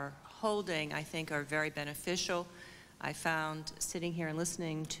you are holding, I think, are very beneficial. I found sitting here and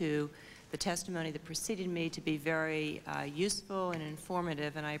listening to the testimony that preceded me to be very useful and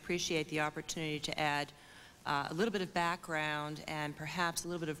informative, and I appreciate the opportunity to add a little bit of background and perhaps a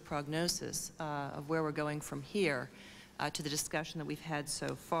little bit of prognosis of where we're going from here to the discussion that we've had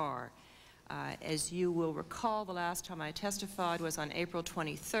so far. As you will recall, the last time I testified was on April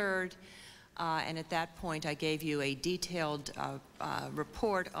 23rd, and at that point I gave you a detailed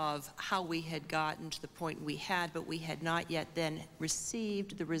report of how we had gotten to the point we had, but we had not yet then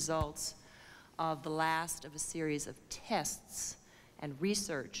received the results of the last of a series of tests and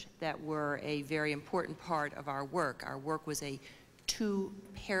research that were a very important part of our work. Our work was a two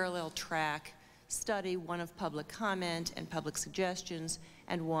parallel track study, one of public comment and public suggestions,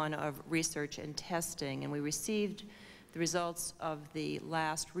 and one of research and testing. And we received the results of the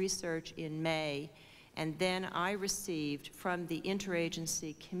last research in May, and then I received from the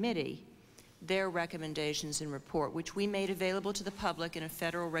Interagency Committee their recommendations and report, which we made available to the public in a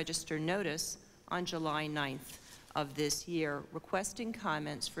Federal Register notice on July 9th of this year, requesting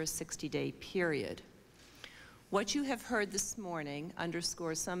comments for a 60-day period. What you have heard this morning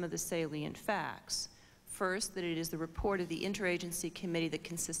underscores some of the salient facts. First, that it is the report of the Interagency Committee that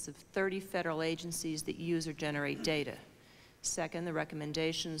consists of 30 federal agencies that use or generate data. Second, the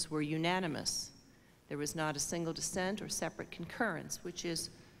recommendations were unanimous. There was not a single dissent or separate concurrence, which is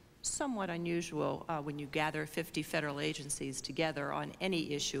somewhat unusual when you gather 50 federal agencies together on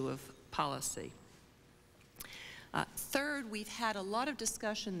any issue of policy. Third, we've had a lot of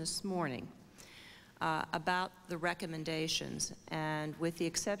discussion this morning about the recommendations, and with the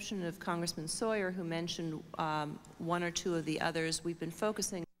exception of Congressman Sawyer, who mentioned one or two of the others, we've been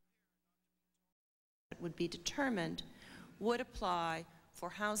focusing on what would be determined would apply for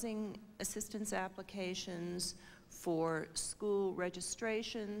housing assistance applications, for school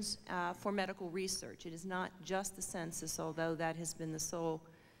registrations, for medical research. It is not just the census, although that has been the sole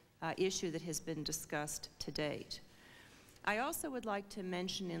issue that has been discussed to date. I also would like to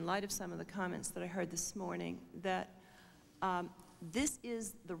mention, in light of some of the comments that I heard this morning, that this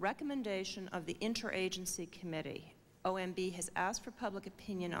is the recommendation of the Interagency Committee. OMB has asked for public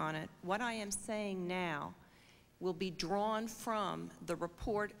opinion on it. What I am saying now will be drawn from the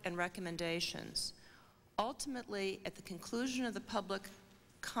report and recommendations. Ultimately, at the conclusion of the public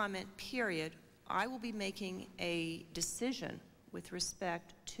comment period, I will be making a decision with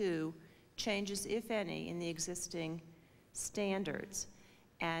respect to changes, if any, in the existing standards.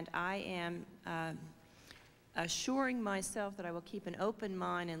 And I am assuring myself that I will keep an open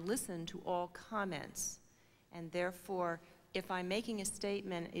mind and listen to all comments. And therefore, if I'm making a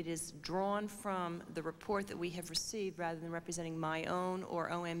statement, it is drawn from the report that we have received rather than representing my own or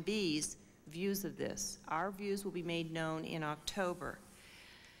OMB's views of this. Our views will be made known in October.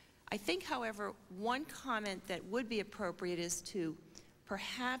 I think, however, one comment that would be appropriate is to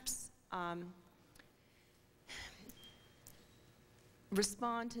perhaps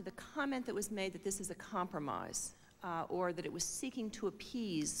respond to the comment that was made that this is a compromise or that it was seeking to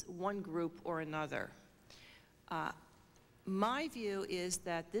appease one group or another. My view is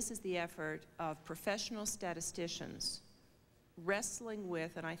that this is the effort of professional statisticians wrestling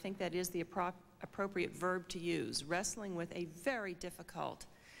with, and I think that is the appropriate verb to use, wrestling with a very difficult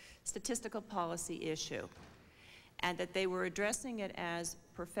statistical policy issue, and that they were addressing it as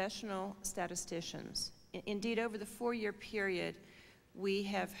professional statisticians. Indeed, over the 4-year period, we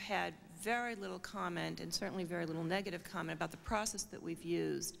have had very little comment, and certainly very little negative comment, about the process that we've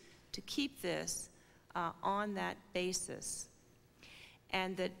used to keep this on that basis.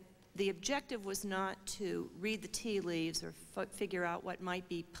 And that the objective was not to read the tea leaves or figure out what might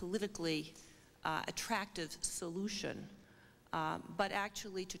be politically attractive solution but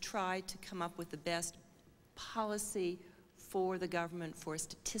actually to try to come up with the best policy for the government for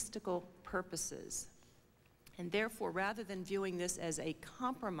statistical purposes. And therefore, rather than viewing this as a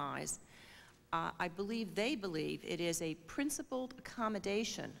compromise, they believe it is a principled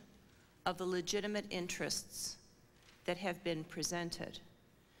accommodation of the legitimate interests that have been presented.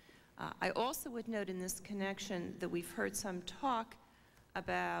 I also would note in this connection that we've heard some talk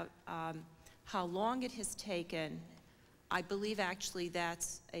about how long it has taken. I believe actually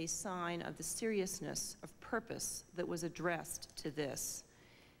that's a sign of the seriousness of purpose that was addressed to this.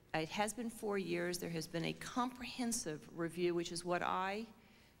 It has been 4 years. There has been a comprehensive review, which is what I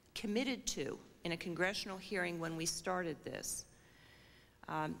committed to in a congressional hearing when we started this.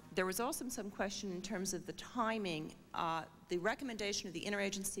 There was also some question in terms of the timing. The recommendation of the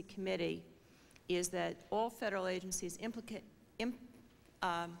Interagency Committee is that all federal agencies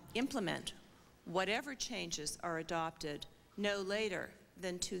implement whatever changes are adopted no later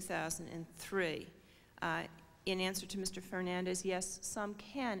than 2003. In answer to Mr. Fernandez, yes, some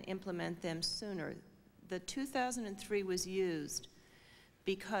can implement them sooner. The 2003 was used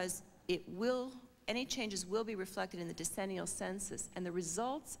because any changes will be reflected in the decennial census, and the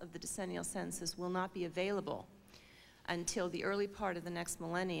results of the decennial census will not be available until the early part of the next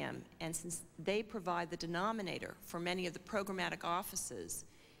millennium. And since they provide the denominator for many of the programmatic offices,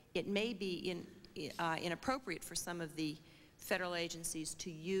 it may be inappropriate for some of the federal agencies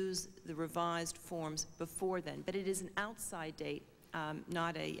to use the revised forms before then. But it is an outside date,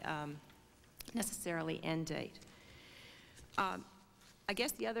 not a necessarily end date. I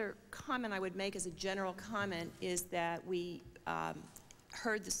guess the other comment I would make as a general comment is that we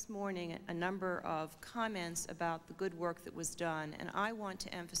heard this morning a number of comments about the good work that was done, and I want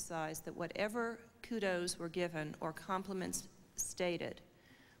to emphasize that whatever kudos were given or compliments stated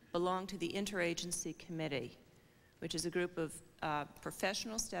belong to the Interagency Committee, which is a group of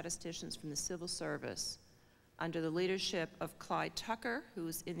professional statisticians from the civil service under the leadership of Clyde Tucker, who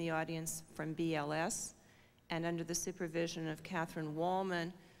is in the audience from BLS, and under the supervision of Catherine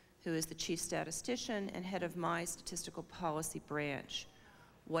Wallman, who is the chief statistician and head of my statistical policy branch.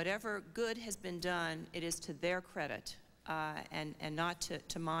 Whatever good has been done, it is to their credit and not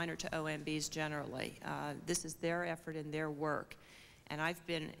to mine or to OMB's generally. This is their effort and their work. And I've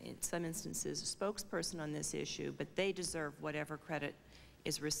been, in some instances, a spokesperson on this issue, but they deserve whatever credit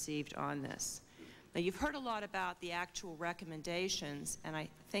is received on this. Now, you've heard a lot about the actual recommendations, and I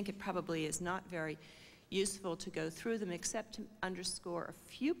think it probably is not very useful to go through them except to underscore a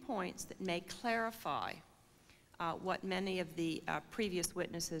few points that may clarify what many of the previous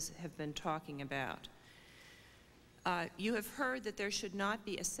witnesses have been talking about. You have heard that there should not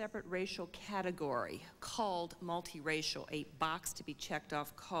be a separate racial category called multiracial, a box to be checked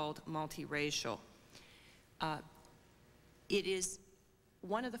off called multiracial. It is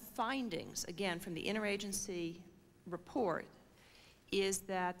one of the findings, again, from the interagency report, is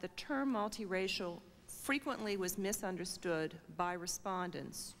that the term multiracial frequently was misunderstood by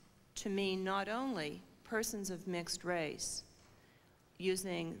respondents to mean not only persons of mixed race,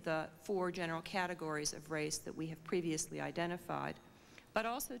 using the 4 general categories of race that we have previously identified, but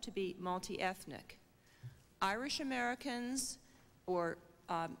also to be multi-ethnic. Irish Americans, or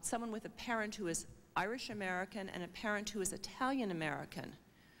someone with a parent who is Irish American and a parent who is Italian American,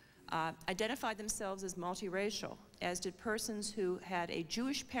 identified themselves as multiracial, as did persons who had a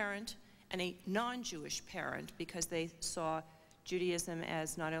Jewish parent and a non-Jewish parent because they saw Judaism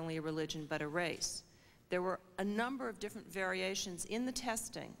as not only a religion but a race. There were a number of different variations in the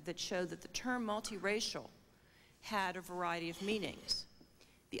testing that showed that the term multiracial had a variety of meanings.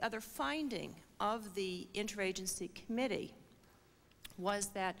 The other finding of the Interagency Committee was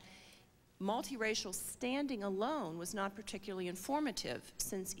that multiracial standing alone was not particularly informative,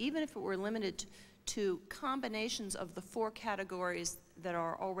 since even if it were limited to combinations of the 4 categories that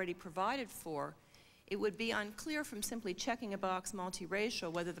are already provided for, it would be unclear from simply checking a box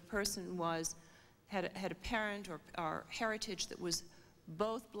multiracial whether the person had a parent or heritage that was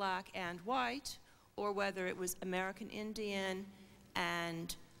both black and white, or whether it was American Indian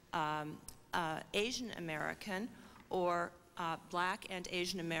and Asian American, or black and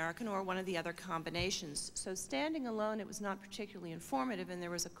Asian American, or one of the other combinations. So standing alone, it was not particularly informative, and there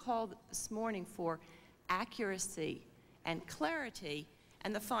was a call this morning for accuracy and clarity,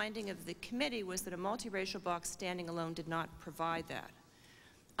 and the finding of the committee was that a multiracial box standing alone did not provide that.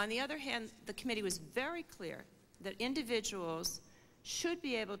 On the other hand, the committee was very clear that individuals should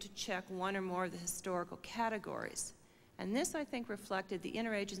be able to check one or more of the historical categories. And this, I think, reflected the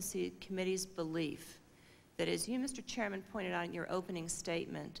Interagency Committee's belief that, as you, Mr. Chairman, pointed out in your opening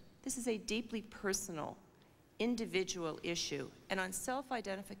statement, this is a deeply personal individual issue. And on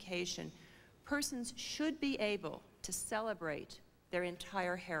self-identification, persons should be able to celebrate their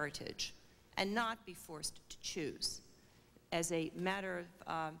entire heritage and not be forced to choose. As a matter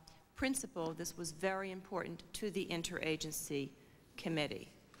of principle, this was very important to the interagency committee.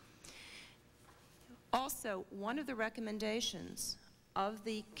 Also, one of the recommendations of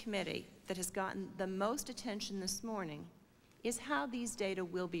the committee that has gotten the most attention this morning is how these data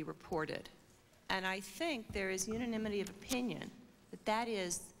will be reported. And I think there is unanimity of opinion that that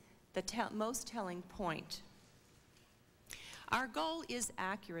is the most telling point. Our goal is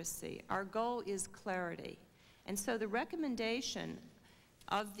accuracy. Our goal is clarity. And so the recommendation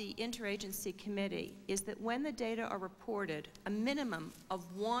of the interagency committee is that when the data are reported, a minimum of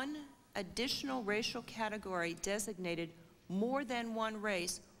one additional racial category designated more than one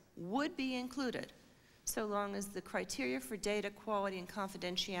race would be included, so long as the criteria for data quality and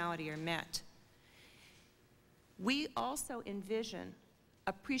confidentiality are met. We also envision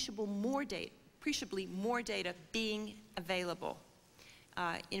appreciably more data being available.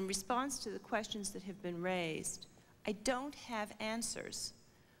 In response to the questions that have been raised, I don't have answers,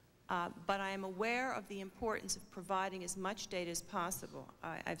 but I am aware of the importance of providing as much data as possible.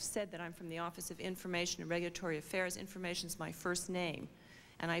 I've said that I'm from the Office of Information and Regulatory Affairs. Information is my first name,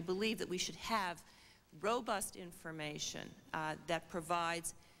 and I believe that we should have robust information that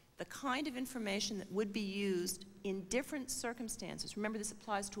provides the kind of information that would be used in different circumstances. Remember, this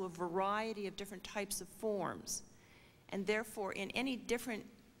applies to a variety of different types of forms, and therefore, in many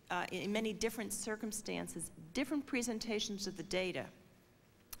different circumstances, different presentations of the data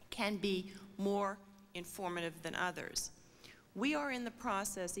can be more informative than others. We are in the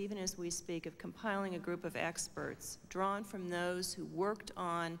process, even as we speak, of compiling a group of experts drawn from those who worked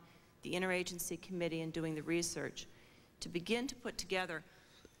on the interagency committee and doing the research to begin to put together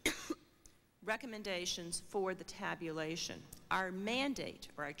recommendations for the tabulation. Our mandate,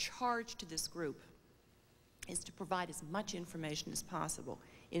 or our charge to this group, is to provide as much information as possible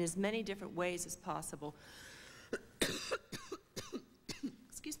in as many different ways as possible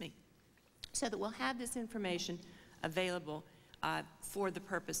excuse me, so that we'll have this information available for the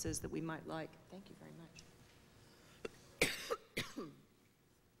purposes that we might like. Thank you very much.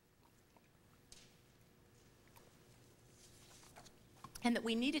 And that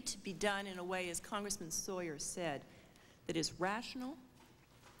we need it to be done in a way, as Congressman Sawyer said, that is rational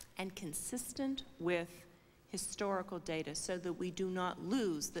and consistent with historical data, so that we do not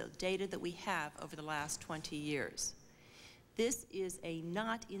lose the data that we have over the last 20 years. This is a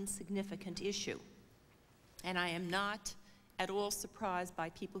not insignificant issue, and I am not at all surprised by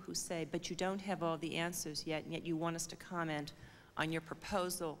people who say, but you don't have all the answers yet, and yet you want us to comment on your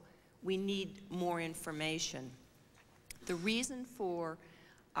proposal. We need more information. The reason for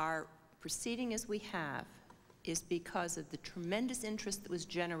our proceeding as we have is because of the tremendous interest that was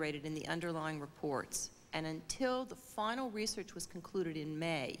generated in the underlying reports. And until the final research was concluded in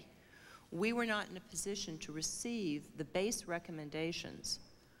May, we were not in a position to receive the base recommendations.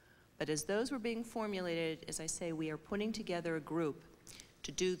 But as those were being formulated, as I say, we are putting together a group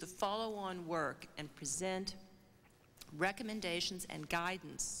to do the follow-on work and present recommendations and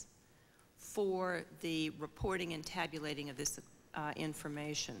guidance for the reporting and tabulating of this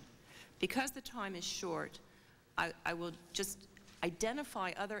information. Because the time is short, I will just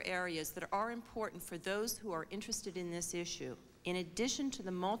identify other areas that are important for those who are interested in this issue. In addition to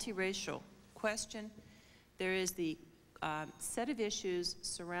the multiracial question, there is the set of issues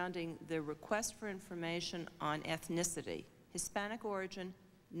surrounding the request for information on ethnicity, Hispanic origin,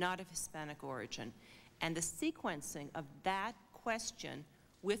 not of Hispanic origin, and the sequencing of that question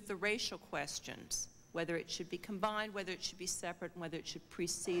with the racial questions, whether it should be combined, whether it should be separate, and whether it should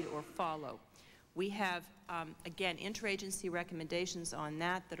precede or follow. We have, again, interagency recommendations on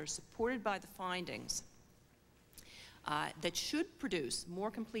that that are supported by the findings that should produce more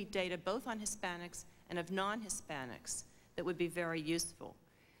complete data both on Hispanics and of non-Hispanics that would be very useful.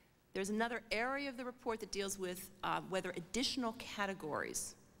 There's another area of the report that deals with whether additional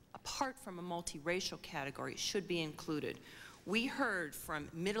categories, apart from a multiracial category, should be included. We heard from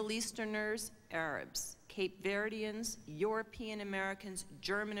Middle Easterners, Arabs, Cape Verdeans, European Americans,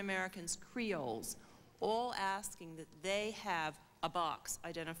 German Americans, Creoles, all asking that they have a box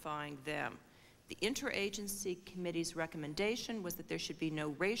identifying them. The Interagency Committee's recommendation was that there should be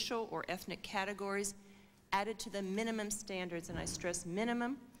no racial or ethnic categories added to the minimum standards, and I stress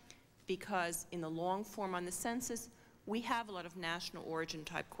minimum because in the long form on the census, we have a lot of national origin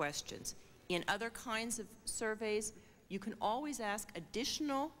type questions. In other kinds of surveys, you can always ask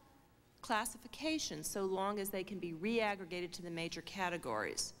additional classifications so long as they can be reaggregated to the major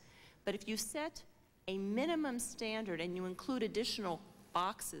categories. But if you set a minimum standard and you include additional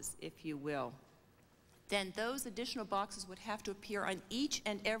boxes, if you will, then those additional boxes would have to appear on each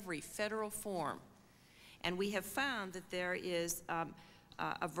and every federal form. And we have found that there is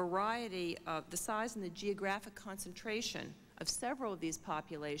a variety of the size and the geographic concentration of several of these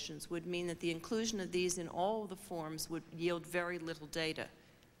populations would mean that the inclusion of these in all of the forms would yield very little data.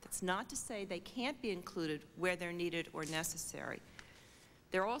 That's not to say they can't be included where they're needed or necessary.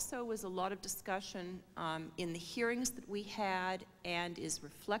 There also was a lot of discussion in the hearings that we had and is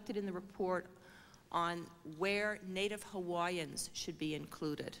reflected in the report on where Native Hawaiians should be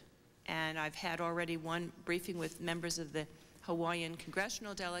included. And I've had already one briefing with members of the Hawaiian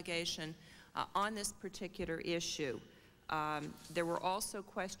congressional delegation on this particular issue. There were also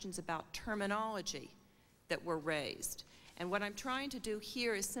questions about terminology that were raised. And what I'm trying to do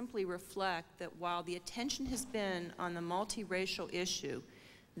here is simply reflect that while the attention has been on the multiracial issue,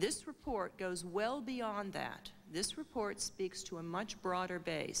 this report goes well beyond that. This report speaks to a much broader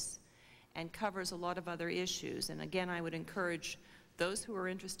base and covers a lot of other issues. And again, I would encourage those who are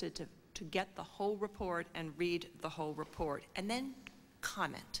interested to get the whole report and read the whole report, and then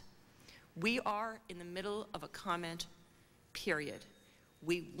comment. We are in the middle of a comment period.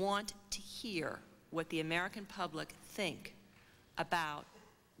 We want to hear what the American public think about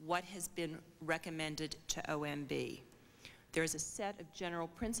what has been recommended to OMB. There's a set of general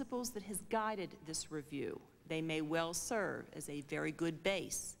principles that has guided this review. They may well serve as a very good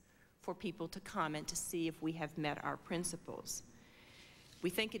base for people to comment to see if we have met our principles. We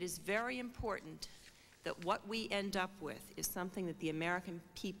think it is very important that what we end up with is something that the American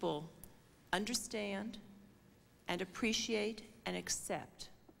people understand and appreciate and accept,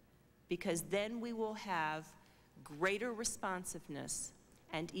 because then we will have greater responsiveness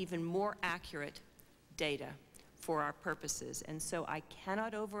and even more accurate data for our purposes. And so I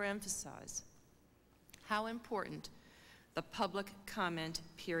cannot overemphasize how important the public comment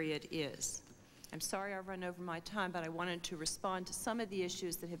period is. I'm sorry I've run over my time, but I wanted to respond to some of the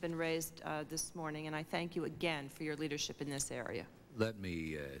issues that have been raised this morning, and I thank you again for your leadership in this area. Let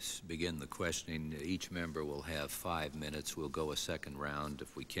me begin the questioning. Each member will have 5 minutes. We'll go a second round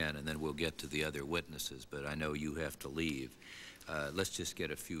if we can, and then we'll get to the other witnesses, but I know you have to leave. Let's just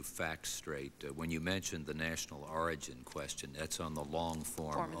get a few facts straight. When you mentioned the national origin question, that's on the long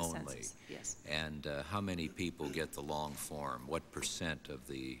form only. Census, yes. And how many people get the long form? What % of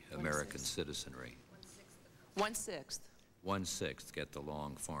the American citizenry? 1/6. 1/6 get the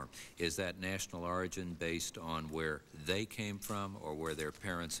long form. Is that national origin based on where they came from or where their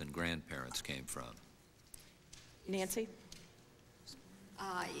parents and grandparents came from? Nancy?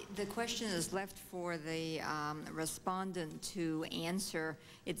 The question is left for the respondent to answer.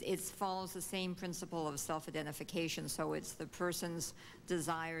 It follows the same principle of self-identification, so it's the person's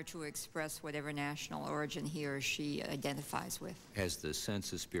desire to express whatever national origin he or she identifies with. Has the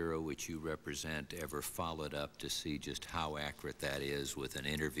Census Bureau, which you represent, ever followed up to see just how accurate that is with an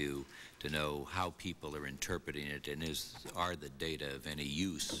interview to know how people are interpreting it, and are the data of any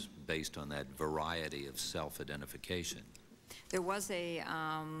use based on that variety of self-identification? There was a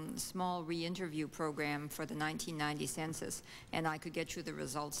small re-interview program for the 1990 census, and I could get you the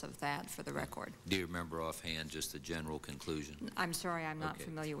results of that for the record. Do you remember offhand just the general conclusion? I'm sorry, I'm not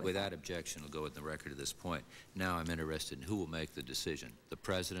familiar with Without that. objection, we'll go with the record at this point. Now I'm interested in who will make the decision, the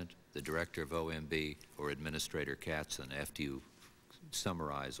President, the Director of OMB, or Administrator Katzen, after you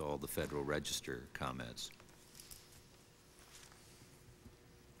summarize all the Federal Register comments.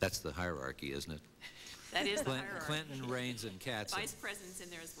 That's the hierarchy, isn't it? That is the hierarchy. Clinton, Raines, and Katzen. Vice President's in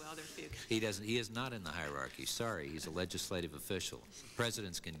there as well. There are a few. He is not in the hierarchy. Sorry, he's a legislative official.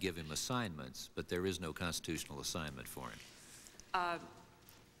 Presidents can give him assignments, but there is no constitutional assignment for him.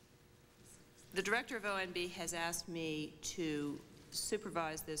 The Director of OMB has asked me to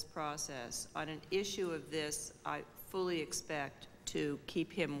supervise this process. On an issue of this, I fully expect to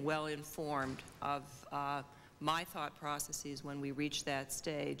keep him well informed of my thought processes when we reach that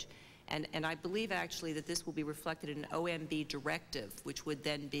stage. And I believe actually that this will be reflected in an OMB directive, which would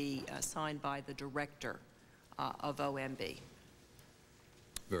then be signed by the Director of OMB.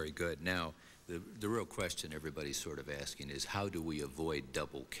 Very good. Now, the real question everybody's sort of asking is, how do we avoid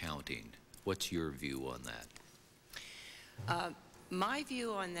double counting? What's your view on that? My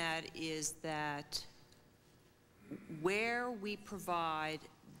view on that is that where we provide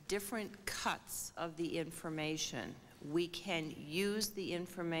different cuts of the information, we can use the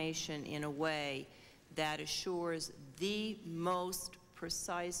information in a way that assures the most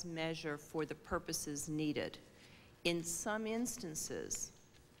precise measure for the purposes needed. In some instances,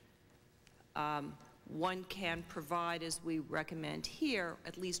 one can provide, as we recommend here,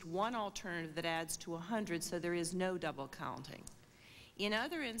 at least one alternative that adds to 100, so there is no double counting. In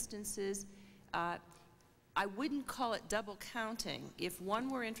other instances, I wouldn't call it double counting if one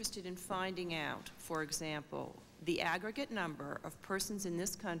were interested in finding out, for example, the aggregate number of persons in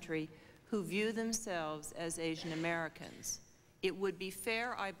this country who view themselves as Asian Americans. It would be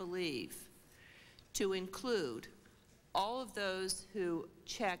fair, I believe, to include all of those who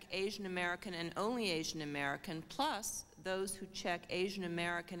check Asian American and only Asian American, plus those who check Asian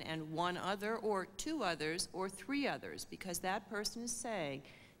American and one other or two others or three others, because that person is saying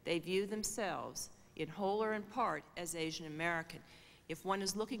they view themselves in whole or in part as Asian American. If one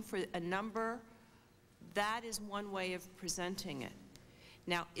is looking for a number, that is one way of presenting it.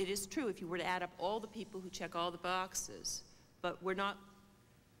 Now, it is true if you were to add up all the people who check all the boxes, but we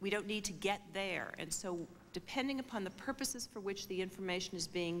don't need to get there. And so depending upon the purposes for which the information is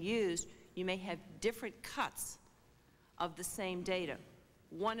being used, you may have different cuts of the same data.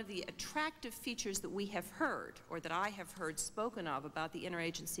 One of the attractive features that we have heard, or that I have heard spoken of about the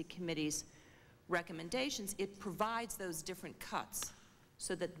Interagency Committee's recommendations, it provides those different cuts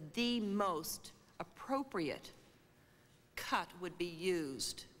so that the most appropriate cut would be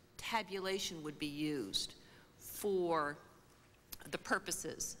used, tabulation would be used for the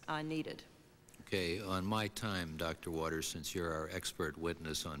purposes needed. Okay, on my time, Dr. Waters, since you're our expert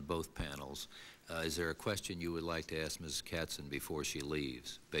witness on both panels, is there a question you would like to ask Mrs. Katzen before she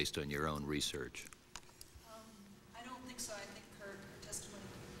leaves, based on your own research? I don't think so. I think her testimony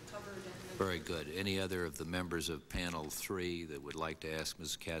covered it. Very good. Any other of the members of panel 3 that would like to ask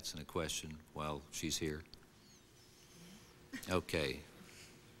Mrs. Katzen a question while she's here? Okay.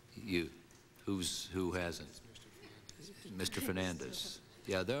 Who hasn't? Mr. Fernandez.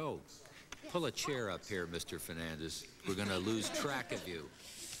 Yeah, pull a chair up here, Mr. Fernandez. We're going to lose track of you.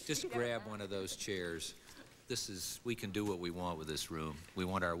 Just grab one of those chairs. We can do what we want with this room. We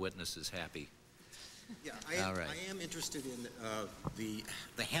want our witnesses happy. Yeah, All right. I am interested in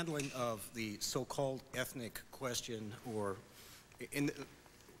the handling of the so-called ethnic question, or in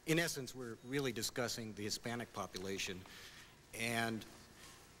essence, we're really discussing the Hispanic population, and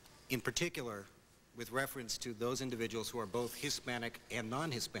in particular, with reference to those individuals who are both Hispanic and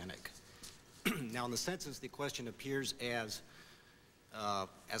non-Hispanic. Now, in the census, the question appears as a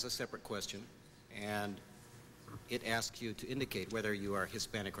separate question, and it asks you to indicate whether you are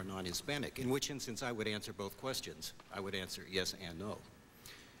Hispanic or non-Hispanic, in which instance I would answer both questions. I would answer yes and no.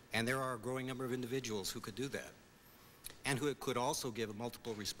 And there are a growing number of individuals who could do that, and who could also give a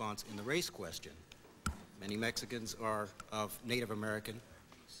multiple response in the race question. Many Mexicans are of Native American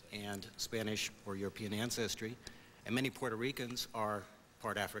and Spanish or European ancestry, and many Puerto Ricans are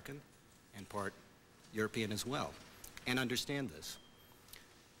part African and part European as well, and understand this.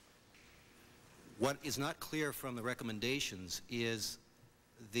 What is not clear from the recommendations is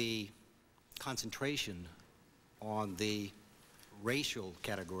the concentration on the racial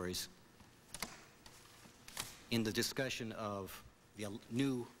categories in the discussion of the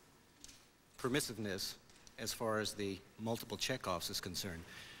new permissiveness as far as the multiple checkoffs is concerned.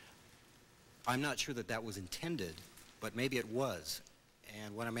 I'm not sure that that was intended, but maybe it was.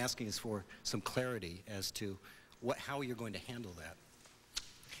 And what I'm asking is for some clarity as to how you're going to handle that.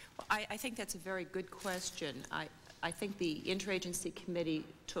 Well, I think that's a very good question. I think the Interagency Committee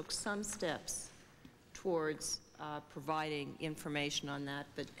took some steps towards providing information on that,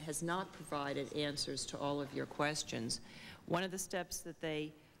 but has not provided answers to all of your questions. One of the steps that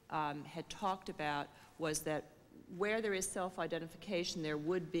they had talked about was that where there is self-identification, there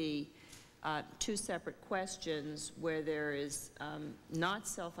would be two separate questions where there is not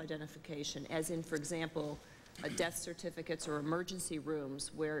self-identification, as in, for example, death certificates or emergency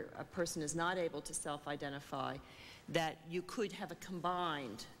rooms where a person is not able to self-identify, that you could have a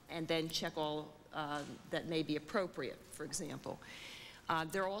combined and then check all that may be appropriate, for example.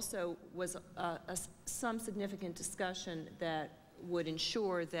 There also was some significant discussion that would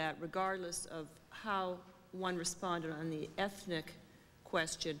ensure that regardless of how one responded on the ethnic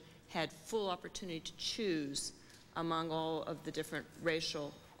question, had full opportunity to choose among all of the different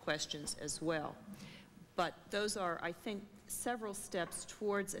racial questions as well. But those are, I think, several steps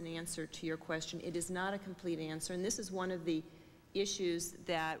towards an answer to your question. It is not a complete answer, and this is one of the issues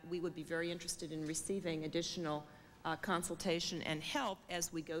that we would be very interested in receiving additional consultation and help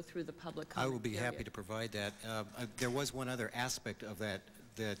as we go through the public comment I will be period. happy to provide that. There was one other aspect of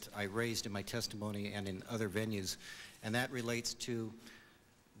that I raised in my testimony and in other venues, and that relates to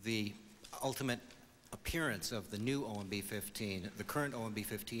the ultimate appearance of the new OMB 15. The current OMB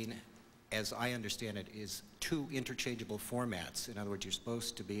 15, as I understand it, is two interchangeable formats. In other words, you're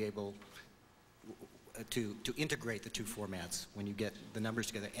supposed to be able, to integrate the two formats when you get the numbers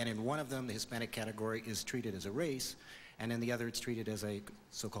together. And in one of them, the Hispanic category is treated as a race, and in the other, it's treated as a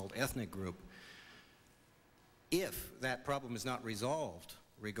so-called ethnic group. If that problem is not resolved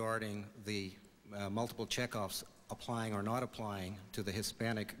regarding the multiple checkoffs applying or not applying to the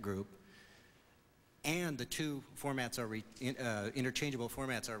Hispanic group, and the two formats are interchangeable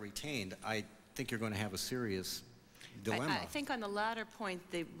formats are retained, I think you're going to have a serious dilemma. I think on the latter point,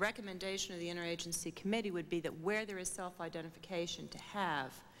 the recommendation of the Interagency Committee would be that where there is self-identification, to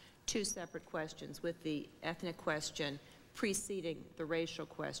have two separate questions, with the ethnic question preceding the racial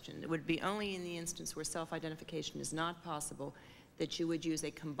question. It would be only in the instance where self-identification is not possible that you would use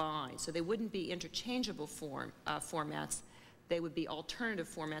a combined. So they wouldn't be interchangeable formats. They would be alternative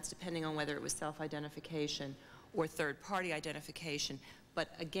formats depending on whether it was self-identification or third-party identification. But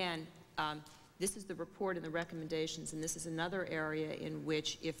again, this is the report and the recommendations, and this is another area in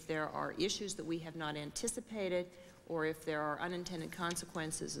which, if there are issues that we have not anticipated, or if there are unintended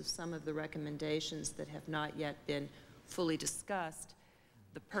consequences of some of the recommendations that have not yet been fully discussed,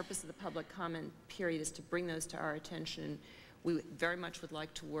 the purpose of the public comment period is to bring those to our attention. We very much would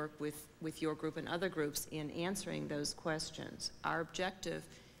like to work with your group and other groups in answering those questions. Our objective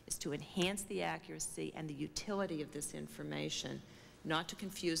is to enhance the accuracy and the utility of this information, not to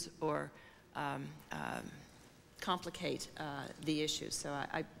confuse or complicate the issues. So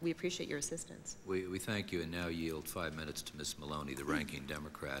we appreciate your assistance. We thank you, and now yield 5 minutes to Ms. Maloney, the ranking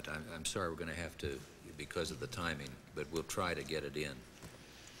Democrat. I'm sorry we're going to have to, because of the timing, but we'll try to get it in.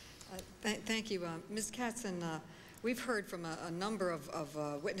 Thank you. Ms. Katzen, we've heard from a number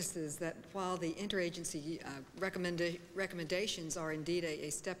of witnesses that while the interagency recommendations are indeed a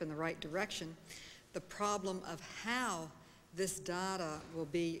step in the right direction, the problem of how this data will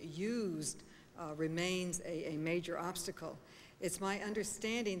be used remains a major obstacle. It's my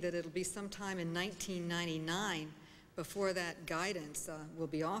understanding that it'll be sometime in 1999 before that guidance will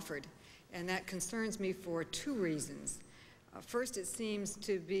be offered, and that concerns me for two reasons. First, it seems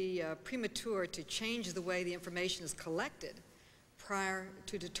to be premature to change the way the information is collected prior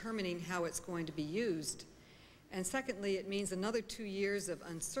to determining how it's going to be used. And secondly, it means another 2 years of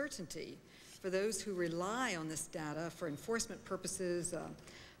uncertainty for those who rely on this data for enforcement purposes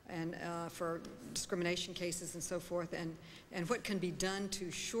and for discrimination cases and so forth, and what can be done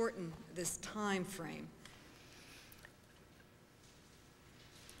to shorten this time frame.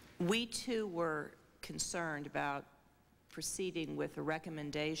 We too were concerned about proceeding with a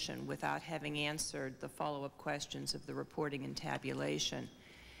recommendation without having answered the follow-up questions of the reporting and tabulation,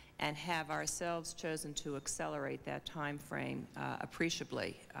 and have ourselves chosen to accelerate that time frame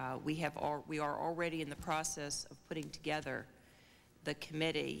appreciably. We are already in the process of putting together the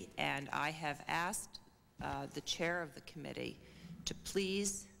committee, and I have asked the chair of the committee to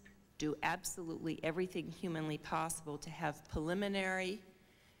please do absolutely everything humanly possible to have preliminary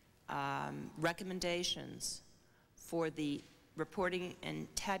recommendations for the reporting and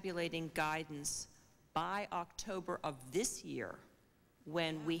tabulating guidance by October of this year,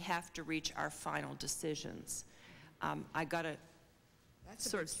 when we have to reach our final decisions. I got a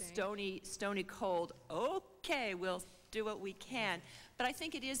sort of stony cold, okay, we'll do what we can. But I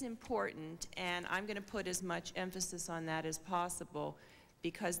think it is important, and I'm going to put as much emphasis on that as possible,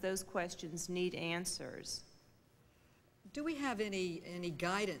 because those questions need answers. Do we have any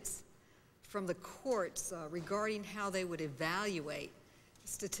guidance from the courts regarding how they would evaluate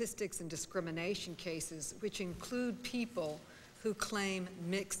statistics and discrimination cases which include people who claim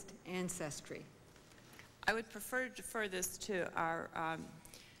mixed ancestry? I would prefer to defer this to our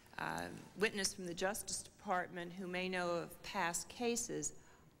witness from the Justice Department who may know of past cases.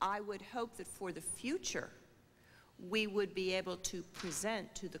 I would hope that for the future we would be able to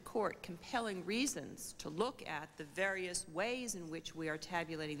present to the court compelling reasons to look at the various ways in which we are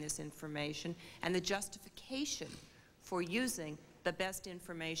tabulating this information and the justification for using the best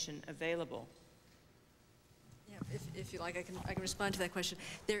information available. Yeah, if you like, I can respond to that question.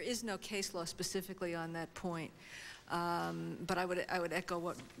 There is no case law specifically on that point, but I would echo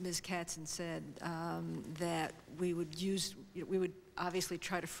what Ms. Katzen said, that we would obviously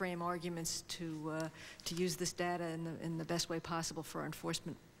try to frame arguments to use this data in the best way possible for our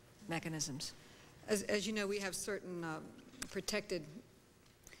enforcement mechanisms. As you know, we have certain protected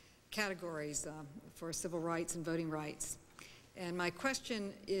categories for civil rights and voting rights. And my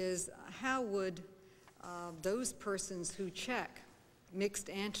question is, how would those persons who check mixed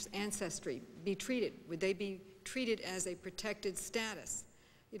ancestry be treated? Would they be treated as a protected status?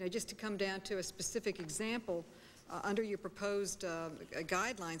 You know, just to come down to a specific example, under your proposed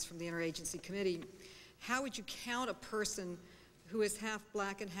guidelines from the Interagency Committee, how would you count a person who is half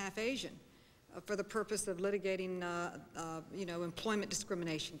black and half Asian? for the purpose of litigating, you know, employment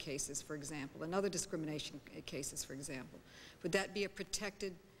discrimination cases, for example, and other discrimination cases, for example. Would that be a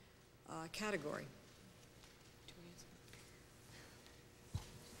protected category?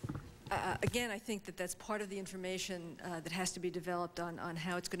 Again, I think that that's part of the information that has to be developed on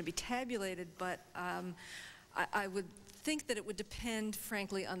how it's going to be tabulated, but I would think that it would depend,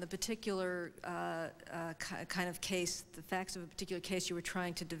 frankly, on the particular kind of case, the facts of a particular case you were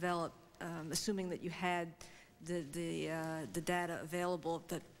trying to develop, assuming that you had the data available,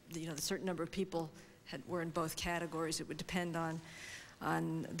 that, you know, a certain number of people were in both categories. It would depend on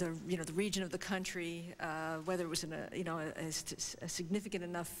the, you know, the region of the country, whether it was in a, you know, a significant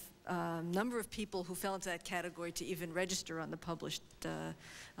enough number of people who fell into that category to even register on the published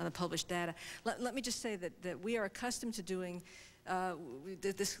data. Let me just say that we are accustomed to doing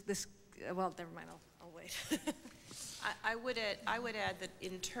this. Well, never mind. I'll wait. I would add that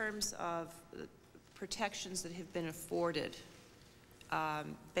in terms of protections that have been afforded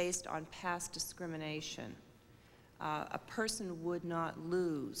based on past discrimination, a person would not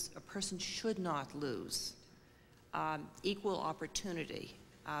lose, a person should not lose equal opportunity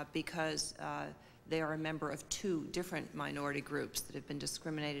because they are a member of two different minority groups that have been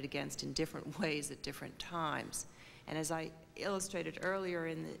discriminated against in different ways at different times. And as I illustrated earlier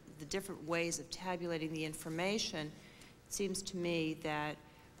in the different ways of tabulating the information, it seems to me that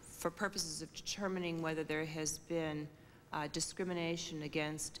for purposes of determining whether there has been discrimination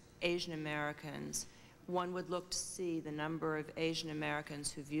against Asian Americans, one would look to see the number of Asian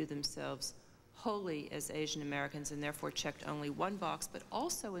Americans who view themselves wholly as Asian Americans and therefore checked only one box, but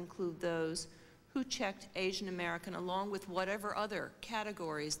also include those who checked Asian American along with whatever other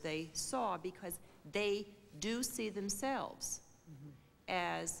categories they saw, because they do see themselves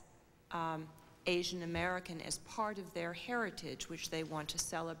as Asian American as part of their heritage, which they want to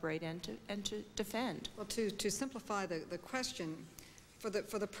celebrate and to defend. Well, to simplify the question, for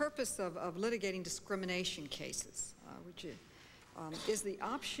the purpose of litigating discrimination cases, is the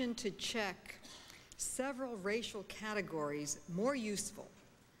option to check several racial categories more useful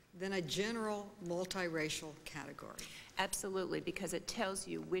than a general multiracial category? Absolutely, because it tells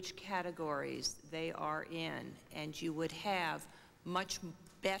you which categories they are in, and you would have much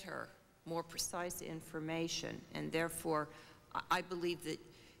better, more precise information, and therefore I believe that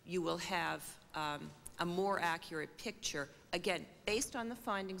you will have a more accurate picture, again, based on the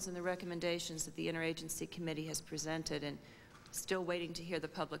findings and the recommendations that the Interagency Committee has presented, and still waiting to hear the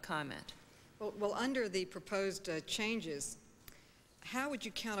public comment. Well, under the proposed changes, how would you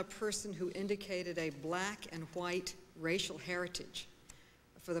count a person who indicated a black and white racial heritage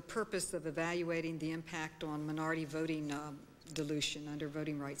for the purpose of evaluating the impact on minority voting dilution under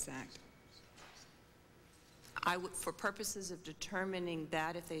Voting Rights Act? For purposes of determining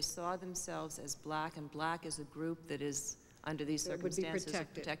that, if they saw themselves as black, and black is a group that is under these circumstances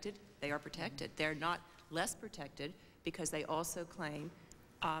protected, they are protected. They're not less protected because they also claim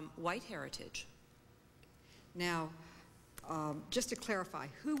white heritage. Now, just to clarify,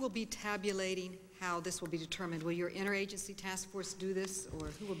 who will be tabulating how this will be determined? Will your interagency task force do this, or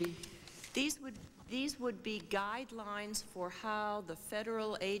who will be? These would be guidelines for how the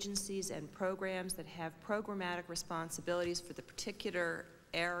federal agencies and programs that have programmatic responsibilities for the particular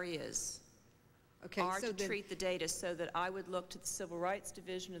areas are to treat the data, so that I would look to the Civil Rights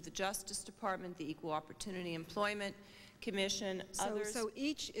Division of the Justice Department, the Equal Opportunity Employment Commission, others. So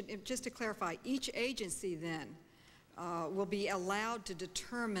each, just to clarify, each agency then will be allowed to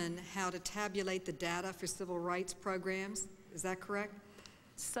determine how to tabulate the data for civil rights programs. Is that correct?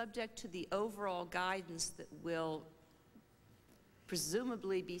 Subject to the overall guidance that will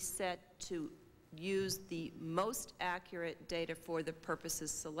presumably be set to use the most accurate data for the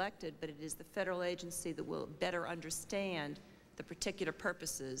purposes selected, but it is the federal agency that will better understand the particular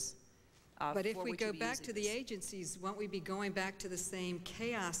purposes. But if we go back to the agencies, won't we be going back to the same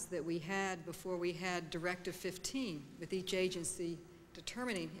chaos that we had before we had Directive 15, with each agency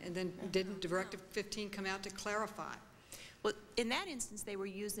determining, and then didn't Directive 15 come out to clarify? Well, in that instance, they were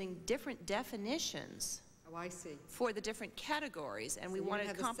using different definitions. Oh, I see. For the different categories, and so we wanted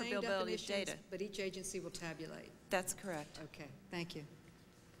comparability of data. But each agency will tabulate. That's correct. Okay, thank you.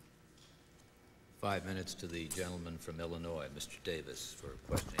 5 minutes to the gentleman from Illinois, Mr. Davis, for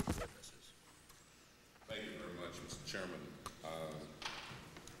questioning the witnesses. Thank you very much, Mr. Chairman.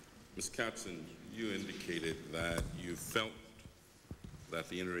 Ms. Katzen, you indicated that you felt that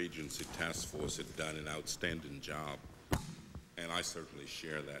the Interagency Task Force had done an outstanding job, and I certainly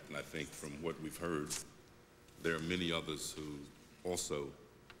share that, and I think from what we've heard, there are many others who also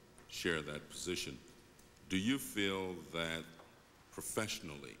share that position. Do you feel that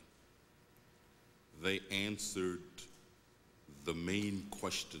professionally they answered the main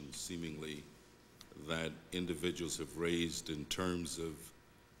questions, seemingly, that individuals have raised in terms of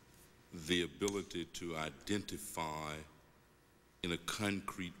the ability to identify in a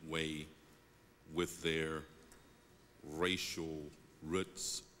concrete way with their racial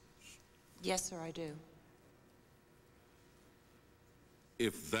roots? Yes, sir, I do.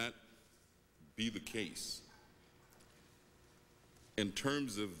 If that be the case, in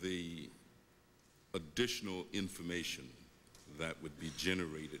terms of the additional information that would be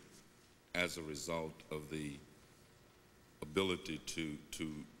generated as a result of the ability to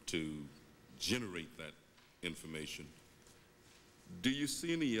generate that information, do you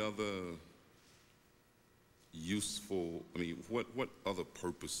see any other useful, what other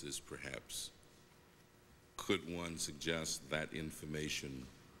purposes perhaps could one suggest that information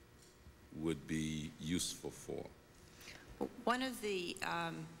would be useful for? One of the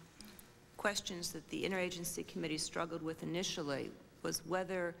questions that the Interagency Committee struggled with initially was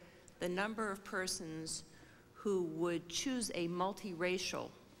whether the number of persons who would choose a multiracial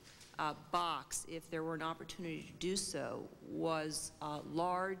box, if there were an opportunity to do so, was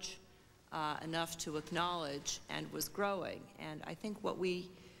large enough to acknowledge and was growing. And I think what we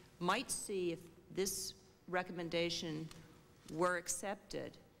might see if this recommendation were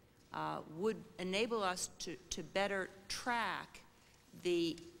accepted would enable us to better track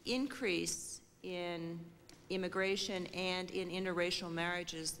the increase in immigration and in interracial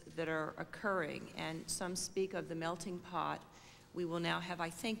marriages that are occurring. And some speak of the melting pot. We will now have, I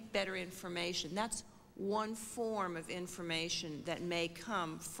think, better information. That's one form of information that may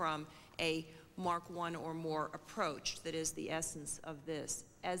come from a Mark I or more approach that is the essence of this.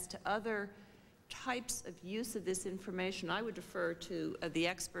 As to other types of use of this information, I would defer to the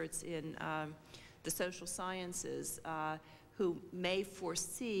experts in the social sciences who may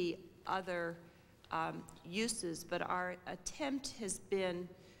foresee other uses, but our attempt has been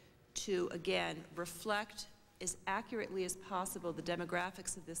to, again, reflect as accurately as possible the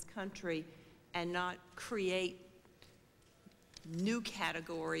demographics of this country and not create new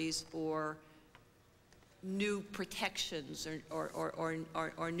categories or new protections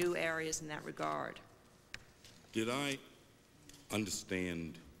or new areas in that regard. Did I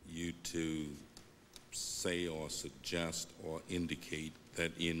understand you to say or suggest or indicate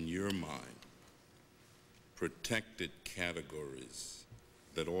that in your mind, protected categories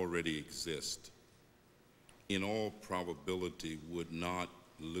that already exist in all probability would not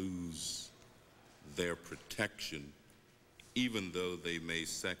lose their protection, even though they may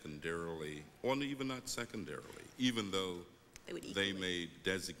secondarily, or even not secondarily, even though they may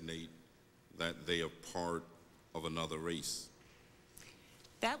designate that they are part of another race?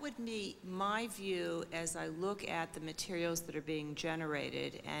 That would be my view as I look at the materials that are being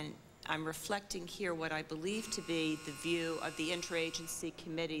generated, and I'm reflecting here what I believe to be the view of the Interagency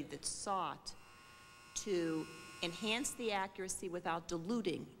Committee that sought to enhance the accuracy without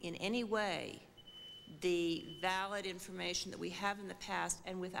diluting in any way the valid information that we have in the past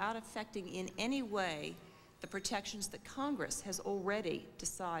and without affecting in any way the protections that Congress has already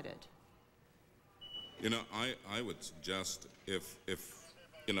decided. You know, I would suggest if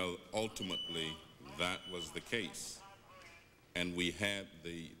you know, ultimately that was the case and we had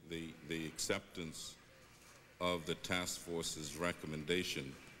the acceptance of the task force's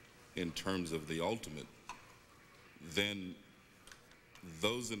recommendation in terms of the ultimate, then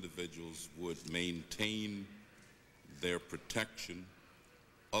those individuals would maintain their protection.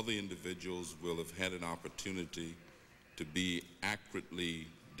 Other individuals will have had an opportunity to be accurately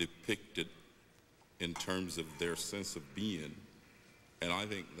depicted in terms of their sense of being. And I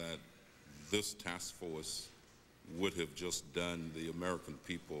think that this task force would have just done the American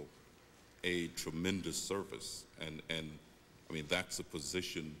people a tremendous service. And I mean, that's a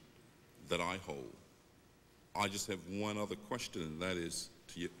position that I hold. I just have one other question, and that is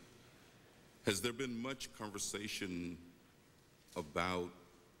to you. Has there been much conversation about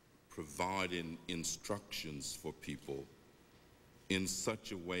providing instructions for people in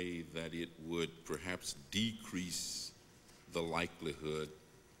such a way that it would perhaps decrease the likelihood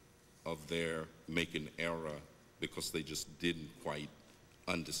of their making error because they just didn't quite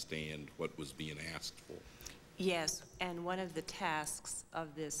understand what was being asked for? Yes, and one of the tasks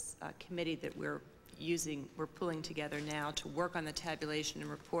of this committee that we're pulling together now to work on the tabulation and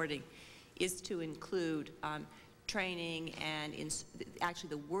reporting is to include training and actually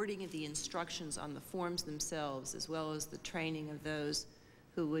the wording of the instructions on the forms themselves, as well as the training of those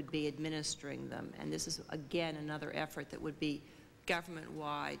who would be administering them. And this is, again, another effort that would be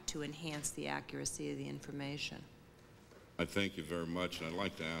government-wide to enhance the accuracy of the information. I thank you very much, and I'd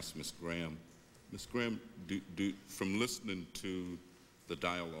like to ask Ms. Graham, Ms. Graham, from listening to the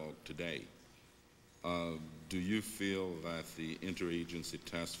dialogue today, do you feel that the Interagency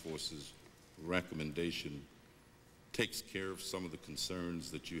Task Force's recommendation takes care of some of the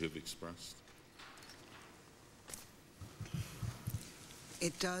concerns that you have expressed?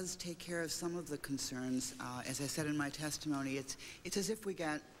 It does take care of some of the concerns. As I said in my testimony, it's as if we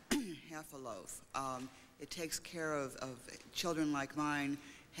got half a loaf. It takes care of children like mine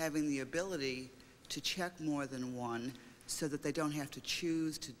having the ability to check more than one so that they don't have to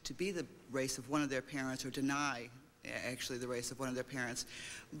choose to be the race of one of their parents or deny actually the race of one of their parents.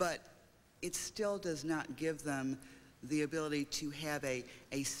 But it still does not give them the ability to have a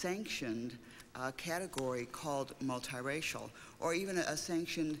sanctioned category called multiracial, or even a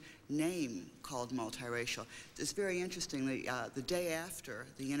sanctioned name called multiracial. It's very interesting. The day after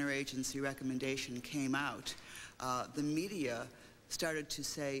the interagency recommendation came out, the media started to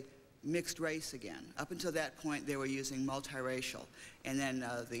say mixed race again. Up until that point, they were using multiracial. And then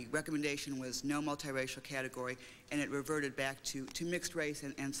the recommendation was no multiracial category, and it reverted back to mixed race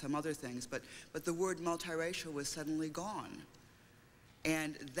and some other things. But the word multiracial was suddenly gone.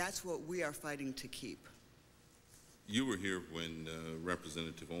 And that's what we are fighting to keep. You were here when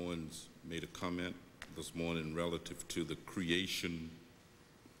Representative Owens made a comment this morning relative to the creation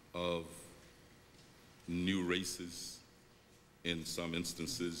of new races in some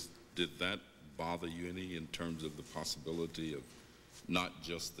instances. Did that bother you any in terms of the possibility of not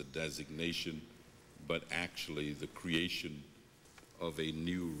just the designation, but actually the creation of a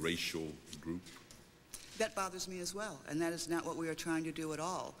new racial group? That bothers me as well, and that is not what we are trying to do at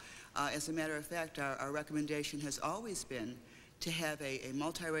all. As a matter of fact, our recommendation has always been to have a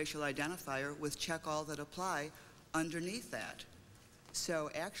multiracial identifier with check all that apply underneath that.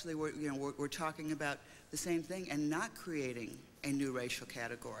 So actually, we're talking about the same thing and not creating a new racial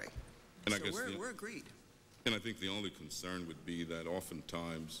category. And so we're agreed. And I think the only concern would be that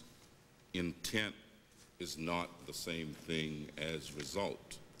oftentimes intent is not the same thing as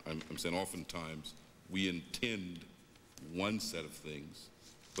result. I'm saying oftentimes we intend one set of things,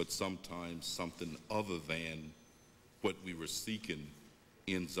 but sometimes something other than what we were seeking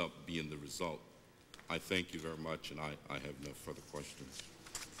ends up being the result. I thank you very much, and I have no further questions.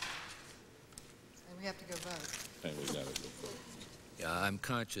 And we have to go vote. And we got to go vote. Yeah, I'm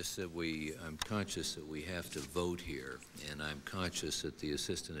conscious that we have to vote here, and I'm conscious that the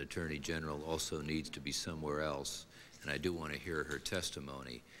Assistant Attorney General also needs to be somewhere else, and I do want to hear her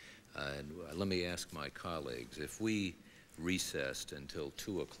testimony. And let me ask my colleagues, if we recessed until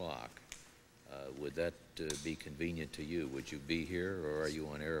 2 o'clock, would that be convenient to you? Would you be here, or are you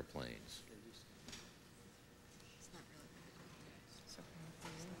on airplanes?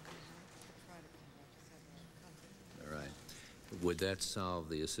 All right. Would that solve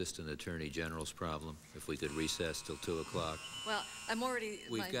the Assistant Attorney General's problem if we could recess till 2 o'clock? Well, I'm already,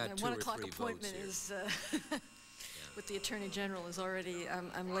 We've my got 2 1 or 3 o'clock appointment votes is, with the Attorney General is already,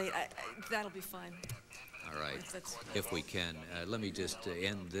 I'm late. That'll be fine. All right. If we can, let me just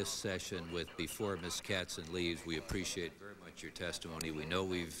end this session with, before Ms. Katzen leaves, we appreciate very much your testimony. We know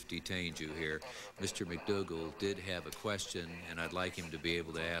we've detained you here. Mr. McDougall did have a question, and I'd like him to be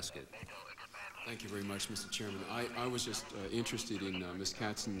able to ask it. Thank you very much, Mr. Chairman. I was just interested in Ms.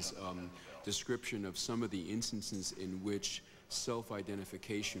 Katzen's description of some of the instances in which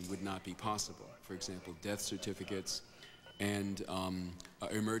self-identification would not be possible. For example, death certificates and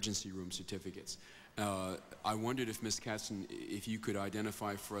emergency room certificates. I wondered if Ms. Katzen, if you could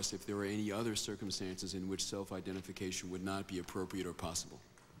identify for us if there were any other circumstances in which self-identification would not be appropriate or possible.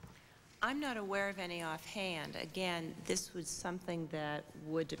 I'm not aware of any offhand. Again, this was something that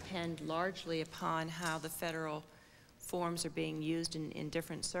would depend largely upon how the federal forms are being used in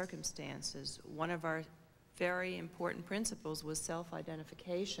different circumstances. One of our very important principles was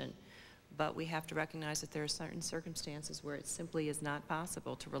self-identification, but we have to recognize that there are certain circumstances where it simply is not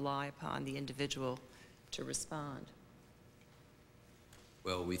possible to rely upon the individual to respond.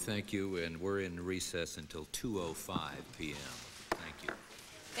 Well, we thank you, and we're in recess until 2:05 p.m. Thank you.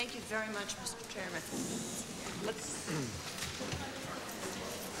 Thank you very much, Mr. Chairman.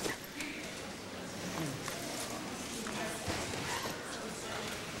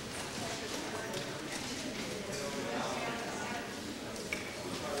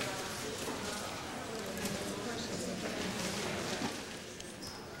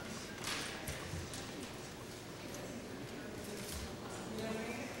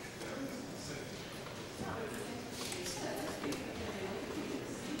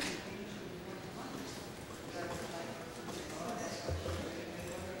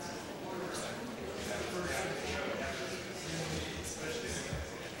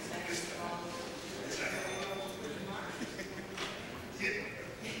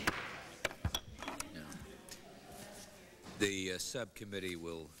 subcommittee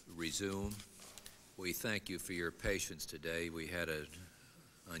will resume. We thank you for your patience today. We had an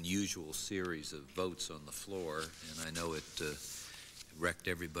unusual series of votes on the floor, and I know it wrecked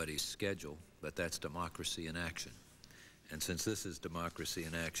everybody's schedule, but that's democracy in action. And since this is democracy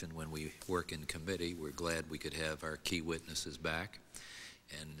in action when we work in committee, we're glad we could have our key witnesses back.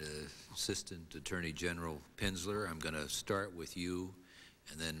 And Assistant Attorney General Pinsler, I'm going to start with you,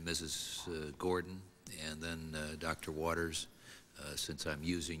 and then Mrs. Gordon, and then Dr. Waters, since I'm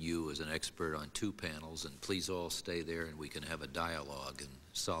using you as an expert on two panels, and please all stay there and we can have a dialogue and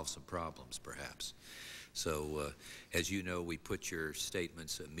solve some problems perhaps. So as you know, we put your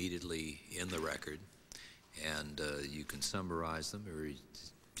statements immediately in the record, and you can summarize them, or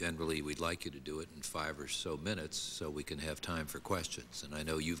generally we'd like you to do it in 5 or so minutes so we can have time for questions. And I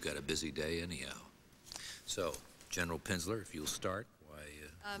know you've got a busy day anyhow. So, General Pinsler, if you'll start,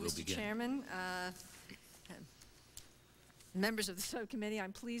 we'll begin. Mr. Chairman, members of the subcommittee,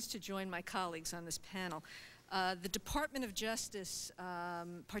 I'm pleased to join my colleagues on this panel. The Department of Justice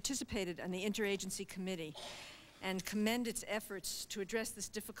participated on the Interagency Committee and commend its efforts to address this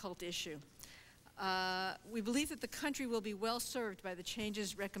difficult issue. We believe that the country will be well served by the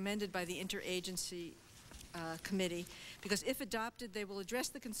changes recommended by the Interagency Committee, because if adopted, they will address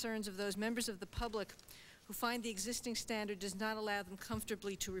the concerns of those members of the public who find the existing standard does not allow them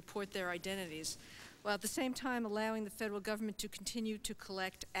comfortably to report their identities, while at the same time allowing the federal government to continue to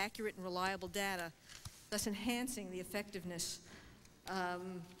collect accurate and reliable data, thus enhancing the effectiveness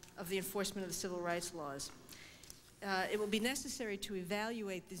of the enforcement of the civil rights laws. It will be necessary to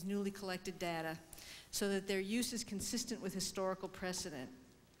evaluate these newly collected data so that their use is consistent with historical precedent.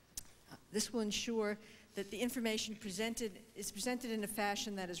 This will ensure that the information is presented in a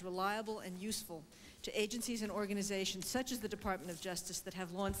fashion that is reliable and useful to agencies and organizations such as the Department of Justice that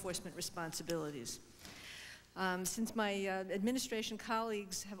have law enforcement responsibilities. Since my administration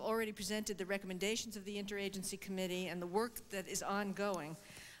colleagues have already presented the recommendations of the Interagency Committee and the work that is ongoing,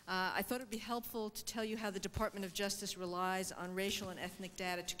 I thought it would be helpful to tell you how the Department of Justice relies on racial and ethnic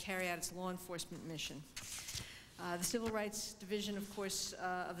data to carry out its law enforcement mission. The Civil Rights Division, of course,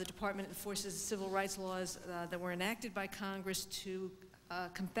 of the Department enforces civil rights laws that were enacted by Congress to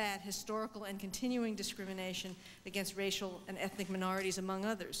combat historical and continuing discrimination against racial and ethnic minorities, among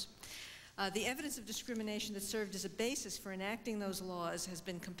others. The evidence of discrimination that served as a basis for enacting those laws has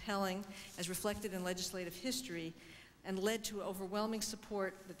been compelling, as reflected in legislative history, and led to overwhelming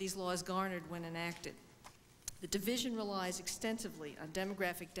support that these laws garnered when enacted. The division relies extensively on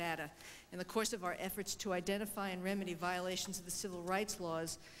demographic data in the course of our efforts to identify and remedy violations of the civil rights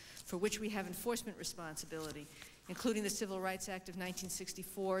laws for which we have enforcement responsibility, including the Civil Rights Act of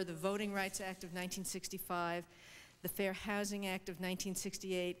 1964, the Voting Rights Act of 1965, the Fair Housing Act of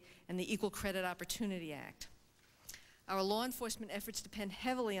 1968, and the Equal Credit Opportunity Act. Our law enforcement efforts depend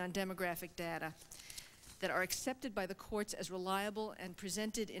heavily on demographic data that are accepted by the courts as reliable and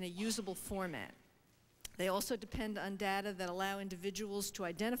presented in a usable format. They also depend on data that allow individuals to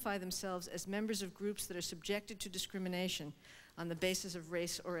identify themselves as members of groups that are subjected to discrimination on the basis of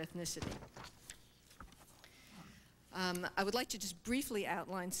race or ethnicity. I would like to just briefly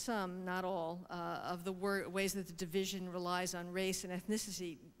outline some, not all, of the ways that the division relies on race and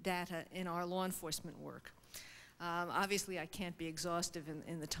ethnicity data in our law enforcement work. Obviously, I can't be exhaustive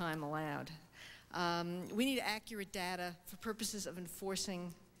in the time allowed. We need accurate data for purposes of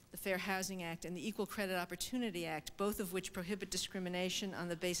enforcing the Fair Housing Act and the Equal Credit Opportunity Act, both of which prohibit discrimination on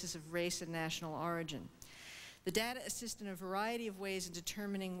the basis of race and national origin. The data assist in a variety of ways in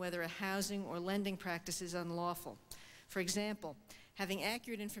determining whether a housing or lending practice is unlawful. For example, having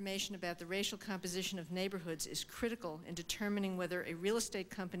accurate information about the racial composition of neighborhoods is critical in determining whether a real estate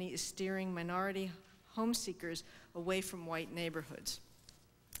company is steering minority home seekers away from white neighborhoods.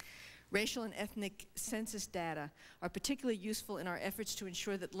 Racial and ethnic census data are particularly useful in our efforts to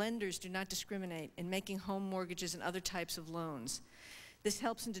ensure that lenders do not discriminate in making home mortgages and other types of loans. This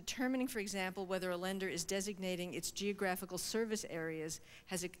helps in determining, for example, whether a lender is designating its geographical service areas,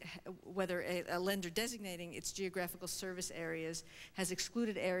 whether a lender designating its geographical service areas has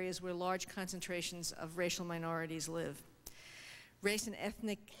excluded areas where large concentrations of racial minorities live. Race and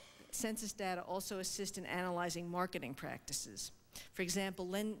ethnic census data also assist in analyzing marketing practices. For example,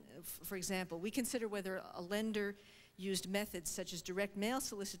 we consider whether a lender used methods such as direct mail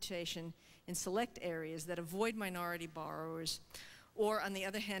solicitation in select areas that avoid minority borrowers, or on the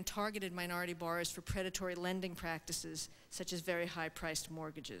other hand, targeted minority borrowers for predatory lending practices such as very high-priced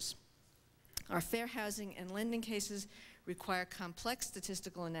mortgages. Our fair housing and lending cases require complex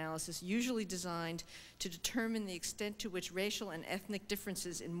statistical analysis, usually designed to determine the extent to which racial and ethnic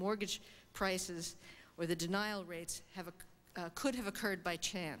differences in mortgage prices or the denial rates have could have occurred by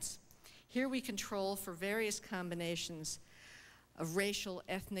chance. Here we control for various combinations of racial,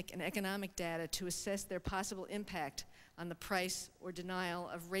 ethnic, and economic data to assess their possible impact on the price or denial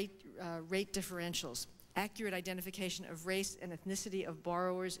of rate differentials. Accurate identification of race and ethnicity of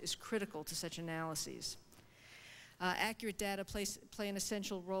borrowers is critical to such analyses. Accurate data play an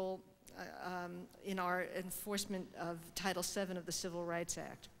essential role in our enforcement of Title VII of the Civil Rights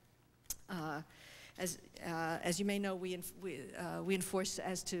Act. As you may know, we enforce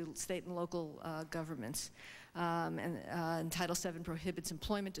as to state and local governments, and Title VII prohibits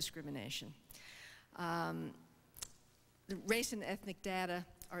employment discrimination. The race and ethnic data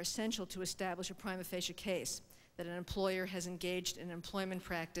are essential to establish a prima facie case that an employer has engaged in employment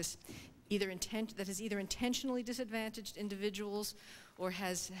practice that has either intentionally disadvantaged individuals or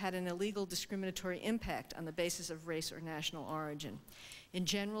has had an illegal discriminatory impact on the basis of race or national origin. In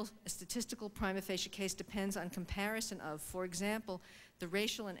general, a statistical prima facie case depends on comparison of, for example, the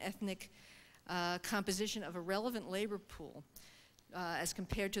racial and ethnic composition of a relevant labor pool as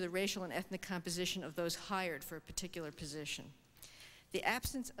compared to the racial and ethnic composition of those hired for a particular position. The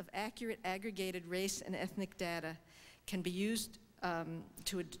absence of accurate aggregated race and ethnic data can be used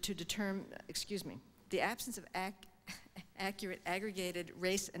to determine, the absence of accurate aggregated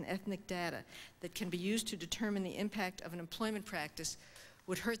race and ethnic data that can be used to determine the impact of an employment practice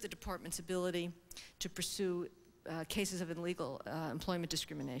would hurt the department's ability to pursue cases of illegal employment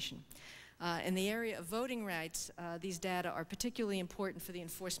discrimination. In the area of voting rights, these data are particularly important for the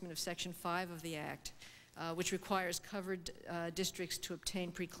enforcement of Section 5 of the Act, which requires covered districts to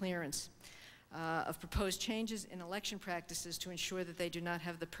obtain preclearance of proposed changes in election practices to ensure that they do not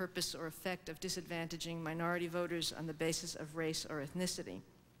have the purpose or effect of disadvantaging minority voters on the basis of race or ethnicity.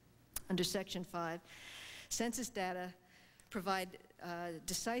 Under Section 5, census data provide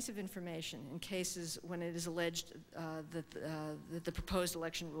decisive information in cases when it is alleged that the proposed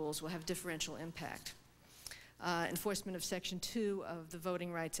election rules will have differential impact. Enforcement of Section 2 of the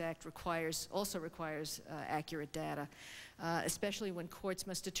Voting Rights Act also requires accurate data, especially when courts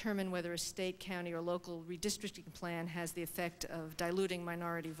must determine whether a state, county, or local redistricting plan has the effect of diluting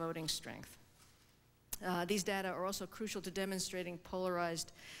minority voting strength. These data are also crucial to demonstrating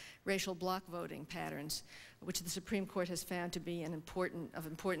polarized racial bloc voting patterns, which the Supreme Court has found to be of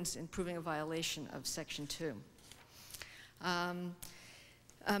importance in proving a violation of Section 2.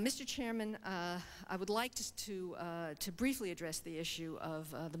 Mr. Chairman, I would like to briefly address the issue of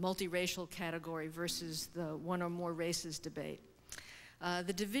the multiracial category versus the one or more races debate.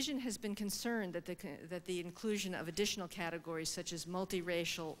 The division has been concerned that the inclusion of additional categories such as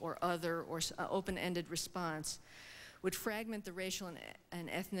multiracial or other or open-ended response would fragment the racial and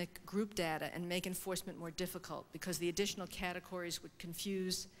ethnic group data and make enforcement more difficult because the additional categories would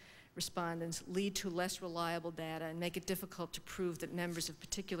confuse respondents, lead to less reliable data, and make it difficult to prove that members of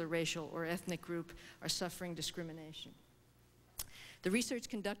particular racial or ethnic group are suffering discrimination. The research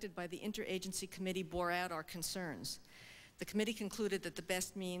conducted by the Interagency Committee bore out our concerns. The committee concluded that the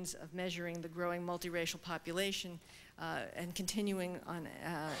best means of measuring the growing multiracial population and continuing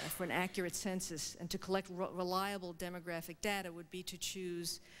for an accurate census and to collect reliable demographic data would be to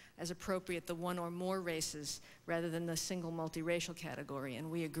choose as appropriate the one or more races rather than the single multiracial category, and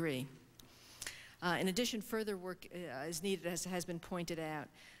we agree. In addition, further work is needed, as has been pointed out,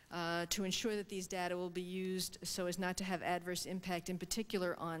 to ensure that these data will be used so as not to have adverse impact, in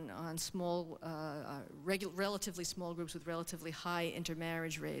particular on small, relatively small groups with relatively high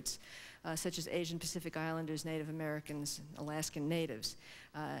intermarriage rates, such as Asian Pacific Islanders, Native Americans, Alaskan Natives.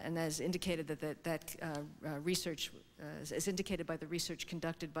 And as indicated that research is indicated by the research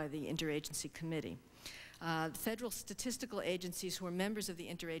conducted by the Interagency Committee. The federal statistical agencies who are members of the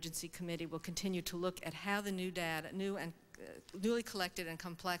Interagency Committee will continue to look at how the newly collected and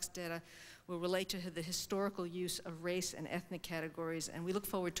complex data will relate to the historical use of race and ethnic categories, and we look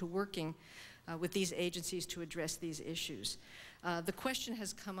forward to working with these agencies to address these issues. The question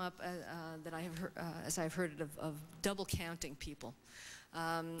has come up that I have heard, as I've heard it, of double counting people.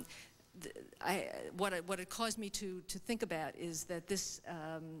 What it caused me to think about is that this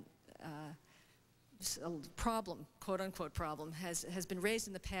problem, quote-unquote problem, has been raised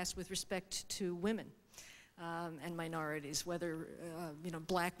in the past with respect to women and minorities, whether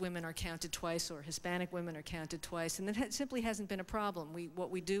black women are counted twice or Hispanic women are counted twice, and it simply hasn't been a problem.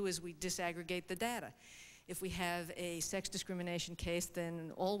 What we do is we disaggregate the data. If we have a sex discrimination case,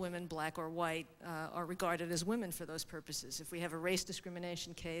 then all women, black or white, are regarded as women for those purposes. If we have a race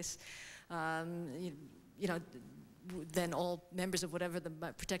discrimination case, then all members of whatever the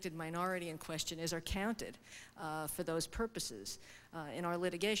protected minority in question is are counted for those purposes. In our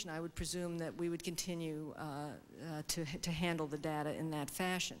litigation, I would presume that we would continue to handle the data in that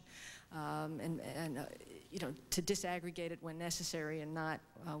fashion. You know, to disaggregate it when necessary and not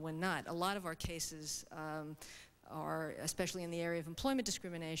when not. A lot of our cases are, especially in the area of employment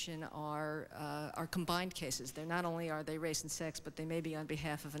discrimination, are combined cases. They're not only are they race and sex, but they may be on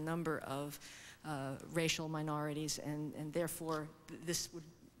behalf of a number of racial minorities, and therefore this would,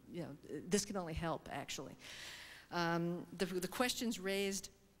 you know, this can only help actually. The questions raised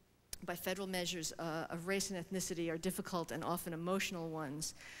by federal measures of race and ethnicity are difficult and often emotional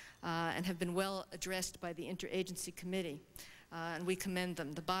ones, and have been well addressed by the Interagency Committee, and we commend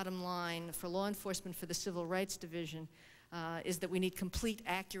them. The bottom line for law enforcement for the Civil Rights Division is that we need complete,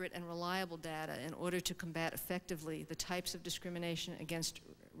 accurate, and reliable data in order to combat effectively the types of discrimination against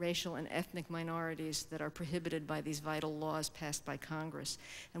racial and ethnic minorities that are prohibited by these vital laws passed by Congress.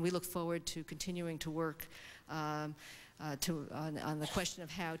 And we look forward to continuing to work on the question of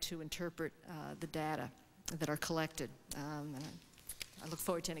how to interpret the data that are collected. And I look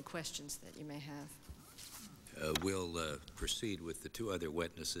forward to any questions that you may have. We'll proceed with the two other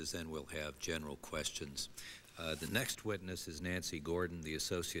witnesses, and we'll have general questions. The next witness is Nancy Gordon, the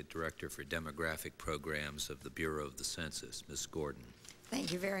Associate Director for Demographic Programs of the Bureau of the Census. Ms. Gordon.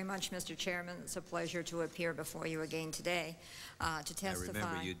 Thank you very much, Mr. Chairman. It's a pleasure to appear before you again today to testify. I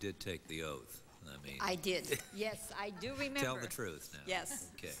remember you did take the oath. I did. Yes, I do remember. Tell the truth now. Yes.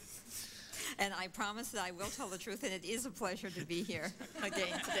 Okay. And I promise that I will tell the truth, and it is a pleasure to be here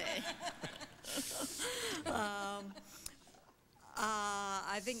again today.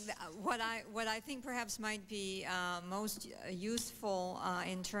 I think what I think perhaps might be most useful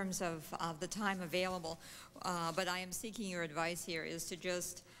in terms of the time available, but I am seeking your advice here, is to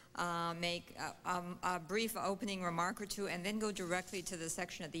just make a brief opening remark or two and then go directly to the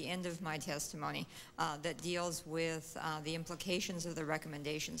section at the end of my testimony that deals with the implications of the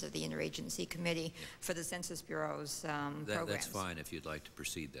recommendations of the Interagency Committee for the Census Bureau's programs. That's fine if you'd like to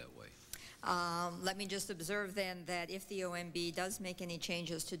proceed that way. Let me just observe then that if the OMB does make any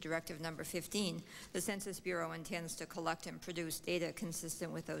changes to Directive Number 15, the Census Bureau intends to collect and produce data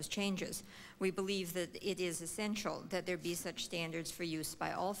consistent with those changes. We believe that it is essential that there be such standards for use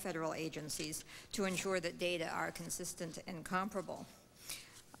by all federal agencies to ensure that data are consistent and comparable.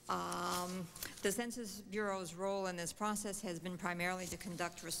 The Census Bureau's role in this process has been primarily to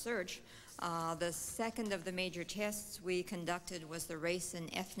conduct research. The second of the major tests we conducted was the race and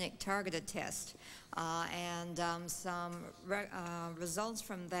ethnic targeted test. Some results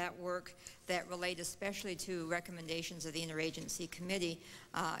from that work that relate especially to recommendations of the Interagency Committee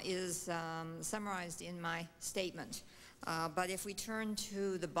is summarized in my statement. But if we turn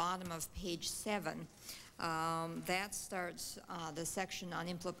to the bottom of page 7, that starts the section on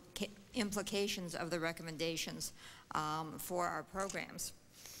implications of the recommendations for our programs,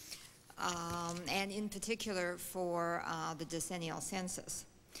 and in particular for the decennial census.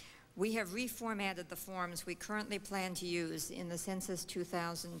 We have reformatted the forms we currently plan to use in the Census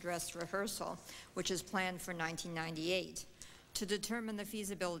 2000 dress rehearsal, which is planned for 1998, to determine the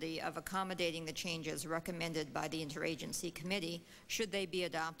feasibility of accommodating the changes recommended by the Interagency Committee should they be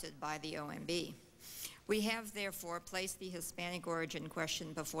adopted by the OMB. We have, therefore, placed the Hispanic origin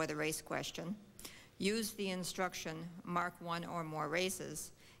question before the race question, used the instruction mark one or more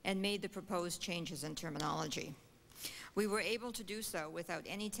races, and made the proposed changes in terminology. We were able to do so without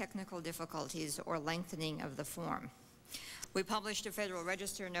any technical difficulties or lengthening of the form. We published a Federal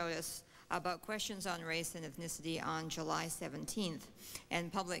Register notice about questions on race and ethnicity on July 17th,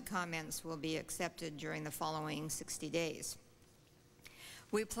 and public comments will be accepted during the following 60 days.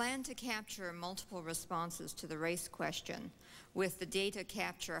 We plan to capture multiple responses to the race question with the data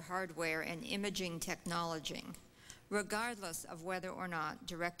capture hardware and imaging technology, regardless of whether or not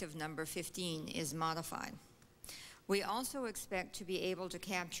Directive Number 15 is modified. We also expect to be able to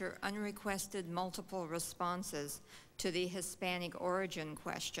capture unrequested multiple responses to the Hispanic origin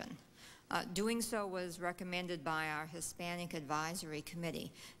question. Doing so was recommended by our Hispanic Advisory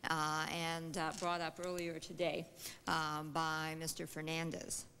Committee and brought up earlier today by Mr.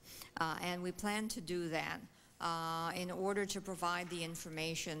 Fernandez. And we plan to do that in order to provide the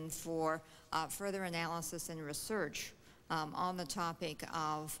information for further analysis and research on the topic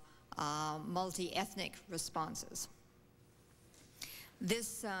of multi-ethnic responses.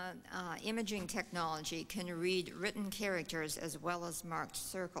 This imaging technology can read written characters as well as marked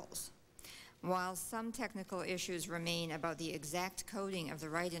circles. While some technical issues remain about the exact coding of the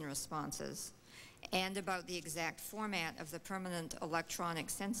write-in responses, and about the exact format of the permanent electronic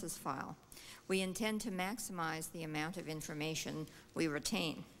census file, we intend to maximize the amount of information we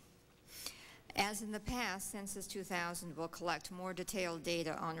retain. As in the past, Census 2000 will collect more detailed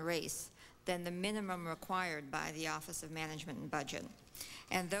data on race than the minimum required by the Office of Management and Budget,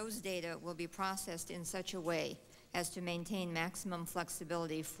 and those data will be processed in such a way as to maintain maximum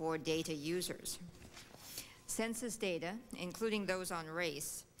flexibility for data users. Census data, including those on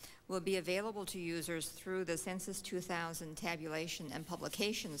race, will be available to users through the Census 2000 tabulation and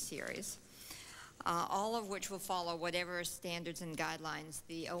publication series, all of which will follow whatever standards and guidelines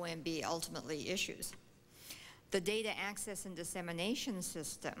the OMB ultimately issues. The data access and dissemination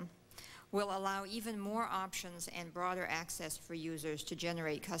system will allow even more options and broader access for users to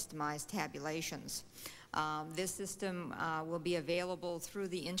generate customized tabulations. This system will be available through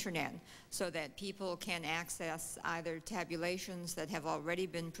the internet so that people can access either tabulations that have already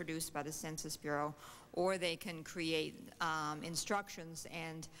been produced by the Census Bureau, or they can create instructions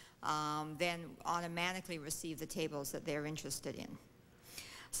and then automatically receive the tables that they're interested in.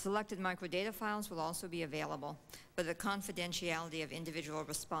 Selected microdata files will also be available, but the confidentiality of individual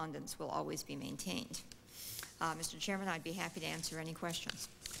respondents will always be maintained. Mr. Chairman, I'd be happy to answer any questions.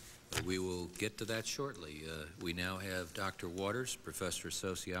 We will get to that shortly. We now have Dr. Waters, Professor of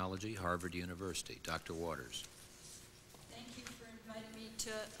Sociology, Harvard University. Dr. Waters. Thank you for inviting me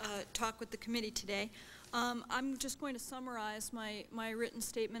to talk with the committee today. I'm just going to summarize my written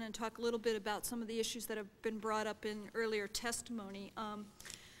statement and talk a little bit about some of the issues that have been brought up in earlier testimony.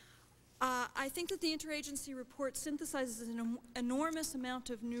 I think that the interagency report synthesizes an enormous amount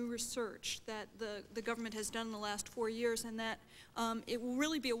of new research that the government has done in the last 4 years, and that it will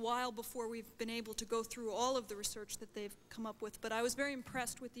really be a while before we've been able to go through all of the research that they've come up with. But I was very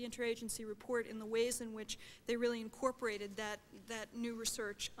impressed with the interagency report in the ways in which they really incorporated that new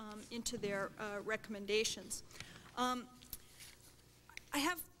research into their recommendations. I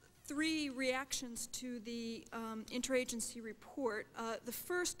have 3 reactions to the interagency report. The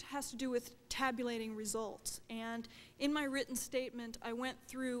first has to do with tabulating results. And in my written statement, I went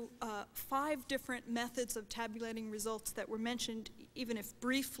through 5 different methods of tabulating results that were mentioned, even if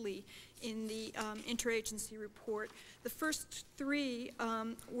briefly, in the interagency report. The first 3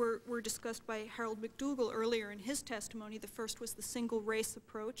 were discussed by Harold McDougall earlier in his testimony. The first was the single race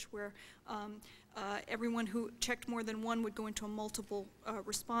approach, where everyone who checked more than one would go into a multiple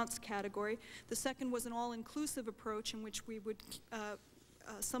response category. The second was an all-inclusive approach in which we would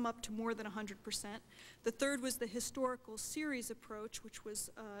sum up to more than 100%. The third was the historical series approach, which was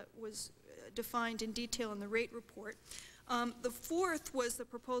defined in detail in the rate report. The fourth was the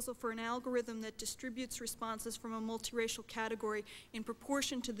proposal for an algorithm that distributes responses from a multiracial category in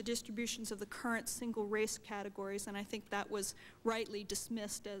proportion to the distributions of the current single race categories, and I think that was rightly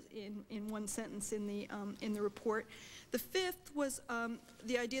dismissed as in one sentence in the report. The fifth was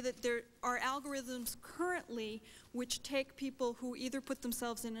the idea that there are algorithms currently which take people who either put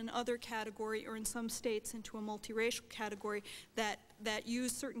themselves in an other category or in some states into a multiracial category that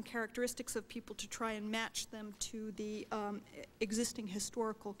use certain characteristics of people to try and match them to the existing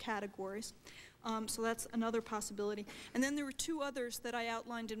historical categories. So that's another possibility. And then there were 2 others that I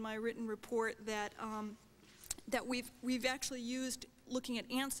outlined in my written report that we've actually used looking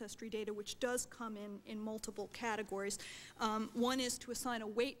at ancestry data, which does come in multiple categories. One is to assign a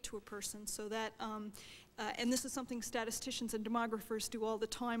weight to a person, so that and this is something statisticians and demographers do all the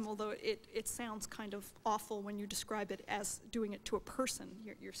time, although it sounds kind of awful when you describe it as doing it to a person.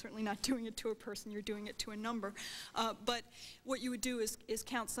 You're certainly not doing it to a person, you're doing it to a number. But what you would do is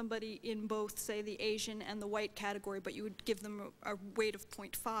count somebody in both, say, the Asian and the white category, but you would give them a weight of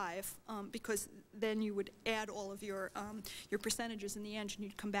 0.5, because then you would add all of your percentages in the end, and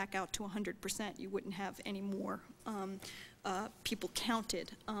you'd come back out to 100%. You wouldn't have any more people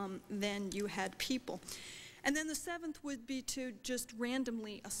counted than you had people. And then the 7th would be to just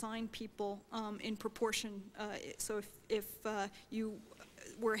randomly assign people in proportion. So if you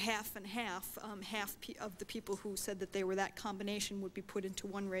were half and half, half of the people who said that they were that combination would be put into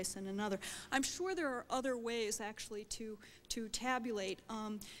one race and another. I'm sure there are other ways actually to tabulate.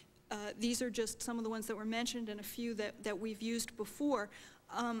 These are just some of the ones that were mentioned and a few that we've used before.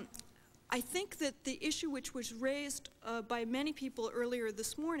 I think that the issue which was raised by many people earlier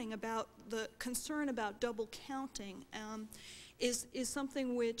this morning about the concern about double counting is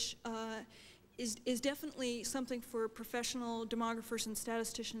something which is definitely something for professional demographers and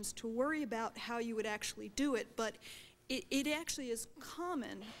statisticians to worry about how you would actually do it, but it actually is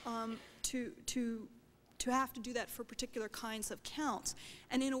common to to have to do that for particular kinds of counts.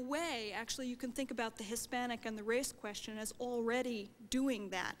 And in a way, actually, you can think about the Hispanic and the race question as already doing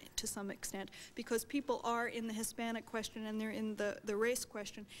that to some extent, because people are in the Hispanic question and they're in the race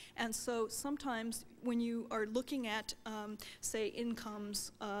question. And so sometimes when you are looking at, say,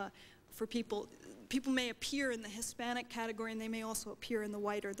 incomes for people, people may appear in the Hispanic category and they may also appear in the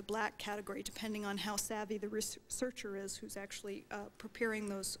white or the black category, depending on how savvy the researcher is who's actually preparing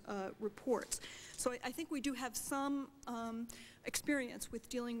those reports. So I think we do have some experience with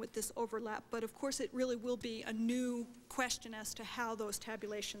dealing with this overlap, but of course it really will be a new question as to how those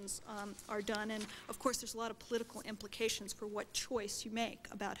tabulations are done, and of course there's a lot of political implications for what choice you make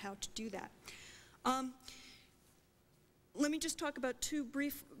about how to do that. Let me just talk about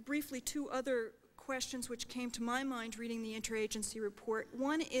briefly two other questions which came to my mind reading the interagency report.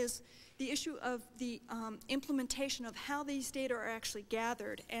 One is the issue of the implementation of how these data are actually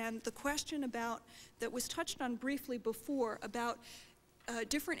gathered, and the question about, that was touched on briefly before, about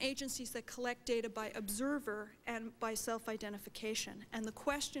different agencies that collect data by observer and by self-identification. And the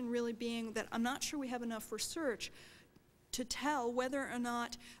question really being that I'm not sure we have enough research to tell whether or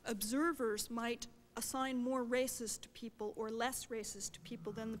not observers might assign more races to people or less races to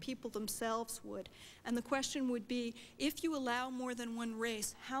people than the people themselves would. And the question would be, if you allow more than one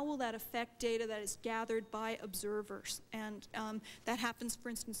race, how will that affect data that is gathered by observers? And that happens, for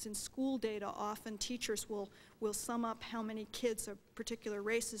instance, in school data. Often teachers will sum up how many kids of particular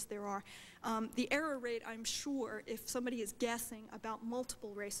races there are. The error rate, I'm sure, if somebody is guessing about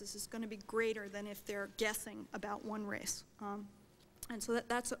multiple races, is going to be greater than if they're guessing about one race. And so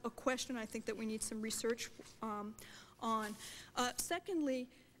that's a question I think that we need some research on. Secondly,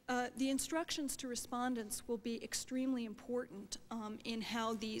 the instructions to respondents will be extremely important in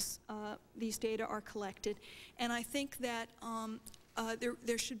how these data are collected. And I think that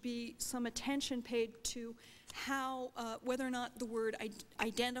there should be some attention paid to how, whether or not the word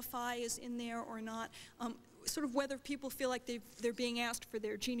identify is in there or not, sort of whether people feel like they're being asked for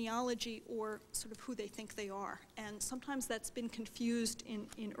their genealogy or sort of who they think they are. And sometimes that's been confused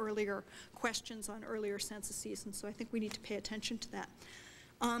in earlier questions on earlier censuses, and so I think we need to pay attention to that.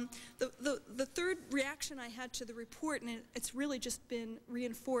 The third reaction I had to the report, and it's really just been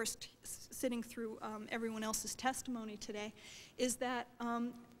reinforced sitting through everyone else's testimony today, is that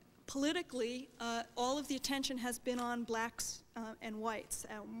politically, all of the attention has been on blacks and whites.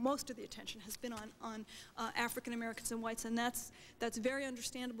 Most of the attention has been on African Americans and whites, and that's very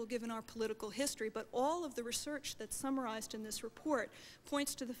understandable given our political history. But all of the research that's summarized in this report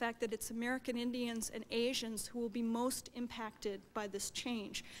points to the fact that it's American Indians and Asians who will be most impacted by this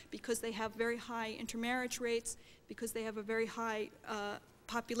change, because they have very high intermarriage rates, because they have a very high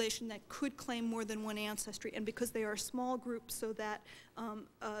population that could claim more than one ancestry, and because they are a small group, so that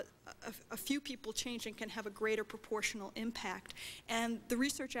a few people changing can have a greater proportional impact. And the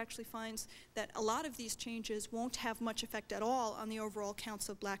research actually finds that a lot of these changes won't have much effect at all on the overall counts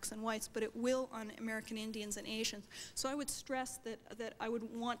of blacks and whites, but it will on American Indians and Asians. So I would stress that I would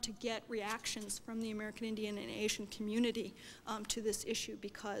want to get reactions from the American Indian and Asian community to this issue,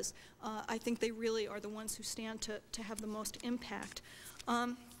 because I think they really are the ones who stand to have the most impact.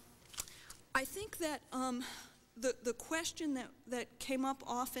 I think that the question that came up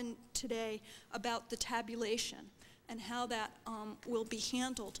often today about the tabulation and how that will be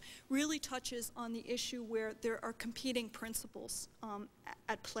handled really touches on the issue where there are competing principles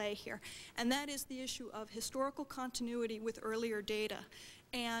at play here. And that is the issue of historical continuity with earlier data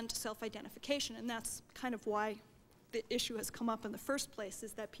and self-identification. And that's kind of why the issue has come up in the first place,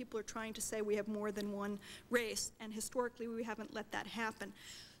 is that people are trying to say we have more than one race, and historically we haven't let that happen.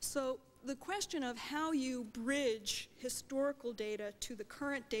 So the question of how you bridge historical data to the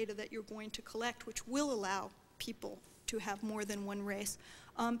current data that you're going to collect, which will allow people to have more than one race,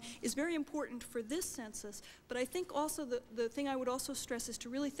 is very important for this census. But I think also the thing I would also stress is to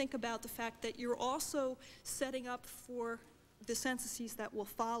really think about the fact that you're also setting up for the censuses that will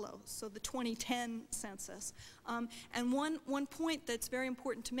follow, so the 2010 census. And one point that's very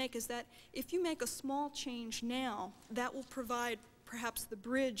important to make is that if you make a small change now, that will provide perhaps the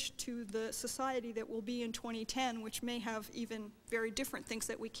bridge to the society that will be in 2010, which may have even very different things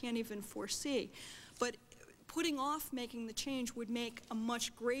that we can't even foresee. But putting off making the change would make a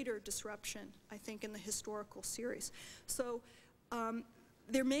much greater disruption, I think, in the historical series. So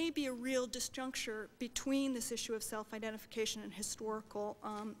there may be a real disjuncture between this issue of self-identification and historical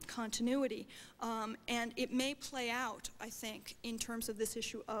continuity. And it may play out, I think, in terms of this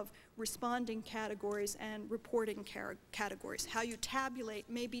issue of responding categories and reporting categories. How you tabulate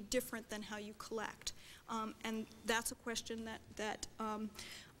may be different than how you collect. And that's a question that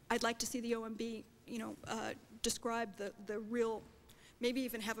I'd like to see the OMB, describe the real, maybe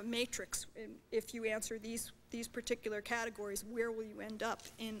even have a matrix. If you answer these particular categories, where will you end up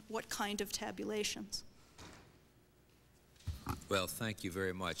in what kind of tabulations? Well, thank you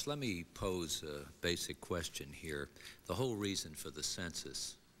very much. Let me pose a basic question here. The whole reason for the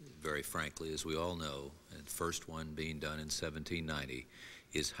census, very frankly, as we all know, and the first one being done in 1790,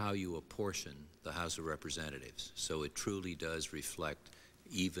 is how you apportion the House of Representatives. So it truly does reflect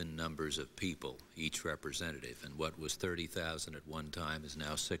even numbers of people, each representative. And what was 30,000 at one time is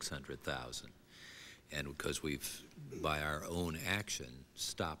now 600,000. And because we've, by our own action,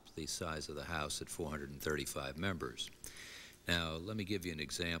 stopped the size of the House at 435 members. Now, let me give you an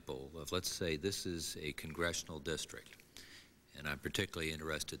example of, let's say this is a congressional district. And I'm particularly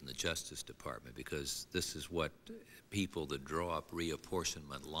interested in the Justice Department because this is what people that draw up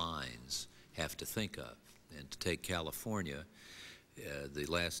reapportionment lines have to think of. And to take California, the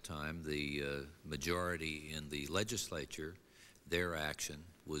last time the majority in the legislature, their action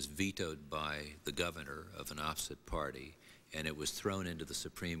was vetoed by the governor of an opposite party, and it was thrown into the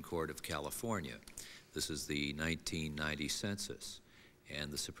Supreme Court of California. This is the 1990 census.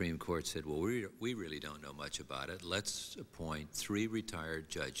 And the Supreme Court said, well, we really don't know much about it. Let's appoint 3 retired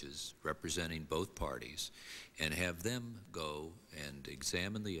judges representing both parties and have them go and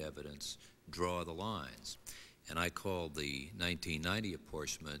examine the evidence, draw the lines. And I called the 1990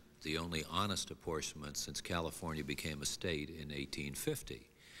 apportionment the only honest apportionment since California became a state in 1850,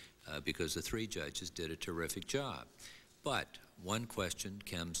 because the 3 judges did a terrific job. But one question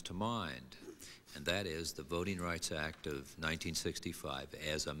comes to mind, and that is the Voting Rights Act of 1965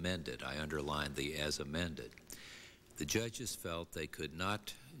 as amended. I underline the as amended. The judges felt they could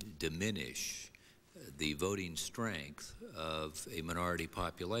not diminish the voting strength of a minority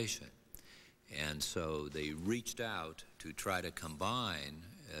population. And so they reached out to try to combine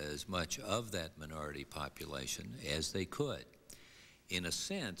as much of that minority population as they could. In a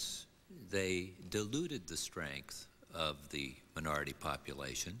sense, they diluted the strength of the minority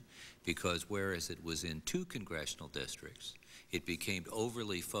population because whereas it was in 2 congressional districts, it became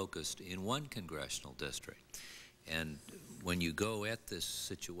overly focused in 1 congressional district. And when you go at this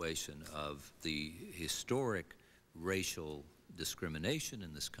situation of the historic racial discrimination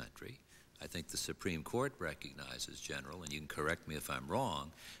in this country, I think the Supreme Court recognizes, General, and you can correct me if I'm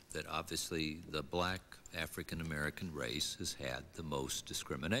wrong, that obviously the black African-American race has had the most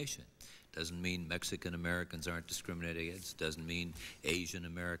discrimination. Doesn't mean Mexican Americans aren't discriminated against, doesn't mean Asian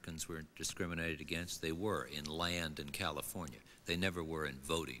Americans weren't discriminated against. They were in land in California. They never were in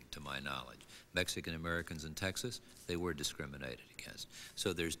voting, to my knowledge. Mexican Americans in Texas, they were discriminated against.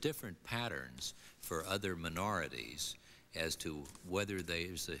 So there's different patterns for other minorities as to whether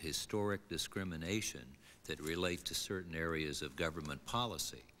there's a historic discrimination that relate to certain areas of government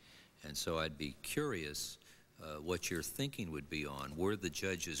policy. And so I'd be curious what your thinking would be on, were the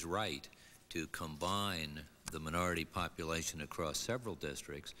judges right to combine the minority population across several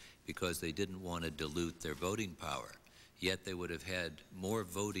districts because they didn't want to dilute their voting power, yet they would have had more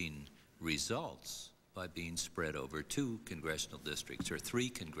voting results by being spread over 2 congressional districts or 3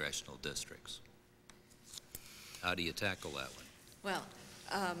 congressional districts. How do you tackle that one? Well,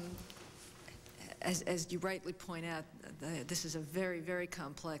 as you rightly point out, this is a very, very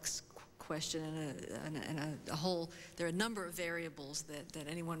complex question and a whole, there are a number of variables that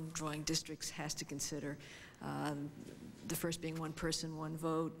anyone drawing districts has to consider. The first being 1 person, 1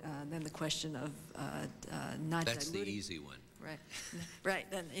 vote, then the question of not That's diluting. the easy one. Right, right.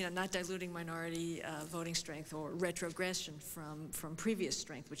 Then not diluting minority voting strength or retrogression from previous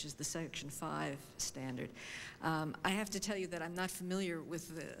strength, which is the Section 5 standard. I have to tell you that I'm not familiar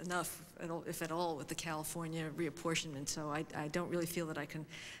with enough, if at all, with the California reapportionment, so I don't really feel that I can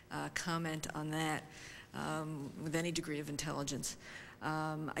comment on that with any degree of intelligence.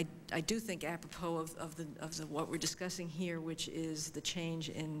 I do think apropos of what we're discussing here, which is the change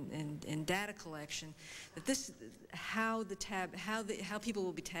in data collection, that this how people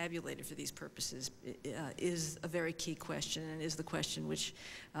will be tabulated for these purposes is a very key question and is the question which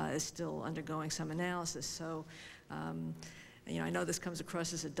is still undergoing some analysis. So. I know this comes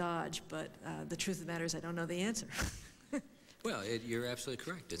across as a dodge, but the truth of the matter is I don't know the answer. Well, you're absolutely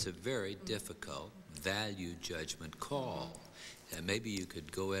correct. It's a very difficult value judgment call. And maybe you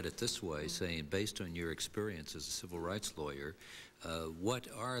could go at it this way, saying, based on your experience as a civil rights lawyer, what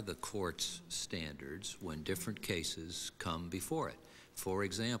are the court's standards when different cases come before it? For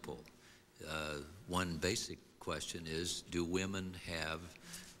example, one basic question is, do women have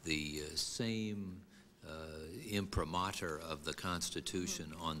the same imprimatur of the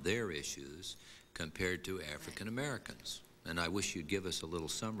Constitution on their issues compared to African Americans? And I wish you'd give us a little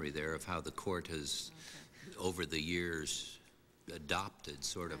summary there of how the court has, over the years, adopted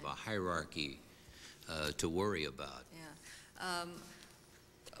sort of a hierarchy to worry about. Yeah.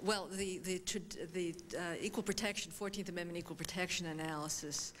 Well, the equal protection, 14th Amendment equal protection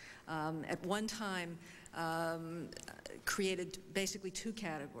analysis, at one time created basically two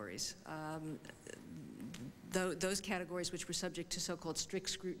categories. Those categories which were subject to so-called strict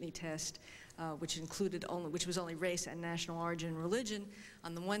scrutiny test, which was only race and national origin and religion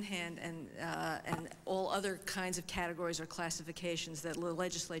on the one hand, and all other kinds of categories or classifications that the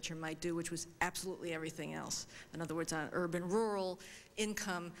legislature might do, which was absolutely everything else. In other words, on urban, rural,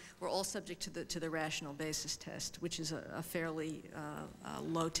 income, were all subject to the rational basis test, which is a fairly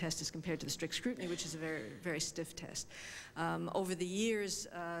low test as compared to the strict scrutiny, which is a very, very stiff test. Over the years,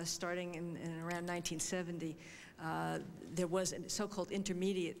 starting in around 1970, there was a so-called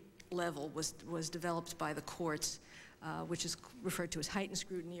intermediate level was developed by the courts, which is referred to as heightened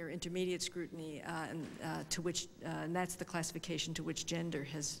scrutiny or intermediate scrutiny, and that's the classification to which gender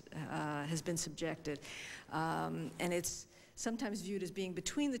has been subjected, and it's sometimes viewed as being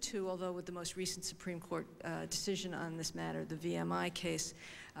between the two, although with the most recent Supreme Court decision on this matter, the VMI case,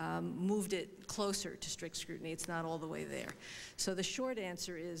 moved it closer to strict scrutiny. It's not all the way there. So the short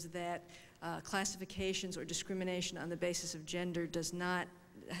answer is that classifications or discrimination on the basis of gender does not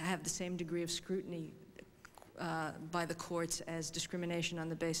have the same degree of scrutiny by the courts as discrimination on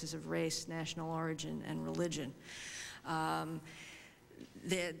the basis of race, national origin, and religion.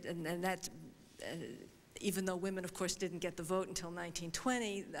 Even though women, of course, didn't get the vote until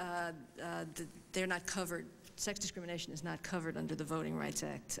 1920, they're not covered. Sex discrimination is not covered under the Voting Rights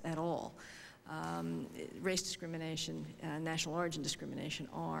Act at all. Race discrimination, national origin discrimination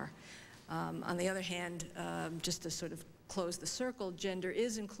are. On the other hand, just to sort of close the circle, gender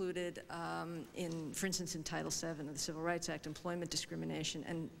is included for instance, in Title VII of the Civil Rights Act, employment discrimination,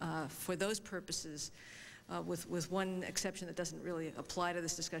 and for those purposes, with one exception that doesn't really apply to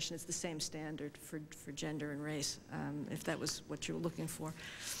this discussion, it's the same standard for gender and race, if that was what you were looking for.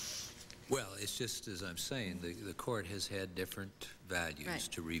 Well, it's just as I'm saying, the court has had different values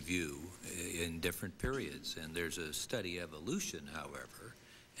to review in different periods, and there's a steady evolution, however,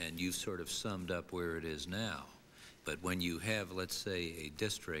 and you've sort of summed up where it is now. But when you have, let's say, a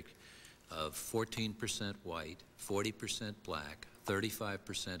district of 14% white, 40% black,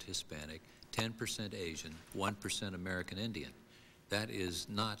 35% Hispanic, 10% Asian, 1% American Indian, that is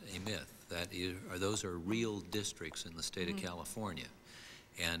not a myth. Those are real districts in the state of California.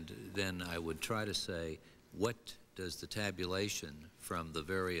 And then I would try to say, what does the tabulation from the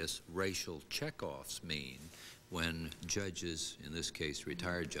various racial checkoffs mean when judges, in this case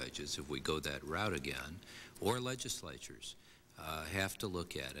retired judges, if we go that route again, or legislatures, have to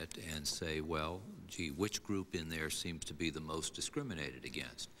look at it and say, well, gee, which group in there seems to be the most discriminated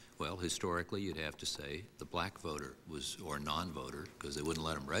against? Well, historically, you'd have to say the black voter was, or non-voter, because they wouldn't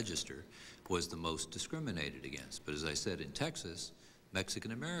let them register, was the most discriminated against. But as I said, in Texas,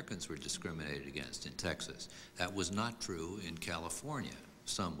 Mexican Americans were discriminated against in Texas. That was not true in California.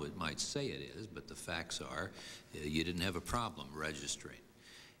 Some might say it is, but the facts are you didn't have a problem registering.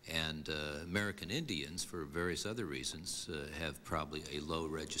 And American Indians, for various other reasons, have probably a low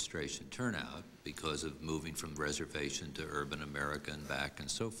registration turnout because of moving from reservation to urban America and back and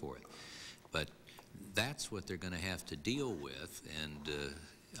so forth. But that's what they're going to have to deal with, and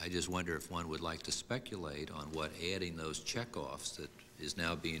I just wonder if one would like to speculate on what adding those checkoffs that is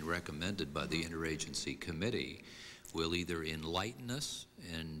now being recommended by the Interagency Committee will either enlighten us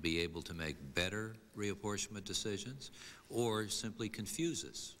and be able to make better reapportionment decisions, or simply confuse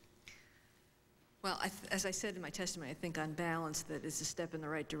us. Well, as I said in my testimony, I think on balance that it's a step in the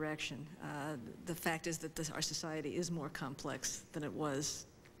right direction. The fact is that our society is more complex than it was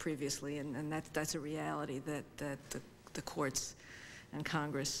previously, and that's a reality that the courts and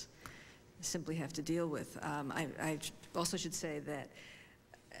Congress simply have to deal with. I also should say that,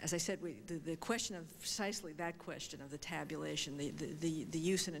 as I said, the question of precisely that question of the tabulation, the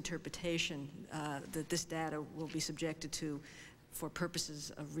use and interpretation that this data will be subjected to for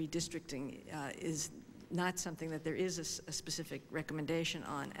purposes of redistricting is not something that there is a specific recommendation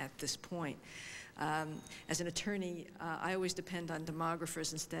on at this point. As an attorney, I always depend on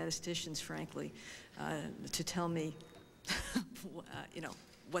demographers and statisticians, frankly, to tell me, you know,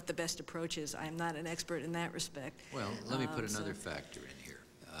 what the best approach is. I am not an expert in that respect. Well, let me put another factor in here.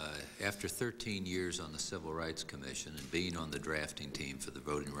 After 13 years on the Civil Rights Commission and being on the drafting team for the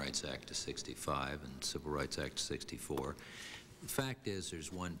Voting Rights Act of '65 and Civil Rights Act of '64, the fact is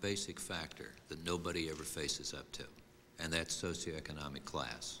there's one basic factor that nobody ever faces up to, and that's socioeconomic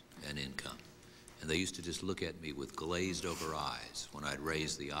class and income. And they used to just look at me with glazed over eyes when I'd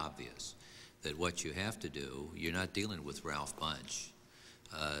raise the obvious, that what you have to do, you're not dealing with Ralph Bunche.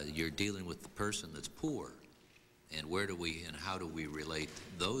 You're dealing with the person that's poor. And where do we and how do we relate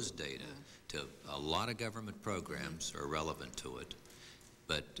those data to a lot of government programs are relevant to it.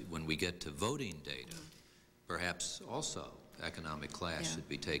 But when we get to voting data, perhaps also economic class should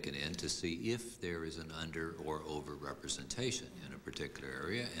be taken in to see if there is an under or over representation in a particular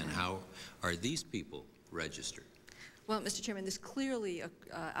area, and how are these people registered. Well, Mr. Chairman, there's clearly,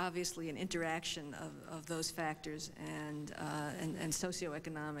 obviously, an interaction of those factors, and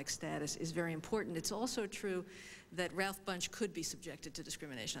socioeconomic status is very important. It's also true that Ralph Bunche could be subjected to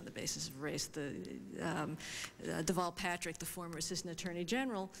discrimination on the basis of race. Deval Patrick, the former Assistant Attorney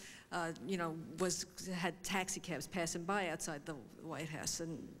General, you know, had taxi cabs passing by outside the White House,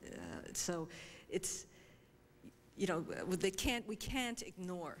 and so it's, you know, we can't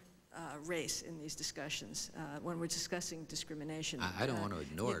ignore race in these discussions when we're discussing discrimination. I don't want to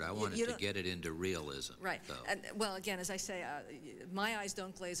ignore it. I want it to get it into realism. Right. And, well, again, as I say, my eyes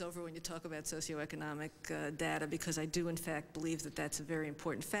don't glaze over when you talk about socioeconomic data, because I do, in fact, believe that that's a very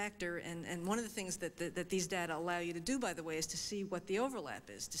important factor. And one of the things that these data allow you to do, by the way, is to see what the overlap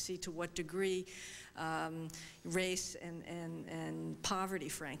is, to see to what degree race and poverty,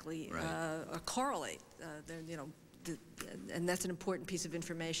 frankly, correlate. You know, and that's an important piece of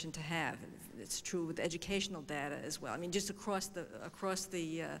information to have. It's true with educational data as well. I mean, just across the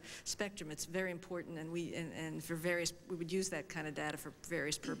spectrum, it's very important, and we would use that kind of data for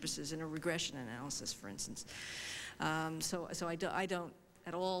various purposes in a regression analysis, for instance. So I don't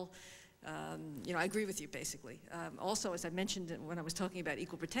at all. You know, I agree with you, basically. Also, as I mentioned when I was talking about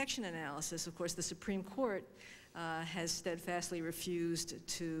equal protection analysis, of course, the Supreme Court has steadfastly refused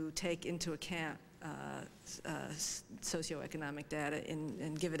to take into account socioeconomic data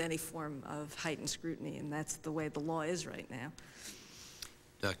and give it any form of heightened scrutiny, and that's the way the law is right now.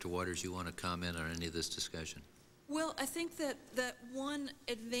 Dr. Waters, you want to comment on any of this discussion? Well, I think that one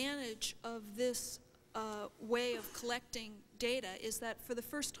advantage of this way of collecting data is that for the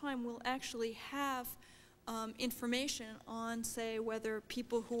first time we'll actually have information on, say, whether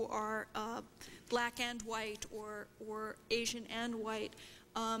people who are black and white or Asian and white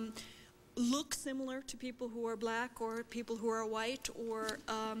look similar to people who are black or people who are white, or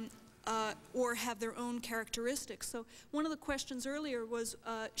have their own characteristics. So one of the questions earlier was,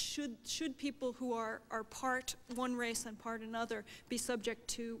 should people who are part one race and part another be subject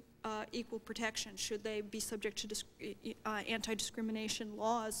to equal protection? Should they be subject to anti-discrimination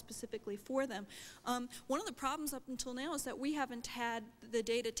laws specifically for them? One of the problems up until now is that we haven't had the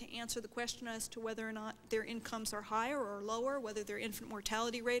data to answer the question as to whether or not their incomes are higher or lower, whether their infant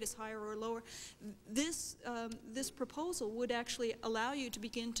mortality rate is higher or lower. This proposal would actually allow you to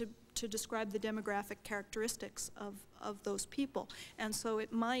begin to describe the demographic characteristics of those people. And so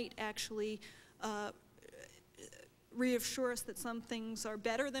it might actually reassure us that some things are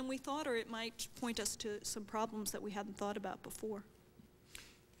better than we thought, or it might point us to some problems that we hadn't thought about before.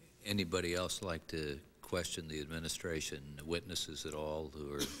 Anybody else like to question the administration, witnesses at all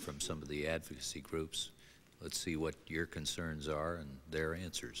who are from some of the advocacy groups? Let's see what your concerns are and their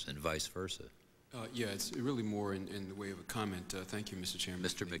answers, and vice versa. Yeah, it's really more in the way of a comment. Thank you, Mr. Chairman.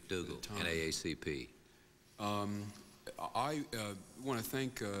 Mr. McDougall, NAACP. I want to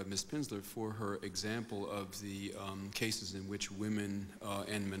thank Ms. Pinsler for her example of the cases in which women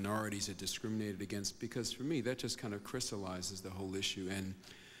and minorities are discriminated against, because for me that just kind of crystallizes the whole issue. And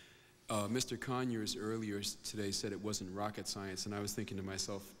Mr. Conyers earlier today said it wasn't rocket science, and I was thinking to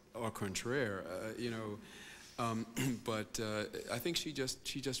myself, au contraire, you know, but I think she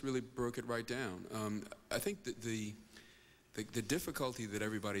just really broke it right down. I think that the difficulty that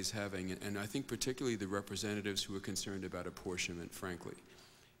everybody's having, and I think particularly the representatives who are concerned about apportionment, frankly,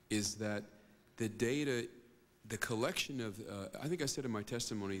 is that the data, the collection of, I think I said in my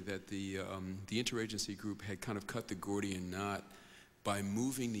testimony that the interagency group had kind of cut the Gordian knot by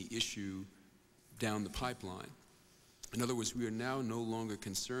moving the issue down the pipeline. In other words, we are now no longer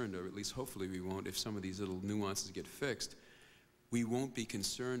concerned, or at least hopefully we won't, if some of these little nuances get fixed, we won't be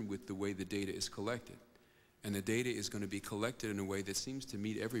concerned with the way the data is collected. And the data is going to be collected in a way that seems to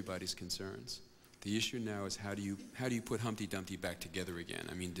meet everybody's concerns. The issue now is how do you put Humpty Dumpty back together again?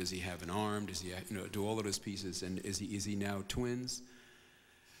 I mean, does he have an arm? Does he have, you know, do all of those pieces? And is he now twins?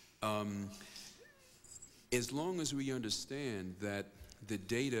 As long as we understand that the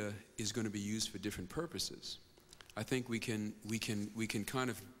data is going to be used for different purposes, I think we can kind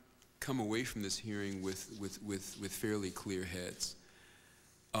of come away from this hearing with fairly clear heads.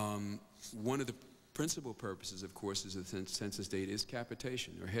 One of the principal purposes, of course, is the census data is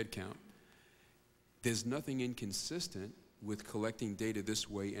capitation or head count. There's nothing inconsistent with collecting data this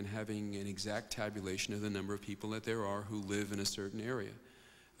way and having an exact tabulation of the number of people that there are who live in a certain area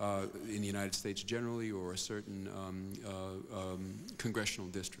in the United States generally, or a certain congressional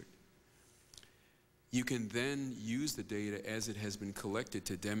district. You can then use the data as it has been collected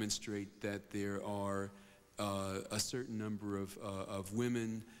to demonstrate that there are a certain number of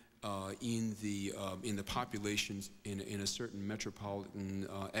women in the populations in a certain metropolitan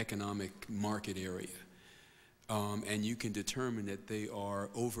economic market area. And you can determine that they are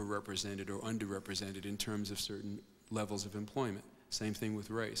overrepresented or underrepresented in terms of certain levels of employment. Same thing with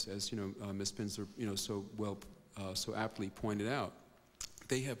race, as Ms. Pinsler so aptly pointed out.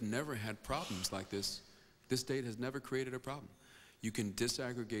 They have never had problems like this. This data has never created a problem. You can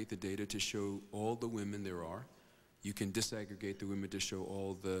disaggregate the data to show all the women there are. You can disaggregate the women to show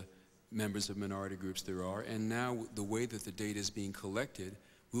all the members of minority groups there are. And now the way that the data is being collected,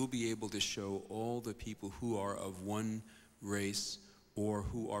 we'll be able to show all the people who are of one race or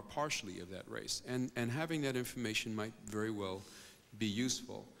who are partially of that race. And having that information might very well be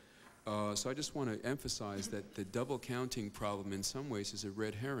useful. So I just want to emphasize that the double counting problem in some ways is a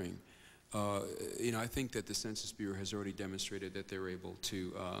red herring. I think that the Census Bureau has already demonstrated that they're able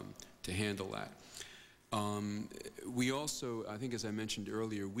to handle that. We also, I think as I mentioned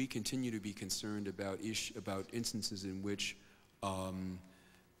earlier, we continue to be concerned about instances in which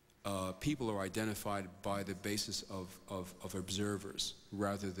people are identified by the basis of observers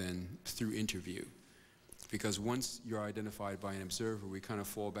rather than through interview. Because once you're identified by an observer, we kind of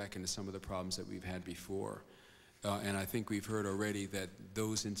fall back into some of the problems that we've had before. And I think we've heard already that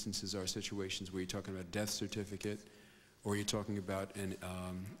those instances are situations where you're talking about a death certificate, or you're talking about an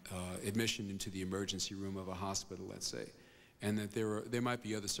admission into the emergency room of a hospital, let's say. And that there might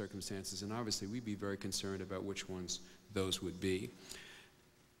be other circumstances, and obviously we'd be very concerned about which ones those would be.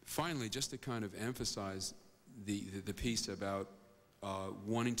 Finally, just to kind of emphasize the piece about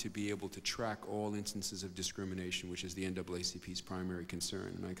wanting to be able to track all instances of discrimination, which is the NAACP's primary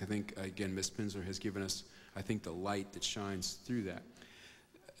concern. And I think, again, Ms. Pinsler has given us, I think, the light that shines through that.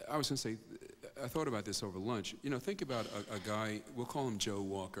 I was going to say, I thought about this over lunch. Think about a guy, we'll call him Joe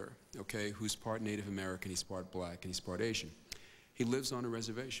Walker, okay, who's part Native American, he's part black, and he's part Asian. He lives on a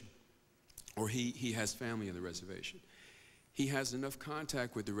reservation, or he has family on the reservation. He has enough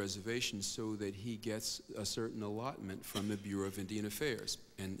contact with the reservation so that he gets a certain allotment from the Bureau of Indian Affairs.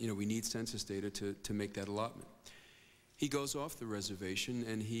 And, we need census data to make that allotment. He goes off the reservation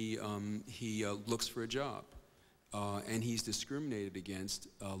and he looks for a job. And he's discriminated against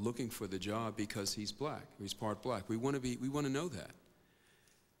looking for the job because he's black, or he's part black. We want to know that.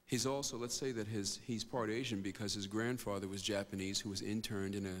 He's also, let's say that he's part Asian because his grandfather was Japanese, who was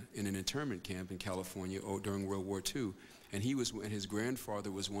interned in an internment camp in California during World War II. And his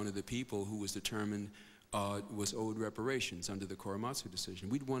grandfather was one of the people who was determined was owed reparations under the Korematsu decision.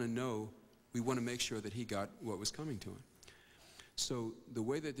 We'd want to know, we want to make sure that he got what was coming to him. So the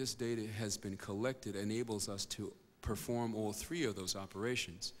way that this data has been collected enables us to perform all three of those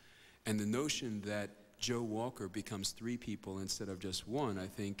operations. And the notion that Joe Walker becomes three people instead of just one, I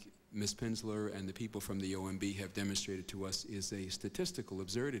think Ms. Pinsler and the people from the OMB have demonstrated to us is a statistical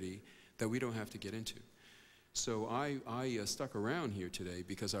absurdity that we don't have to get into. So I stuck around here today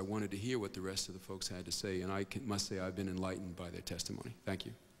because I wanted to hear what the rest of the folks had to say, and I must say I've been enlightened by their testimony. Thank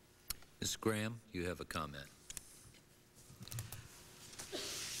you. Ms. Graham, you have a comment.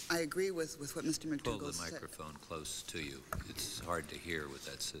 I agree with what Mr. McDougall said. Pull the microphone close to you. It's hard to hear with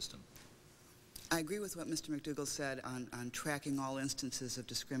that system. I agree with what Mr. McDougall said on tracking all instances of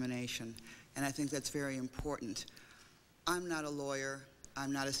discrimination, and I think that's very important. I'm not a lawyer,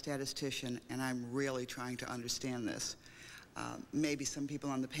 I'm not a statistician, and I'm really trying to understand this. Maybe some people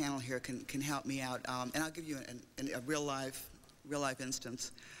on the panel here can help me out, and I'll give you a real life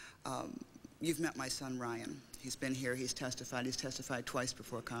instance. You've met my son Ryan. He's been here, he's testified twice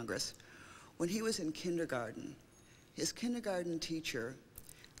before Congress. When he was in kindergarten, his kindergarten teacher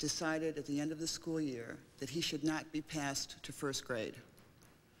decided at the end of the school year that he should not be passed to first grade.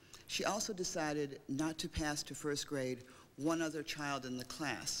 She also decided not to pass to first grade one other child in the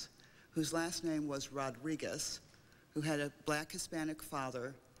class, whose last name was Rodriguez, who had a black Hispanic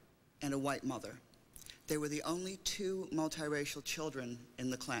father and a white mother. They were the only two multiracial children in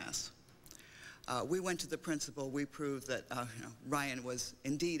the class. We went to the principal, we proved that Ryan was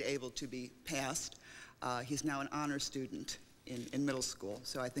indeed able to be passed. He's now an honor student in middle school,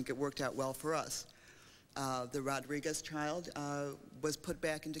 so I think it worked out well for us. The Rodriguez child was put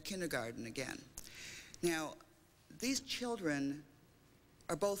back into kindergarten again. Now, these children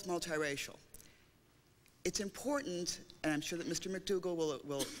are both multiracial. It's important, and I'm sure that Mr. McDougall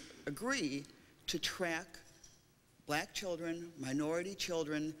will agree, to track black children, minority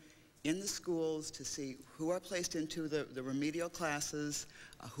children in the schools to see who are placed into the remedial classes,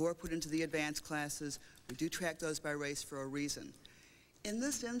 who are put into the advanced classes. We do track those by race for a reason. In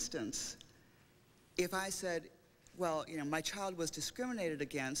this instance, if I said, well, you know, my child was discriminated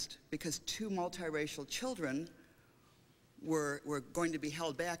against because two multiracial children were going to be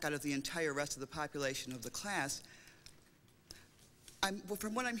held back out of the entire rest of the population of the class, well,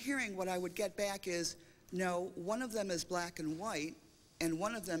 from what I'm hearing, what I would get back is, no, one of them is black and white, and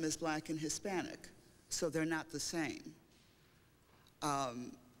one of them is black and Hispanic, so they're not the same.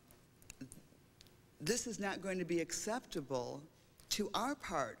 This is not going to be acceptable to our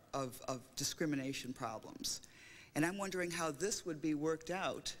part of discrimination problems. And I'm wondering how this would be worked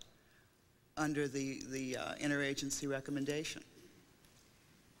out under the interagency recommendation.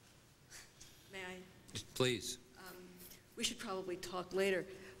 May I? Please. We should probably talk later,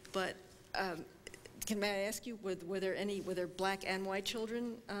 but may I ask you, were there black and white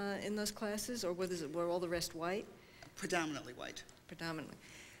children in those classes, or were all the rest white? Predominantly white. Predominantly.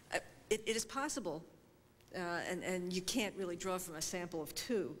 It is possible, and you can't really draw from a sample of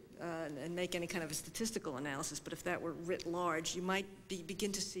two and make any kind of a statistical analysis, but if that were writ large, you might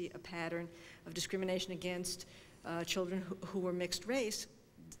begin to see a pattern of discrimination against children who were mixed race,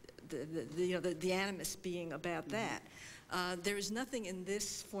 the animus being about that. There is nothing in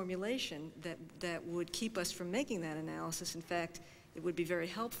this formulation that would keep us from making that analysis. In fact, it would be very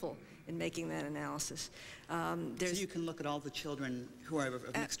helpful in making that analysis. So you can look at all the children who are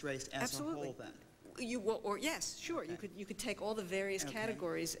of mixed race as absolutely. a whole, then? Yes, sure. Okay. You could take all the various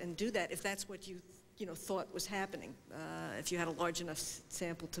categories and do that if that's what you thought was happening. If you had a large enough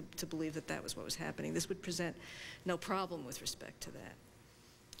sample to believe that was what was happening, this would present no problem with respect to that.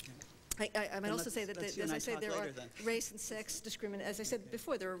 I might also say that, as I say, there are race and sex discrimination. As I said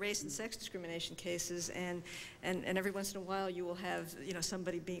before, there are race and sex discrimination cases, and every once in a while you will have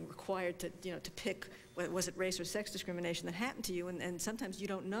somebody being required to to pick, was it race or sex discrimination that happened to you, and sometimes you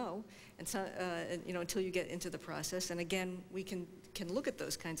don't know, and so, until you get into the process. And again, we can look at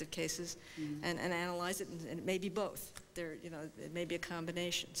those kinds of cases and analyze it, and it may be both. It may be a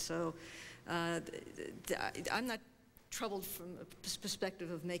combination. So I'm not troubled from a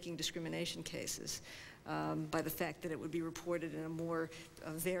perspective of making discrimination cases by the fact that it would be reported in a more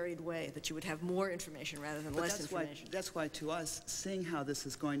varied way, that you would have more information rather than less information. That's why to us, seeing how this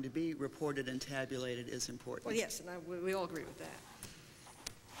is going to be reported and tabulated is important. Well, yes, and we all agree with that.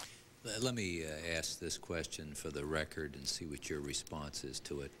 Let me ask this question for the record and see what your response is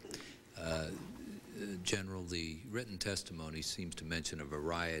to it. General, the written testimony seems to mention a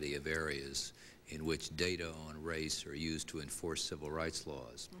variety of areas in which data on race are used to enforce civil rights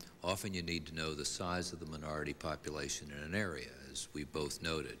laws. Often you need to know the size of the minority population in an area, as we both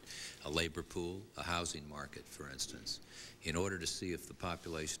noted, a labor pool, a housing market, for instance, in order to see if the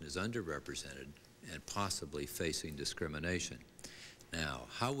population is underrepresented and possibly facing discrimination. Now,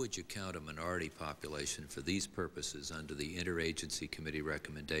 how would you count a minority population for these purposes under the Interagency Committee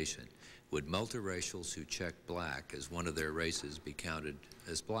recommendation? Would multiracials who check black as one of their races be counted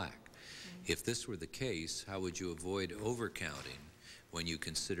as black? If this were the case, how would you avoid overcounting when you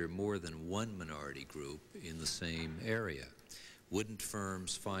consider more than one minority group in the same area? Wouldn't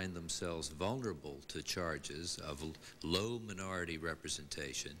firms find themselves vulnerable to charges of low minority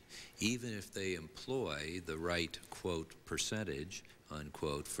representation, even if they employ the right, quote, percentage,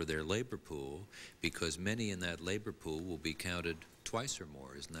 unquote, for their labor pool, because many in that labor pool will be counted twice or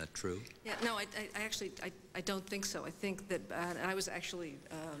more? Isn't that true? Yeah, no, I actually don't think so. I think that, I was actually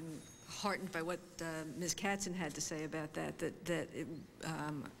heartened by what Ms. Katzen had to say about that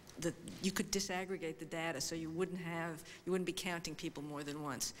you could disaggregate the data, so you wouldn't be counting people more than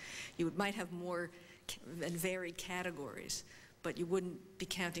once. You might have more and varied categories, but you wouldn't be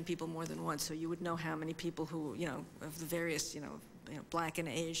counting people more than once, so you would know how many people who, of the various, black and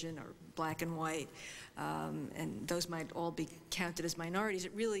Asian or black and white, and those might all be counted as minorities.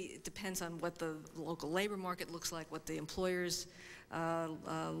 It really depends on what the local labor market looks like, what the employer's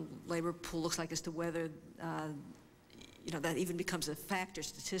labor pool looks like, as to whether that even becomes a factor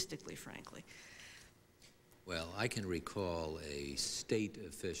statistically, frankly. Well, I can recall a state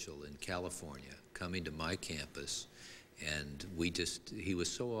official in California coming to my campus, and he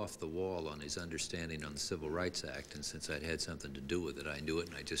was so off the wall on his understanding on the Civil Rights Act, and since I'd had something to do with it, I knew it,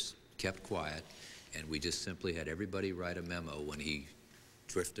 and I just kept quiet, and we just simply had everybody write a memo when he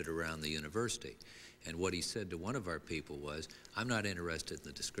drifted around the university. And what he said to one of our people was, I'm not interested in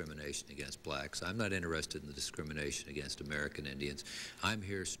the discrimination against blacks. I'm not interested in the discrimination against American Indians. I'm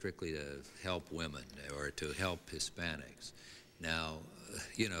here strictly to help women or to help Hispanics. Now,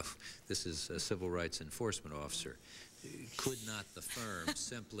 you know, this is a civil rights enforcement officer. Could not the firm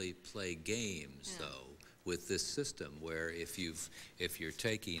simply play games, though, with this system where if you're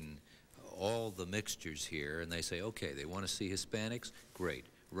taking all the mixtures here and they say, okay, they want to see Hispanics, great.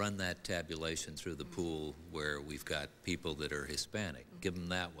 Run that tabulation through the pool where we've got people that are Hispanic. Give them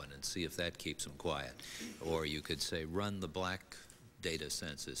that one and see if that keeps them quiet. Or you could say, run the black data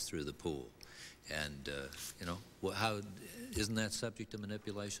census through the pool. And, you know, how, isn't that subject to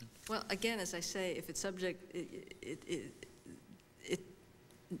manipulation? Well, again, as I say, if it's subject,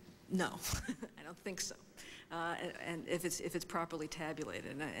 no, I don't think so. And if it's properly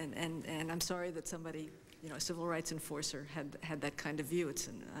tabulated, and I'm sorry that somebody, you know, a civil rights enforcer had that kind of view. It's,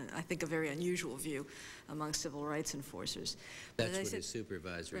 I think, a very unusual view among civil rights enforcers. That's what his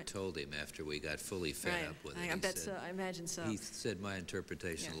supervisor told him after we got fully fed up with it. I bet so. I imagine so. He said my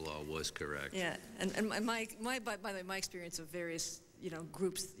interpretation of the law was correct. Yeah, and by the way, my experience of various, you know,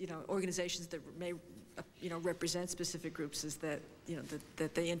 groups, you know, organizations that may, you know, represent specific groups is that, you know,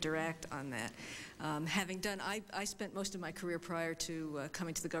 that they interact on that. Having done, I spent most of my career prior to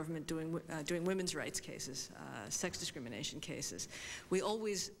coming to the government doing women's rights cases, sex discrimination cases. We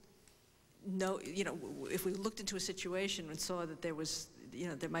always know, you know, if we looked into a situation and saw that there was, you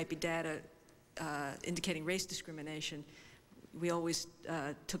know, there might be data indicating race discrimination, we always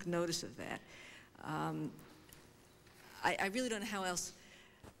took notice of that. I really don't know how else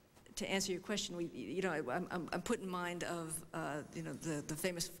to answer your question. You know, I'm put in mind of, you know, the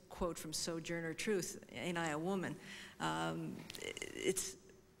famous quote from Sojourner Truth, "Ain't I a woman?" It's,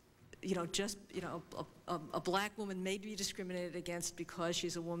 you know, just, you know, a black woman may be discriminated against because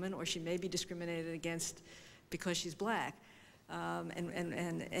she's a woman, or she may be discriminated against because she's black.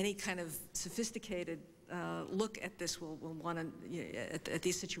 And any kind of sophisticated look at this will want to, you know, at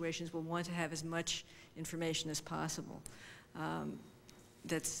these situations, will want to have as much information as possible.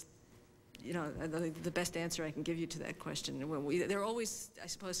 That's, you know, the best answer I can give you to that question. They're always, I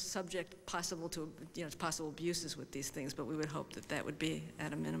suppose, subject possible to, you know, to possible abuses with these things, but we would hope that that would be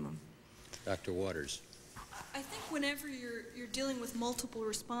at a minimum. Dr. Waters. I think whenever you're dealing with multiple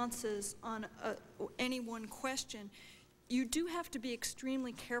responses on any one question, you do have to be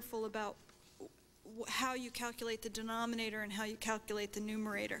extremely careful about how you calculate the denominator and how you calculate the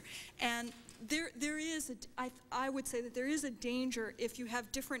numerator. And there is, I would say that there is a danger if you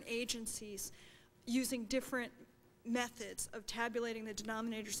have different agencies using different methods of tabulating the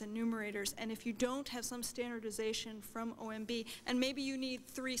denominators and numerators, and if you don't have some standardization from OMB, and maybe you need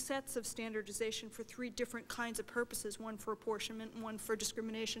 3 sets of standardization for 3 different kinds of purposes, one for apportionment, one for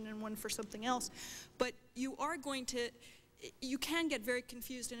discrimination, and one for something else, but you are going to, you can get very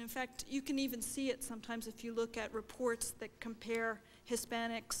confused, and in fact, you can even see it sometimes if you look at reports that compare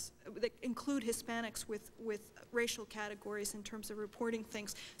Hispanics, that include Hispanics with racial categories in terms of reporting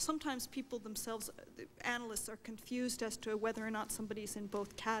things. Sometimes people themselves, the analysts, are confused as to whether or not somebody's in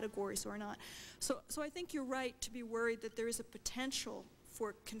both categories or not. So I think you're right to be worried that there is a potential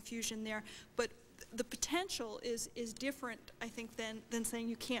for confusion there, but the potential is different, I think, than saying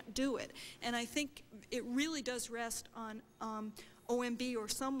you can't do it. And I think it really does rest on OMB or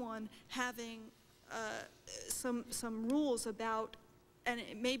someone having some rules about, and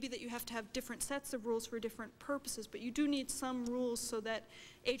it may be that you have to have different sets of rules for different purposes, but you do need some rules so that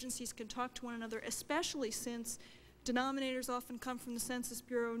agencies can talk to one another, especially since denominators often come from the Census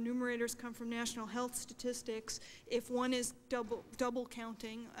Bureau, numerators come from national health statistics. If one is double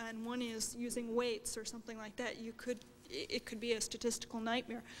counting and one is using weights or something like that, it could be a statistical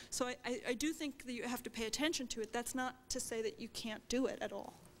nightmare. So I do think that you have to pay attention to it. That's not to say that you can't do it at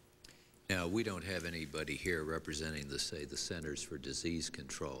all. Now, we don't have anybody here representing, say, the Centers for Disease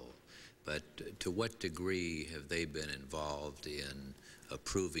Control, but to what degree have they been involved in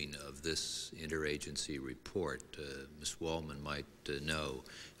approving of this interagency report? Ms. Wallman might know.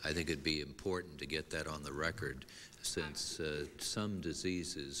 I think it'd be important to get that on the record, since some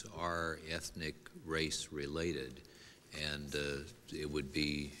diseases are ethnic race related, and it would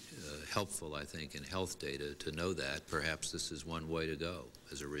be helpful, I think, in health data to know that. Perhaps this is one way to go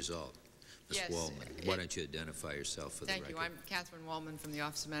as a result. Ms. Wallman, why don't you identify yourself for the record? Thank you. I'm Catherine Wallman from the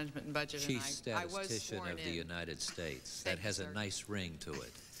Office of Management and Budget. Chief Statistician of the United States. That has a nice ring to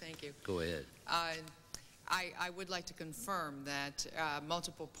it. Thank you. Go ahead. I would like to confirm that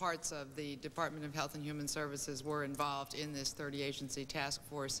multiple parts of the Department of Health and Human Services were involved in this 30-agency task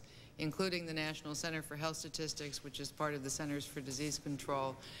force, including the National Center for Health Statistics, which is part of the Centers for Disease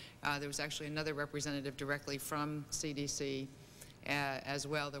Control. There was actually another representative directly from CDC. as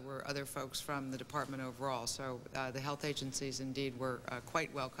well. There were other folks from the department overall. So the health agencies indeed were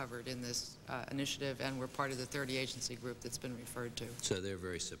quite well covered in this initiative, and were part of the 30 agency group that's been referred to. So they're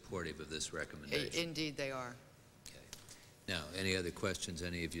very supportive of this recommendation. Indeed they are. Now, any other questions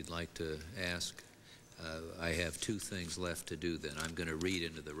any of you'd like to ask? I have two things left to do then. I'm going to read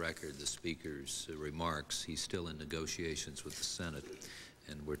into the record the Speaker's remarks. He's still in negotiations with the Senate,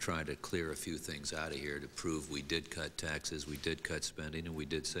 and we're trying to clear a few things out of here to prove we did cut taxes, we did cut spending, and we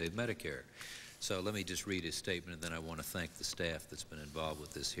did save Medicare. So let me just read his statement, and then I want to thank the staff that's been involved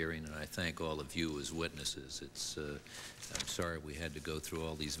with this hearing, and I thank all of you as witnesses. I'm sorry we had to go through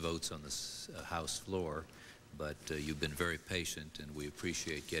all these votes on this House floor, but you've been very patient, and we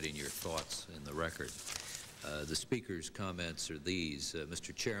appreciate getting your thoughts in the record. The Speaker's comments are these.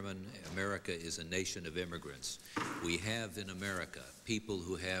 Mr. Chairman, America is a nation of immigrants. We have in America people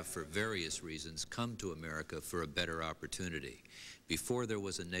who have, for various reasons, come to America for a better opportunity. Before there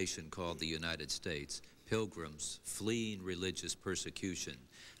was a nation called the United States, pilgrims fleeing religious persecution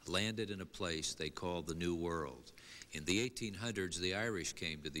landed in a place they called the New World. In the 1800s, the Irish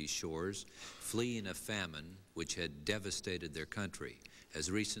came to these shores, fleeing a famine which had devastated their country.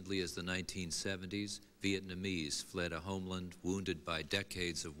 As recently as the 1970s, Vietnamese fled a homeland wounded by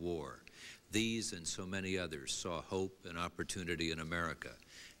decades of war. These and so many others saw hope and opportunity in America.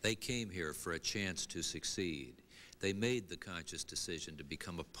 They came here for a chance to succeed. They made the conscious decision to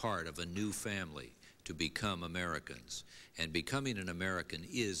become a part of a new family, to become Americans. And becoming an American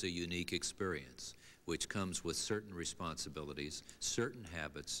is a unique experience, which comes with certain responsibilities, certain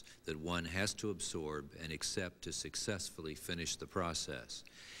habits that one has to absorb and accept to successfully finish the process.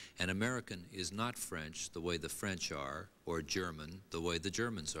 An American is not French the way the French are, or German the way the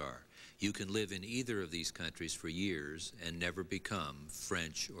Germans are. You can live in either of these countries for years and never become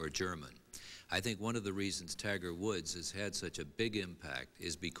French or German. I think one of the reasons Tiger Woods has had such a big impact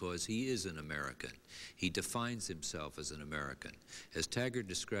is because he is an American. He defines himself as an American. As Tiger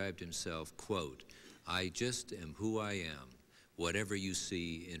described himself, quote, "I just am who I am, whatever you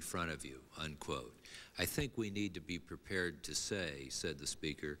see in front of you," unquote. I think we need to be prepared to say, said the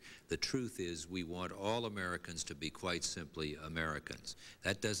Speaker, the truth is we want all Americans to be quite simply Americans.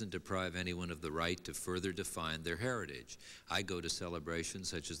 That doesn't deprive anyone of the right to further define their heritage. I go to celebrations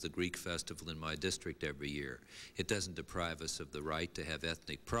such as the Greek festival in my district every year. It doesn't deprive us of the right to have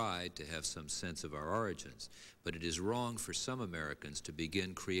ethnic pride, to have some sense of our origins. But it is wrong for some Americans to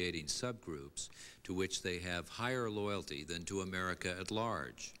begin creating subgroups to which they have higher loyalty than to America at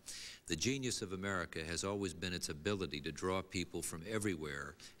large. The genius of America has always been its ability to draw people from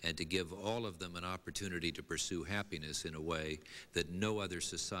everywhere and to give all of them an opportunity to pursue happiness in a way that no other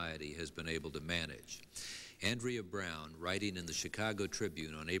society has been able to manage. Andrea Brown, writing in the Chicago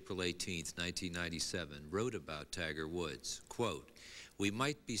Tribune on April 18, 1997, wrote about Tiger Woods, quote, "We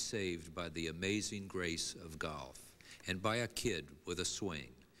might be saved by the amazing grace of golf and by a kid with a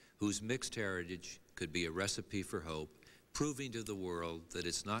swing whose mixed heritage could be a recipe for hope, proving to the world that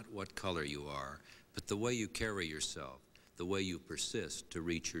it's not what color you are, but the way you carry yourself, the way you persist to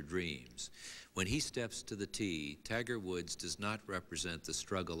reach your dreams." When he steps to the tee, Tiger Woods does not represent the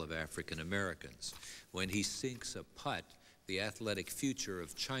struggle of African Americans. When he sinks a putt, the athletic future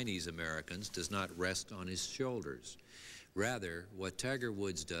of Chinese Americans does not rest on his shoulders. Rather, what Tiger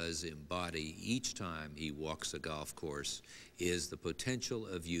Woods does embody each time he walks a golf course is the potential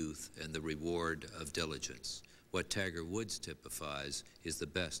of youth and the reward of diligence. What Tiger Woods typifies is the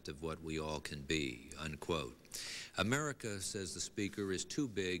best of what we all can be, unquote. America, says the Speaker, is too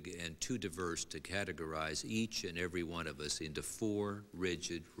big and too diverse to categorize each and every one of us into 4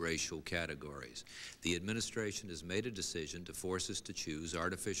 rigid racial categories. The administration has made a decision to force us to choose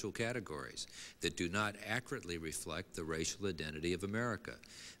artificial categories that do not accurately reflect the racial identity of America.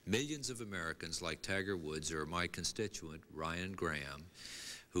 Millions of Americans like Tiger Woods or my constituent, Ryan Graham,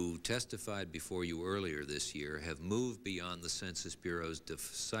 who testified before you earlier this year, have moved beyond the Census Bureau's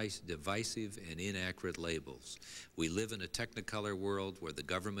divisive and inaccurate labels. We live in a technicolor world where the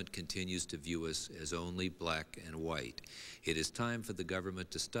government continues to view us as only black and white. It is time for the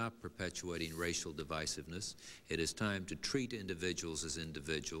government to stop perpetuating racial divisiveness. It is time to treat individuals as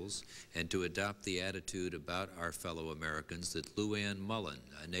individuals and to adopt the attitude about our fellow Americans that Lou Ann Mullen,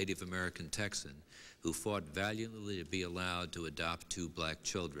 a Native American Texan, who fought valiantly to be allowed to adopt 2 black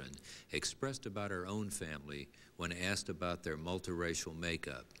children, expressed about her own family when asked about their multiracial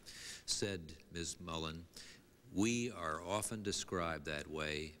makeup. Said Ms. Mullen, "We are often described that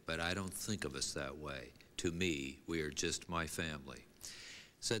way, but I don't think of us that way. To me, we are just my family."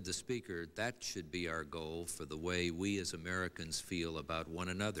 Said the Speaker, that should be our goal for the way we as Americans feel about one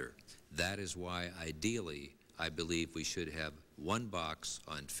another. That is why, ideally, I believe we should have one box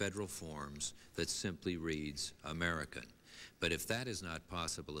on federal forms that simply reads American. But if that is not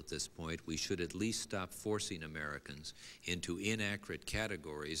possible at this point, we should at least stop forcing Americans into inaccurate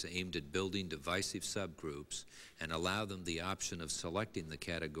categories aimed at building divisive subgroups and allow them the option of selecting the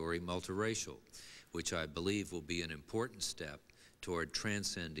category multiracial, which I believe will be an important step toward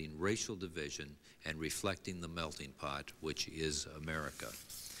transcending racial division and reflecting the melting pot, which is America.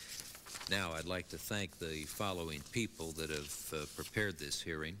 Now, I'd like to thank the following people that have prepared this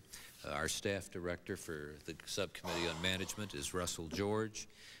hearing. Our staff director for the Subcommittee on Management is Russell George.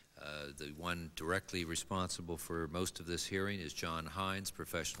 The one directly responsible for most of this hearing is John Hines,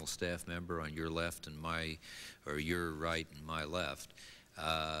 professional staff member on your left and your right and my left.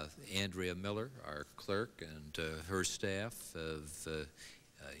 Andrea Miller, our clerk, and her staff of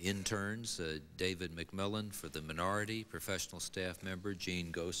interns, David McMillan for the minority, professional staff member,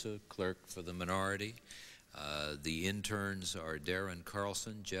 Jean Gosa, clerk for the minority. The interns are Darren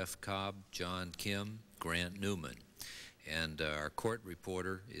Carlson, Jeff Cobb, John Kim, Grant Newman. And our court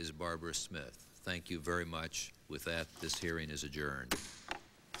reporter is Barbara Smith. Thank you very much. With that, this hearing is adjourned.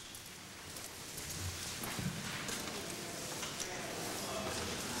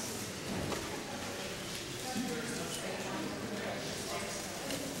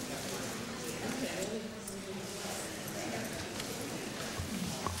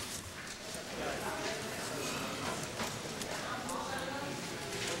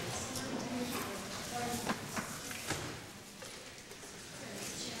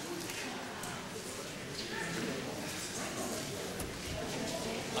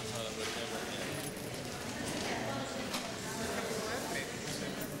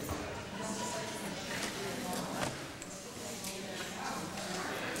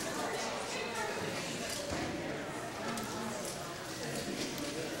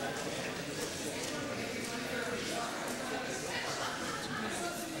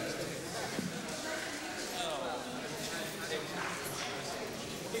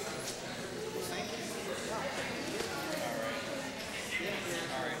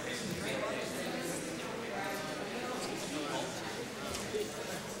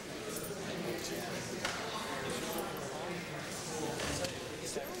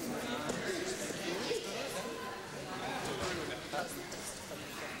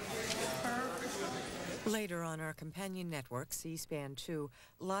 Later on our companion network, C-SPAN 2,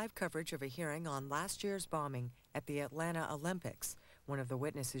 live coverage of a hearing on last year's bombing at the Atlanta Olympics. One of the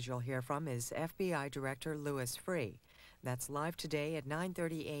witnesses you'll hear from is FBI Director Louis Freeh. That's live today at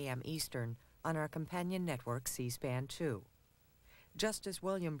 9:30 a.m. Eastern on our companion network, C-SPAN 2. Justice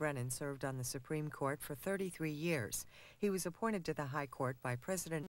William Brennan served on the Supreme Court for 33 years. He was appointed to the High Court by President